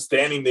and you're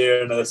standing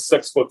there in a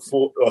 6 foot,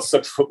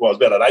 well,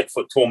 about an 8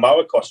 foot tall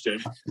mower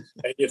costume.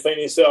 And you're thinking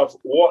to yourself,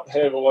 what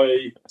have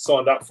I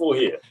signed up for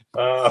here?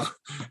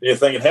 You're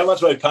thinking, how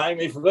much are they paying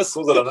me for this?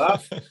 Was it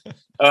enough?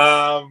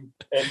 And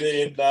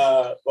then,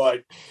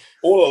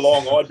 all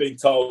along I'd been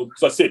told,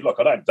 because I said, look,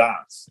 I don't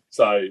dance,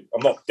 so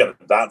I'm not going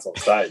to dance on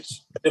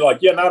stage. And they're like,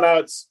 yeah, no,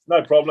 it's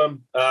no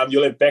problem.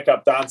 You'll have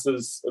backup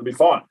dancers. It'll be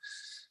fine.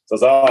 So I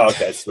was like, oh,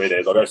 okay, sweet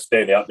as. I'll go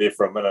stand out there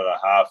for a minute and a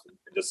half and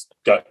just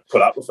go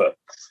put up with it.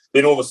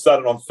 Then all of a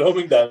sudden on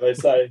filming day, they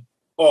say,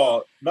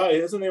 oh, no,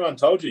 hasn't anyone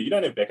told you? You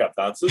don't have backup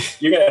dancers.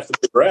 You're going to have to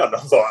stick around.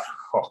 I was like,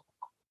 oh.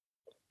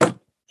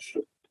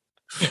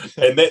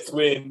 And that's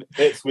when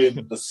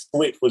the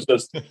sweat was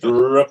just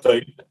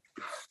dripping.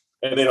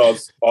 And then I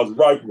was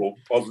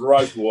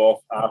roped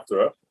off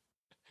after it.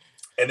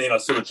 And then I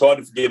sort of tried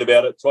to forget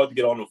about it, tried to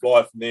get on with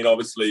life. And then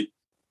obviously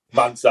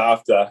months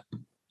after,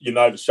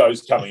 the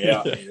show's coming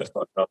out. And you're just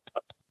like, oh,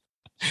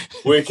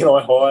 where can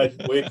I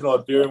hide? Where can I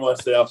bury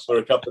myself for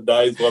a couple of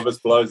days while this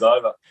blows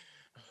over?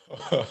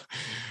 Well,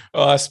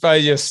 I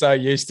suppose you're so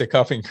used to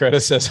copping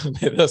criticism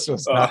that this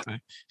was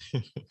nothing.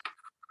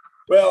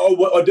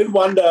 Well, I did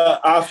wonder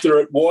after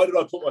it, why did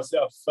I put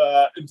myself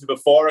into the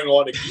firing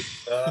line again?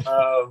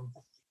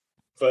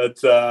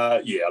 But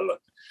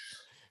look,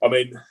 I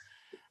mean,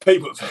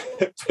 people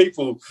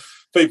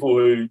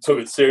who took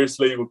it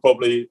seriously were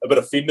probably a bit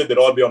offended that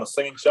I'd be on a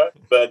singing show.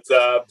 But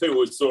people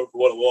who saw it for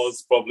what it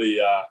was probably,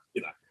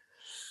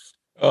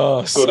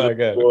 Oh, so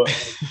good.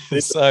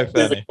 It's so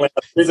funny.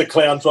 There's a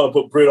clown trying to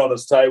put bread on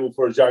his table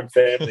for his young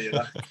family,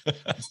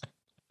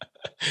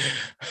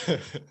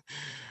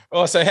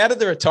 Oh, so how did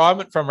the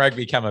retirement from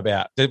rugby come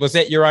about? Was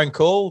that your own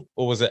call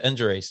or was it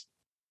injuries?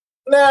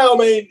 No, I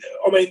mean,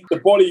 the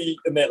body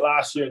in that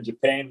last year in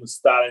Japan was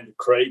starting to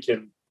creak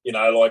and,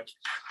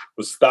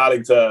 was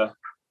starting to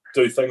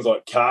do things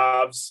like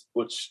calves,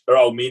 which are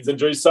old men's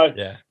injuries. So,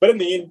 yeah. But in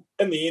the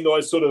end,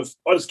 I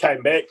just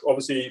came back.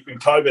 Obviously, when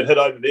COVID hit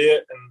over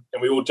there,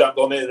 and we all jumped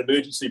on that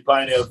emergency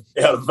plane out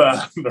of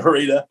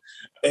Narita,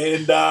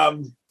 and I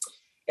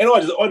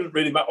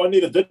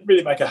never did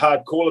really make a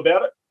hard call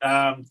about it.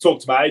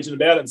 Talked to my agent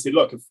about it and said,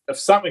 look, if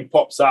something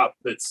pops up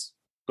that's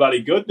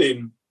bloody good,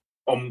 then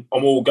I'm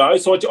all go.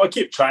 So I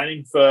kept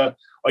training for,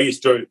 I guess,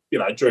 during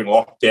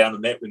lockdown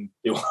and that, when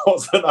there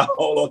wasn't a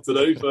whole lot to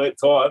do for that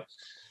time.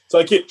 So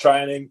I kept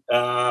training.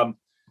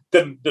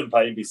 Didn't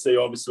play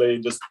NPC obviously,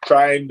 and just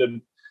trained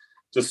and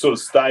just sort of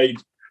stayed.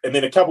 And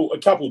then a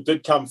couple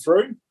did come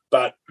through,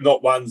 but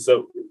not ones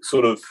that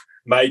sort of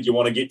made you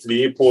want to get to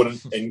the airport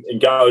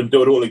and go and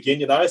do it all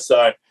again,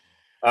 So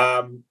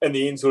in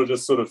the end, sort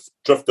of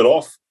drifted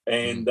off.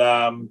 And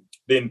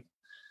then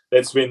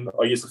that's when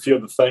I guess a few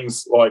of the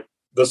things like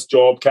this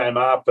job came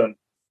up and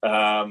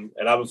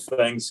other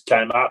things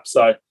came up.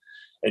 So,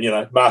 and,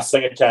 Masked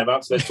Singer came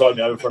up, so they tied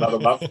me over for another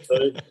month or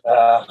two.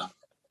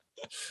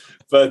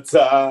 So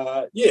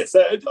I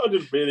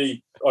didn't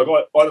really,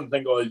 I didn't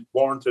think I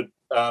warranted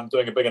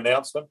doing a big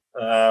announcement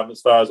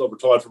as far as I've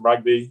retired from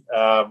rugby.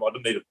 I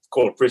didn't need to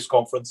call a press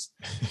conference.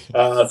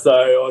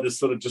 So I just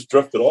sort of just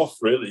drifted off,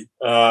 really.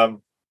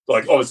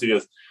 Obviously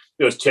there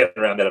was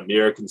chatting around that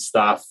American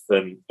stuff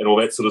and all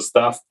that sort of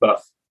stuff,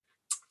 but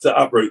to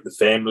uproot the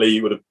family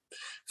would have,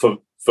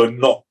 for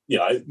not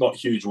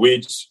huge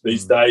wedge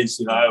these days,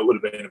 it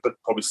would have been a bit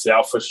probably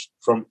selfish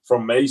from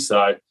me.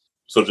 So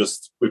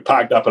we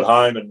parked up at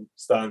home and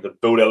started to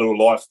build our little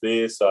life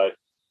there. So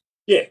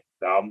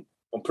I'm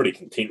pretty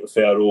content with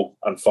how it all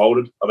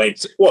unfolded. I mean,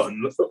 it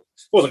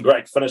wasn't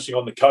great finishing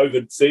on the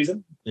COVID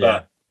season,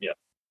 but yeah.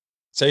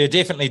 So you're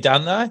definitely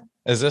done though?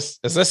 Is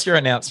this your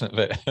announcement,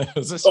 Vic? Your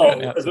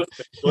announcement?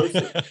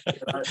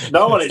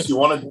 No one's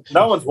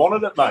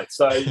wanted it, mate.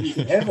 So you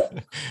can have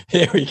it.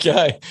 Here we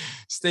go.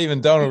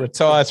 Stephen Donald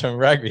retires from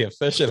rugby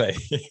officially.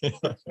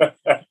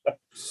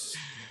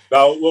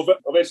 No,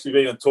 I've actually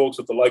been in talks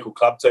with the local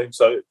club team,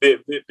 so they're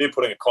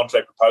putting a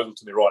contract proposal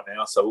to me right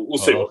now. So we'll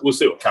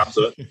see what comes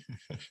of it.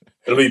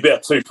 It'll be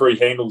about 2 free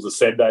handles a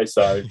Saturday,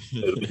 so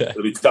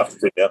it'll be tough to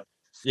figure out.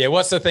 Yeah,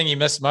 what's the thing you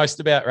miss most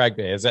about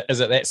rugby? Is it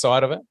that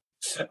side of it?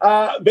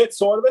 That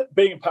side of it,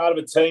 being a part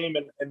of a team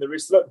and the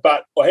rest of it.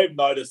 But I have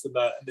noticed in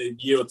the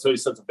year or two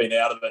since I've been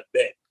out of it,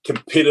 that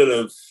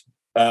competitive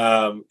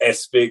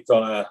aspect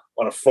on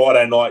a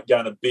Friday night,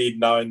 going to bed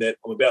knowing that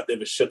I'm about to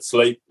have a shit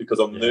sleep because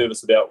I'm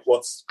nervous about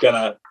what's going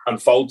to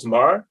unfold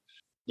tomorrow.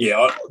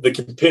 Yeah, the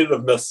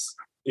competitiveness,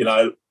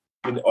 I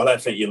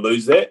don't think you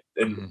lose that,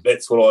 and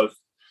that's what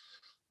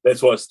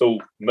I still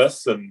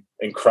miss and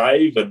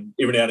crave, and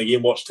every now and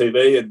again watch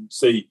TV and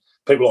see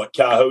people like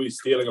Kahui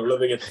stealing a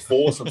living at the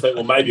Force and think,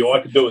 well, maybe I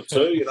could do it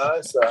too,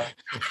 So,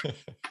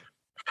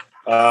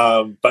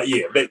 but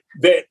yeah,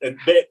 that and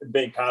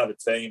being part of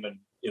a team, and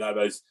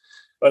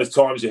those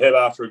times you have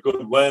after a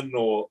good win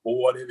or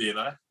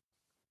whatever,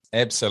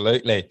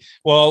 Absolutely.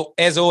 Well,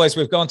 as always,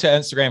 we've gone to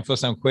Instagram for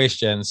some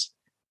questions.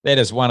 That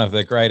is one of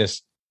the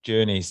greatest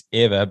journeys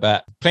ever,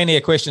 but plenty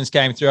of questions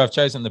came through. I've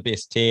chosen the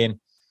best 10.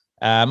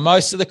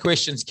 Most of the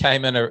questions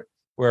came in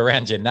were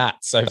around your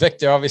nuts. So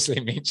Victor obviously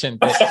mentioned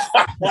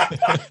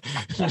that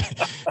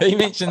he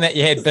mentioned that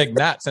you had big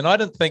nuts, and I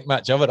didn't think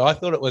much of it. I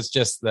thought it was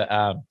just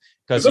that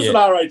is this an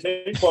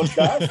R18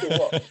 podcast or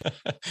what?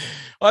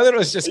 I thought it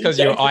was just because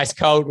you were ice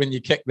cold when you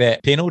kicked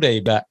that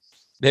penalty, but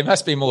there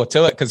must be more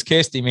to it because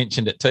Kirsty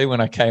mentioned it too when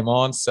I came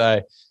on.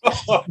 So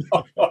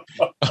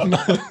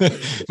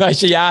no,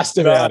 she asked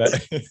about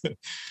it.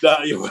 No,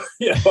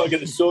 I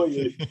can assure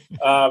you.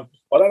 I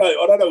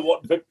don't know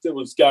what Victor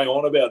was going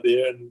on about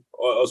there, and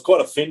I was quite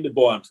offended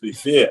by him, to be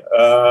fair.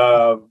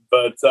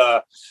 But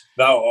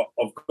no,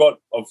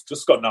 I've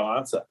just got no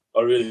answer.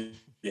 I really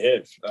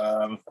have.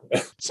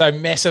 So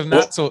massive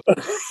nuts, or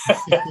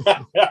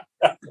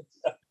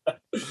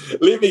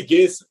let me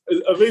guess.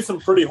 Are there some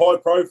pretty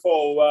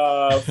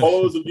high-profile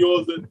followers of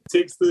yours that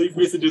text these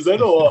messages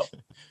in, or?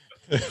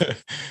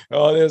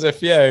 Oh, there's a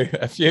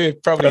few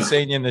probably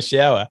seen you in the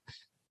shower.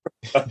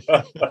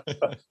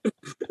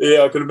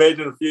 Yeah, I can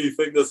imagine a few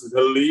think this is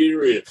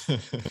hilarious.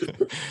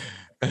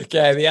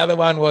 Okay, the other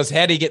one was,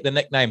 how do you get the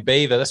nickname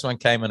Beaver? This one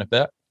came in a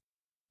bit.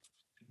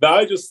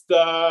 No, just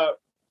I,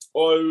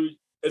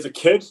 as a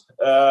kid,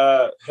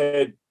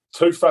 had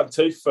 2 front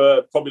teeth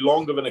for probably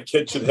longer than a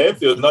kid should have.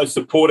 There were no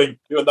supporting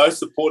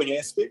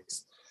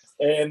aspects.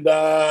 And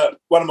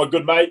one of my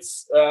good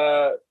mates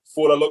thought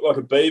I looked like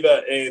a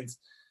beaver, and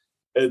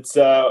it's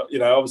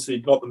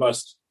obviously not the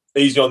most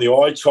easy on the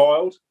eye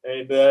child,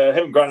 and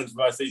haven't grown into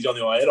the most easy on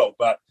the eye adult,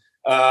 but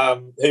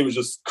he was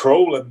just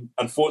cruel, and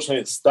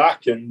unfortunately it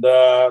stuck, and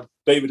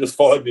beaver just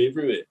followed me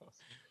everywhere.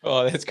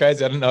 Oh, that's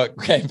crazy. I didn't know it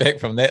came back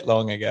from that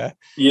long ago.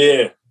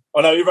 Yeah,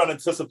 I know everyone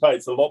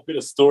anticipates a lot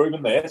better story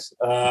than that,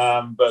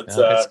 but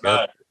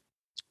no.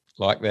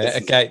 Like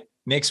that. Okay,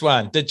 next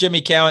one. Did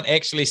Jimmy Cowan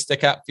actually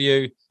stick up for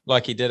you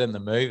like he did in the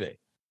movie?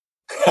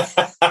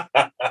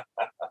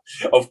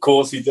 Of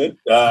course he did.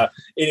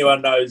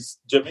 Anyone knows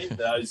Jimmy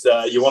knows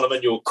you want him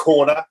in your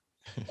corner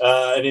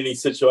in any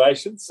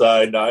situation.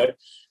 So no,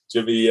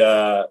 Jimmy's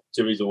a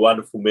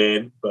wonderful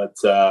man, but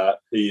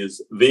he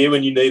is there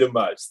when you need him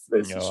most.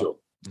 That's for sure.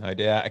 No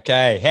doubt.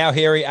 Okay, how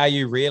hairy are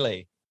you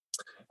really?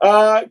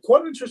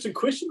 Quite an interesting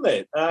question,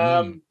 that.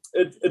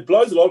 It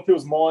blows a lot of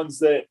people's minds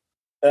that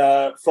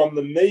from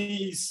the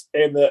knees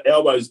and the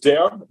elbows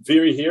down,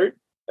 very hairy,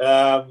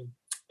 and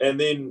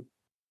then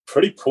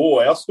pretty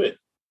poor elsewhere.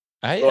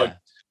 Oh,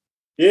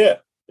 yeah.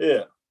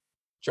 True.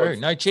 Like,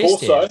 no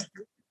chest hair.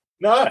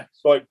 No,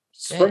 it's like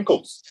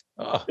sprinkles.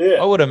 Oh, yeah.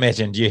 I would have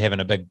imagined you having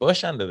a big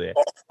bush under there.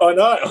 I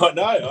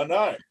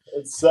know.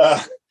 It's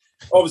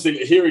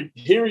obviously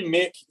hairy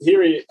neck,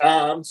 hairy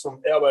arms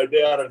from elbow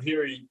down, and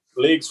hairy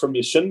legs from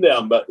your shin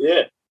down. But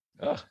yeah,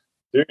 Oh,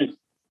 very,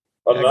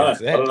 I don't know. I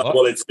don't know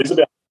what it says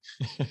about.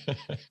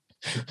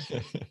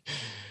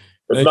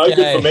 It's no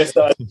good for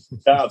massage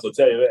calves, I'll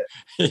tell you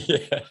that.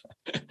 Yeah.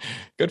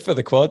 Good for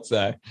the quads,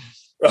 though.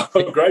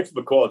 Great for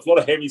the quads. A lot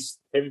of heavy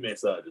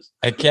massages.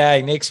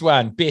 Okay, next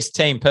one. Best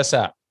team piss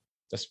up.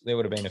 There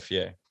would have been a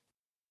few.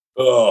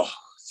 Oh,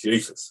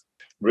 Jesus.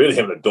 Really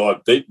having to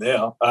dive deep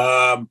now.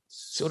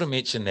 Sort of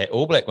mentioned that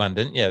All Black one,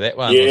 didn't you? That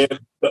one. Yeah,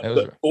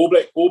 the All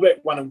Black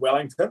one in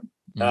Wellington.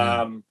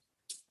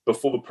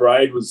 Before the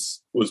parade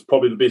was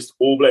probably the best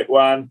All Black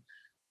one.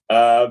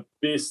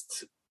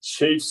 Best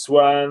Chiefs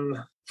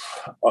one.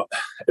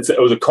 It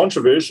was a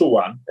controversial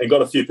one and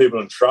got a few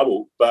people in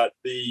trouble. But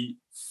the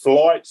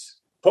flight,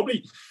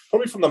 probably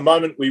from the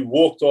moment we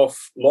walked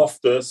off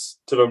Loftus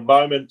to the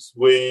moment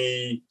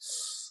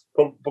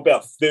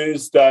about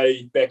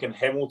Thursday back in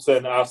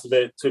Hamilton after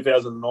that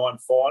 2009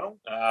 final.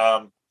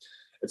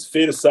 It's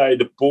fair to say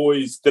the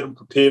boys didn't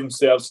prepare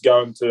themselves to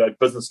go into a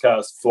business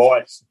class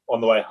flight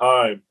on the way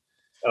home.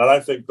 And I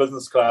don't think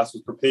business class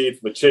was prepared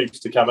for the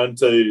Chiefs to come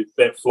into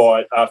that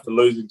flight after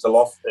losing to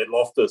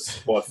Loftus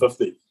by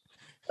 50.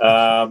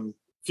 A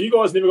few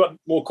guys never got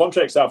more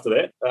contracts after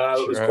that.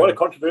 It was quite a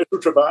controversial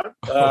trip home.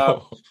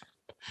 A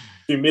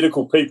few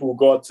medical people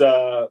got,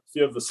 a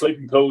few of the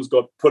sleeping pills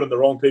got put in the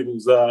wrong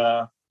people's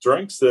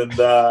drinks, and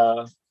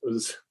there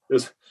was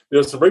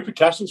some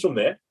repercussions from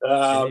that.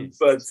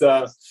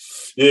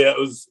 Yeah, it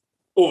was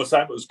all the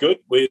same. It was good.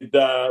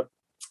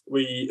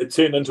 It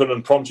turned into an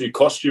impromptu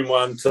costume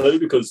one too,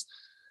 because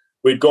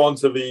we'd gone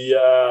to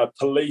the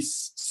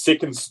police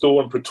second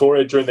store in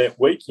Pretoria during that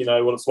week. You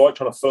know what it's like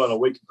trying to fill in a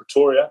week in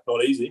Pretoria,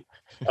 not easy.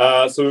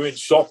 So we went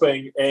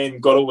shopping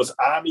and got all this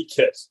army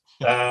kit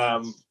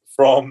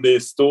from their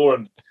store,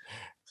 and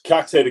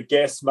Cucks had a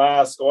gas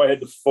mask. I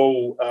had the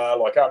full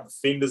armed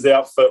defender's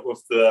outfit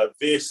with the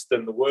vest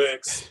and the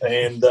works,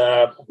 and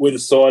we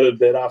decided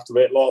that after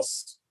that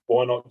loss,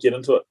 why not get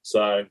into it?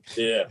 So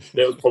yeah,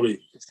 that was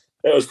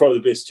probably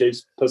the best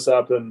Chiefs piss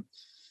up. And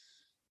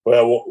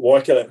well,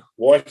 Waikato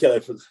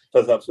piss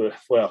ups were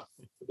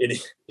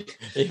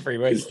every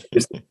week.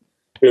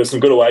 There were some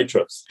good away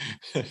trips.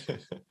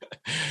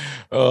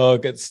 Oh,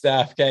 good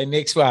stuff. Okay,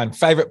 next one.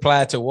 Favorite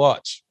player to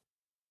watch.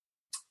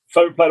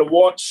 Favorite player to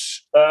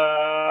watch?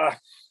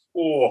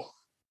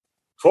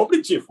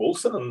 Probably Jeff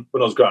Wilson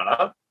when I was growing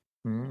up.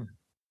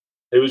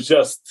 It was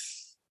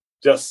just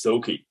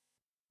silky,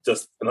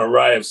 just an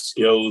array of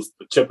skills,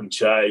 the chip and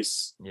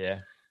chase.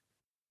 Yeah,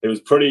 it was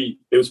pretty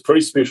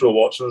special to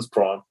watch in his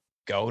prime.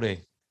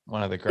 Goldie,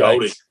 one of the greats.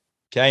 Goldie.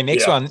 Okay,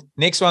 next one,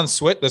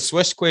 the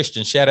Swish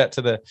question. Shout out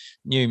to the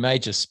new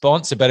major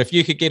sponsor. But if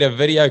you could get a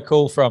video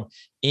call from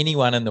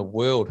anyone in the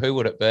world, who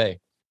would it be?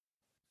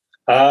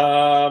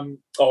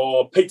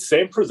 Pete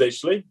Sampras,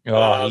 actually.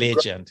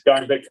 Legend.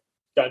 Going to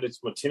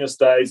my tennis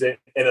days, and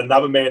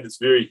another man that's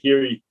very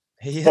hairy,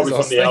 probably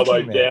from the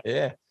elbow down.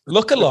 Yeah,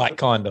 look-alike,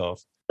 kind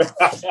of.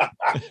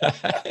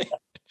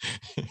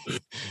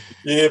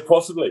 Yeah,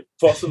 possibly.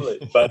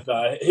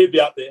 But he'd be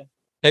up there.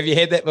 Have you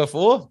had that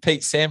before?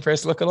 Pete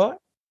Sampras look-alike?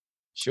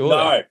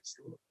 Sure.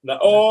 No.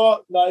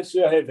 Oh, no,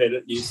 sure, I have had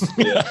it, yes.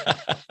 Yeah.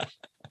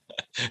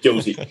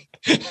 Guilty.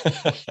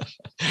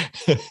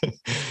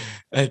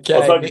 Okay. I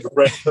was hoping for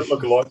Brad Pitt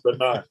look-alike, but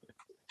no.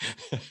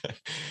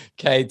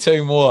 Okay,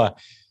 two more.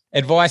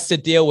 Advice to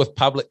deal with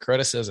public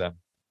criticism.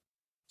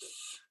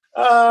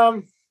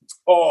 I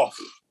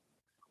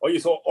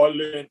guess I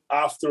learned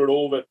after it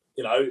all that,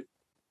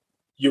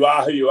 you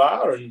are who you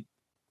are and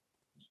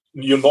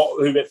you're not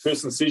who that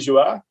person says you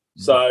are.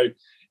 So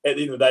at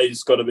the end of the day, you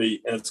just got to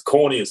be, and it's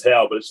corny as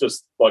hell, but it's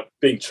just like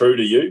being true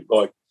to you,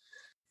 like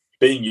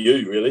being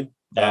you, really.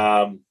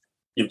 Yeah.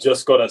 You've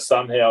just got to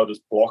somehow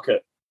just block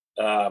it.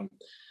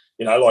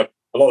 Like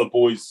a lot of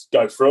boys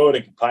go through it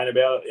and complain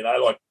about it.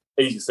 Like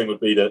easiest thing would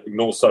be to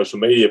ignore social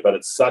media, but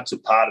it's such a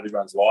part of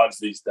everyone's lives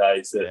these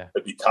days that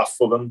it'd be tough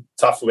for them,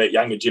 tough for that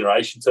younger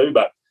generation too.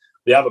 But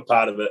the other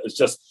part of it is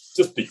just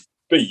be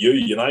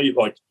you.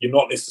 Like you're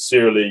not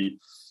necessarily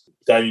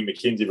Damien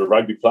McKenzie, a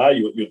rugby player.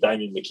 You're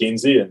Damien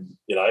McKenzie, and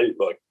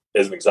like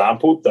as an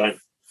example, don't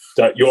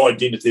your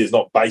identity is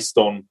not based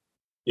on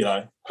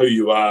who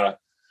you are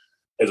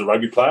as a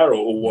rugby player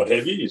or what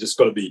have you. You just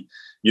got to be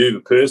you, the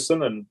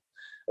person, and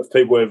if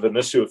people have an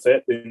issue with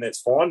that, then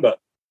that's fine. But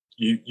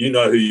you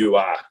know who you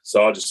are.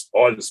 So I just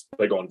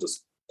big on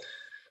just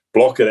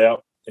block it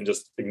out and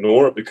just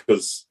ignore it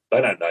because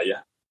they don't know you.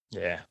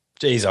 Yeah.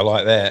 Geez, I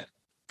like that.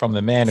 From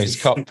the man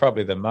who's copped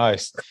probably the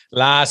most.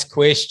 Last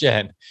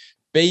question.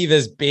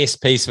 Beaver's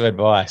best piece of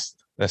advice.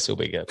 This will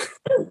be good.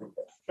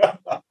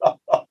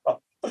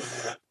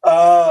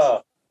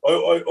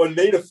 I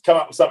need to come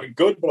up with something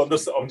good, but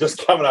I'm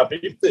just coming up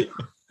empty.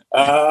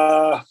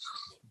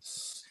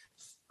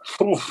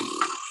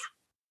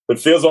 It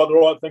feels like the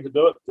right thing to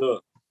do it.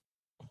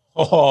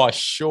 Oh,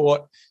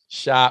 short,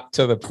 sharp,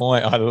 to the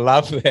point. I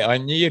love that. I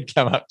knew you'd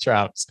come up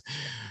trumps.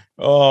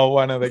 Oh,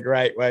 one of the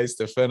great ways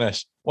to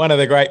finish. One of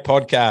the great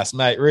podcasts,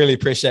 mate. Really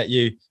appreciate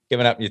you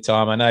giving up your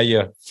time. I know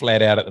you're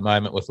flat out at the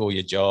moment with all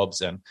your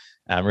jobs, and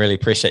really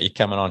appreciate you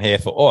coming on here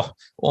for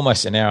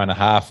almost an hour and a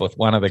half with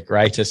one of the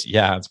greatest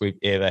yarns we've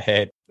ever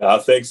had.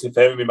 Thanks for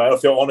having me, mate. I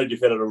feel honoured.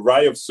 You've had an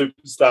array of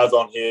superstars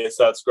on here,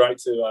 so it's great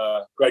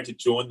to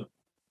join them.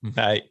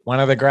 Mate, one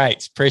of the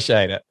greats.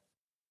 Appreciate it.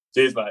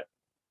 Cheers, mate.